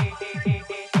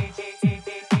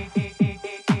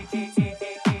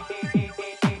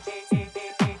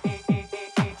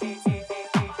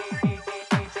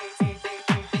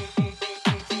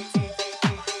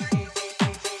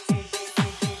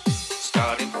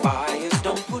 Starting fires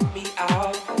don't put me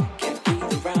out. Can't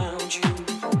breathe around you,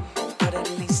 but at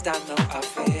least I know I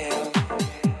feel.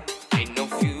 Ain't no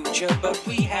future, but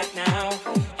we had now.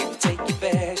 You take your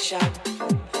best shot.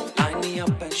 Line me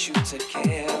up and shoot to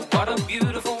kill. What a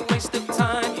beautiful waste of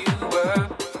time you were.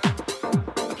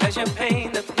 A pleasure,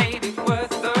 pain that made it worth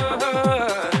the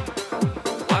hurt.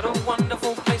 What a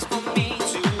wonderful place for me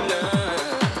to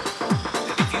learn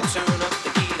that if you turn up the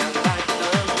heat, I like the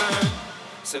burn.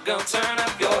 So go turn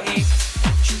up your heat.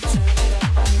 Won't you turn it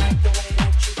up? I like the way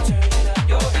that you turn it up.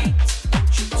 Your heat.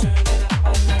 Won't you turn it up?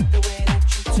 I like the way that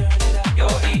you turn it up.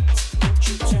 Your heat. Won't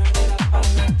you turn it up? I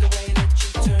like the way that you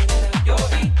turn it up. Your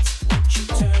heat. Won't you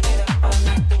turn it up? I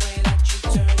like the way that you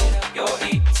turn it up. Your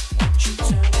heat. Won't you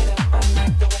turn it up? I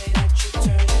like the way that you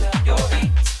turn it up. Your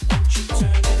heat. Won't you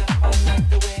turn it up? I like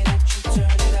the way that you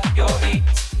turn it up. Your heat.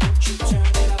 Won't you turn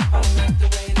it up? I like the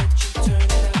way that you turn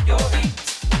it up. Your heat.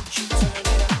 Won't you turn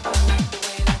it up? I like the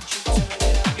way that you turn it up.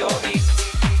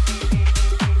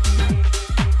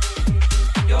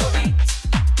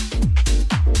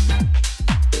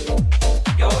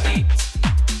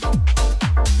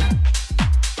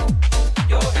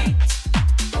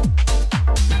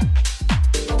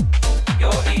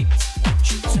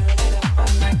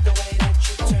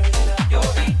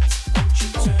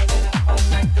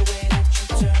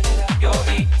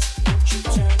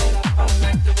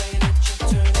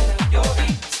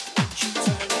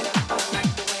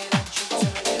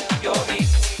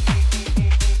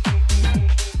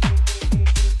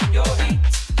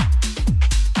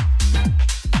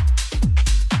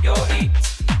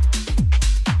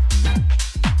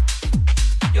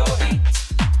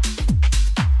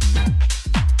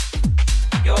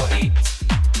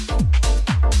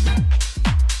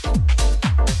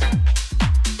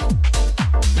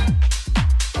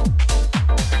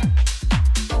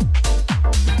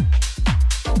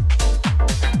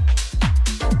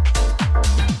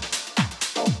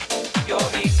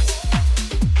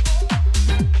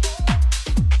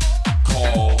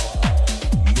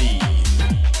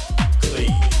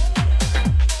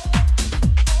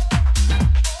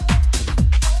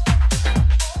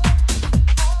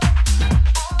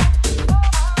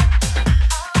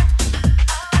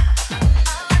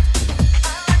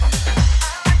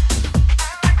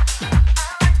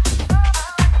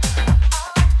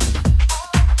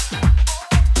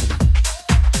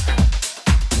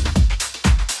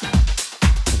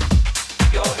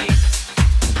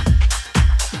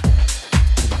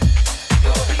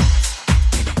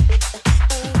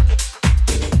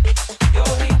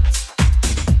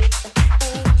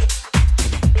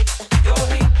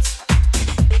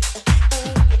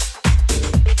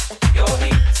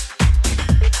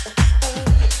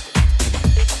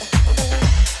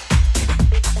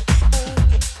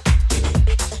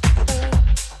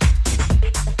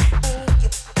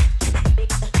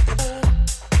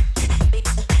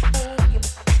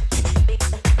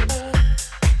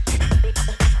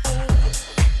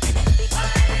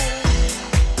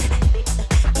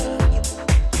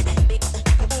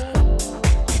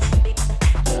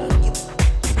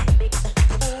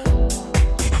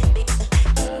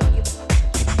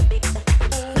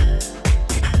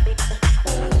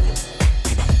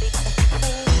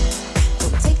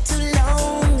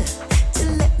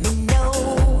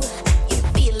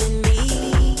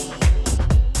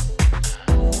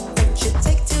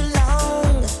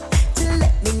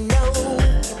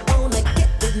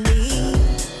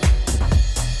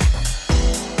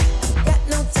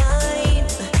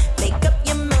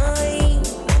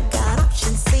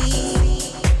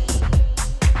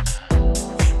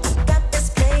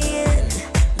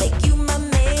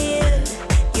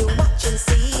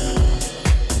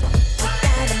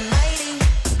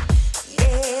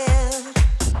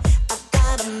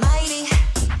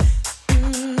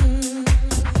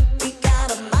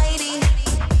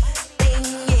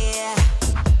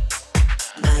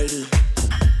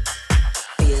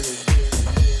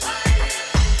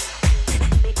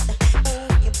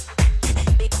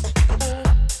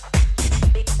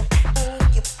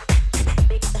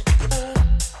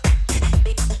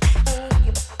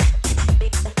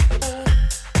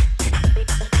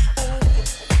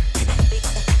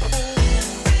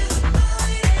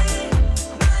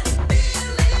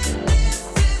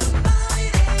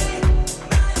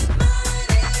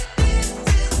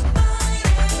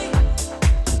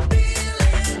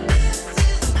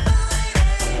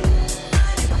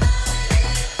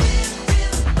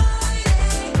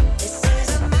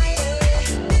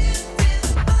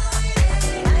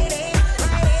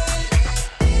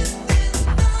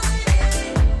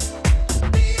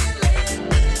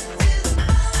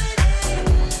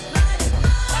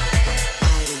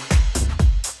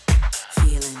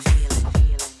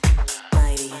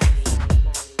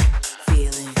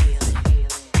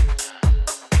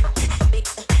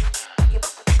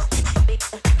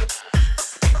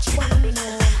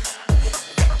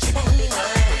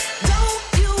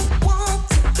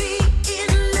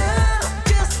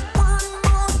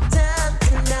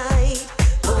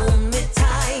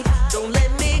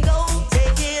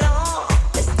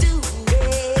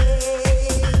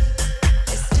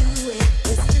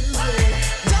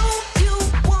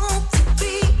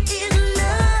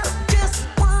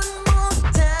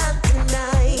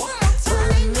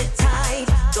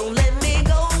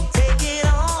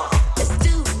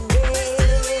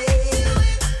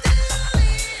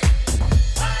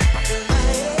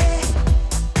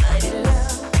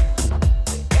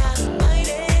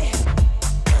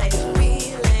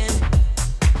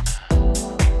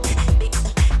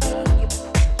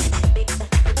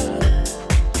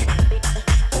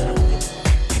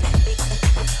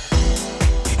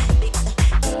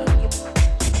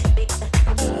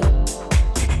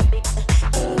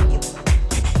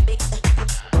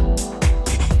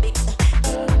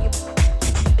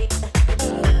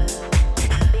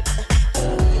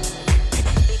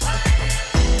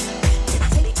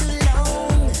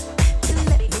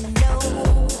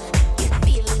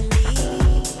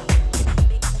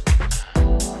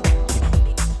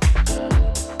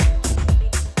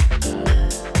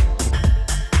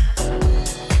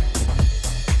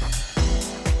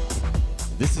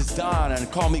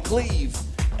 Call Me Cleve,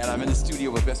 and I'm in the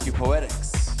studio with Rescue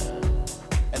Poetics.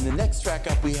 And the next track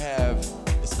up we have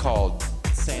is called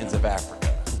Sands of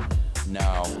Africa.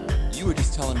 Now, you were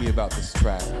just telling me about this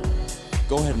track.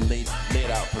 Go ahead and lay it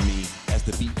out for me as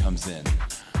the beat comes in.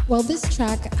 Well, this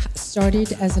track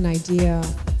started as an idea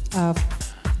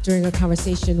during a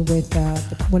conversation with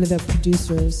one of the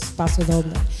producers, Paso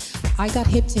Doble. I got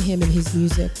hip to him and his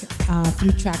music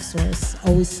through Traxsource,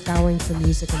 always scouring for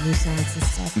music and new sounds and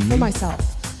stuff for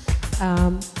myself.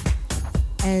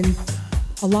 And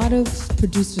a lot of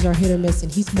producers are hit or miss,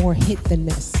 and he's more hit than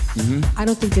miss. I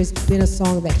don't think there's been a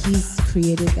song that he's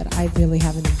created that I really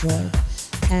haven't enjoyed.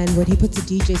 And when he puts a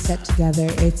DJ set together,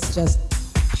 it's just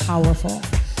powerful.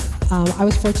 I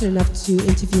was fortunate enough to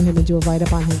interview him and do a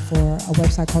write-up on him for a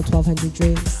website called 1200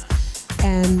 Dreams.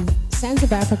 And Sands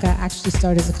of Africa actually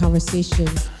started as a conversation.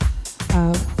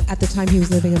 At the time he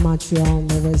was living in Montreal, and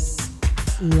there was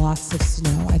lots of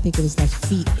snow. I think it was like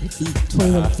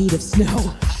 21 feet of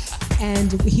snow.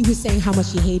 And he was saying how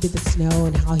much he hated the snow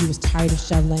and how he was tired of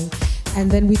shoveling. And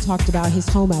then we talked about his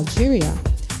home, Algeria,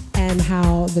 and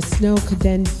how the snow could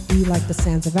then be like the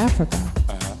sands of Africa.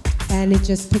 And it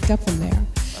just picked up from there.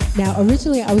 Now,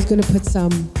 originally I was going to put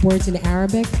some words in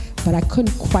Arabic, but I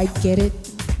couldn't quite get it,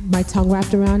 my tongue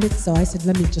wrapped around it, so I said,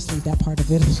 let me just leave that part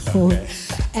of it alone. Okay.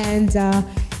 And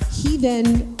he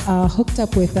then hooked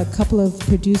up with a couple of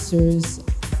producers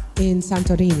in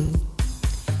Santorini.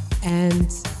 And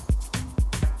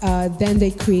then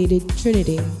they created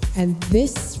Trinity. And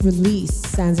this release,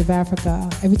 Sands of Africa,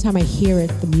 every time I hear it,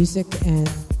 the music, and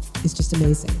it's just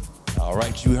amazing. All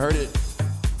right, you heard it.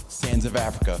 Sands of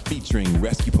Africa featuring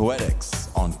Rescue Poetics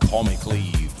on Call Me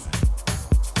Cleve.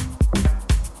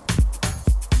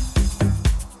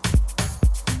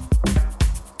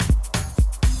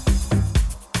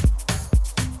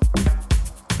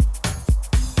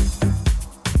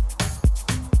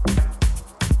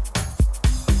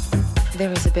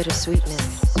 There is a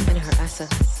bittersweetness in her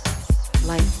essence,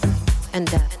 life and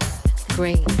death,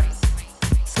 grains,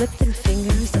 slip through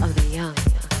fingers of the young,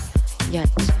 yet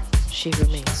she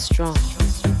remains strong.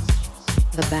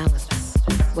 The balance,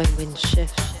 when winds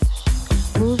shift,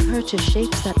 move her to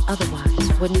shapes that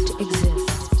otherwise wouldn't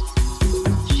exist.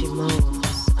 She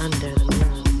moans under the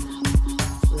moon,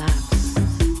 laughs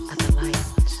at the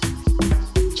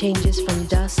light, changes from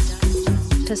dusk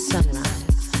to sunrise.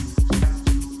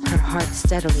 Her heart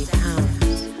steadily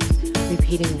pounds,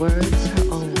 repeating words her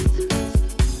own.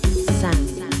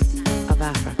 Sands of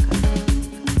Africa,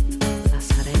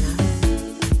 las arenas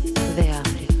de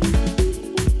Africa.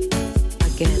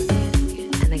 Again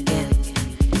and again,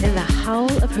 in the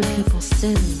howl of her people's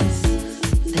sins,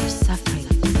 their sufferings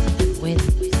and wins.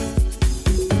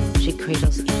 She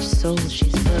cradles each soul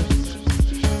she's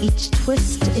birthed, each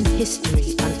twist in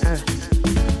history unearthed.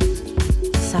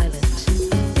 Silent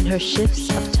in her shifts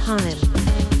of time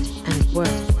and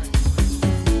worth,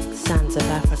 sands of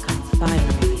Africa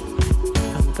fiery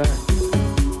from birth.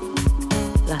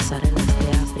 Las arenas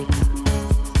de África,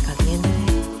 caliente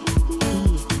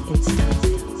y instante.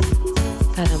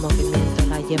 Cada movimiento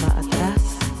la lleva atrás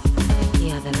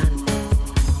y adelante.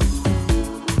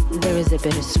 There is a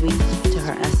bittersweet to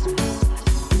her essence,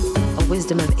 a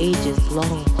wisdom of ages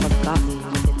long forgotten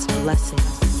with its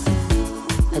blessings,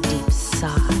 a deep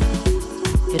sigh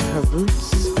in her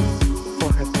roots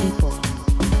for her people.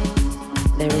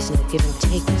 There is no give and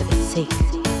take for the sake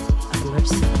of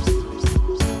mercy.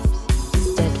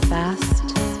 Steadfast,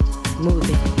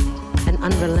 moving, and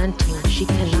unrelenting, she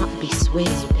cannot be swayed.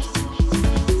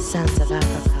 Sands of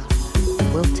Africa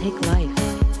will take life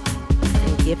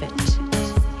and give it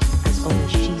as only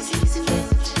she sees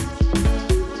fit.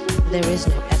 There is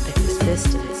no epic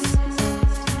existence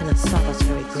in a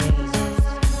solitary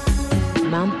grave.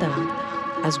 Mount them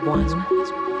as one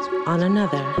on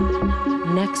another,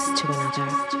 next to another.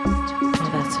 Oh,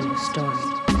 that's a new story.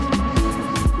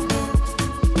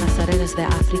 Las arenas de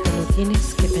África, no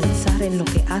tienes que pensar en lo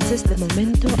que haces de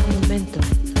momento a momento,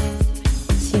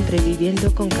 siempre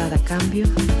viviendo con cada cambio,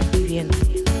 viviendo.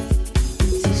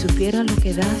 Si supiera lo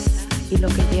que das y lo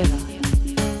que lleva,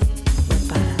 no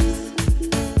paras,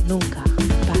 nunca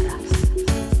paras.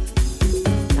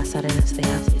 Las arenas de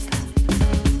África,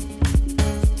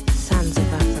 sands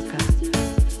of Africa,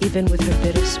 even with her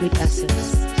bittersweet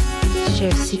essence,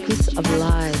 share secrets of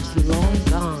lives long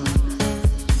gone.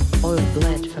 Oil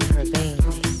bled from her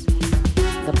veins.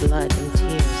 The blood and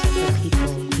tears of her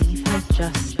people leave her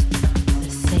just the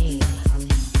same.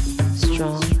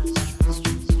 Strong,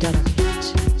 delicate,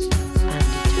 and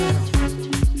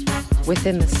eternal.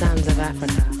 Within the sands of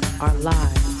Africa are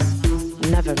lives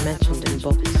never mentioned in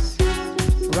books.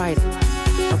 Writing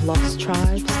of lost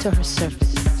tribes to her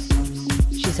surface.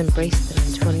 She's embraced them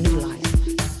into a new life,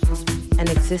 an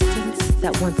existence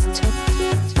that once took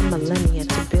a millennia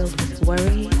to build with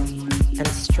worry and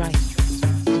strife.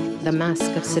 The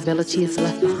mask of civility is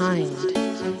left behind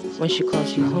when she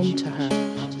calls you home to her.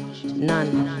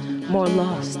 None more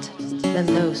lost than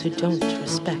those who don't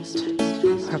respect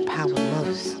her power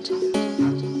most.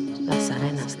 Las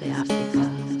arenas de África,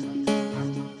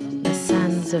 the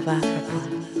sands of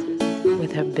Africa,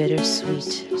 with her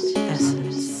bittersweet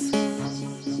essence.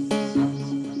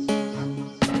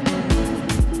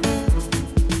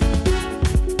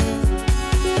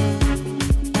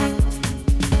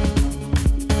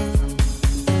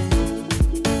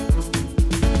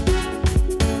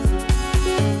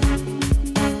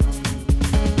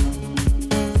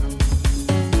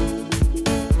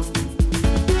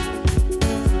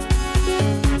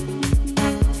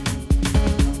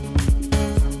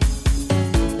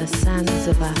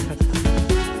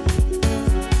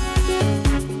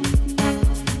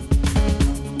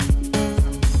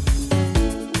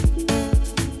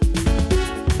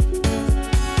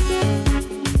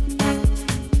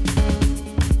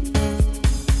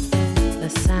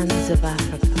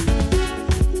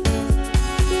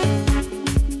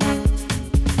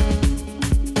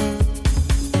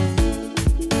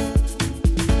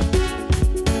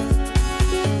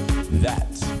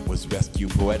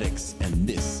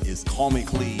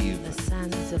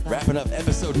 Wrapping up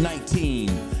episode 19.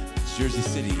 Jersey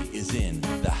City is in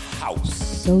the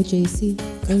house. Go JC,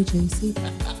 go JC.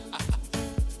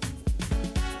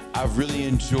 I've really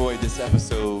enjoyed this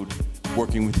episode,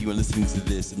 working with you and listening to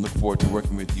this, and look forward to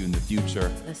working with you in the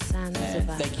future. And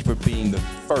thank you for being the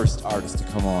first artist to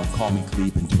come on Call Me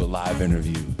Cleve and do a live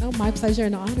interview. Oh, my pleasure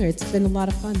and honor. It's been a lot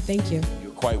of fun. Thank you.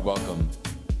 You're quite welcome.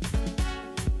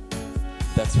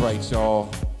 That's right, y'all.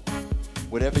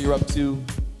 Whatever you're up to,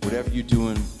 whatever you're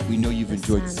doing, we know you've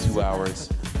enjoyed the 2 hours.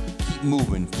 Keep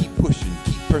moving, keep pushing,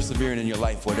 keep persevering in your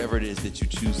life, whatever it is that you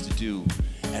choose to do,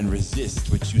 and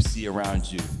resist what you see around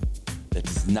you that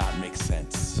does not make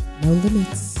sense. No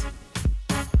limits.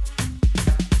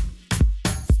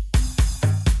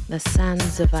 The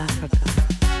sands of Africa.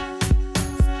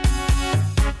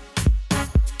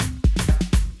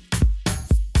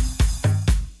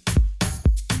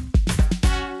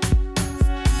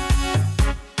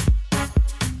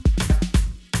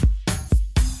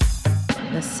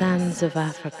 The sands of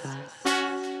Africa.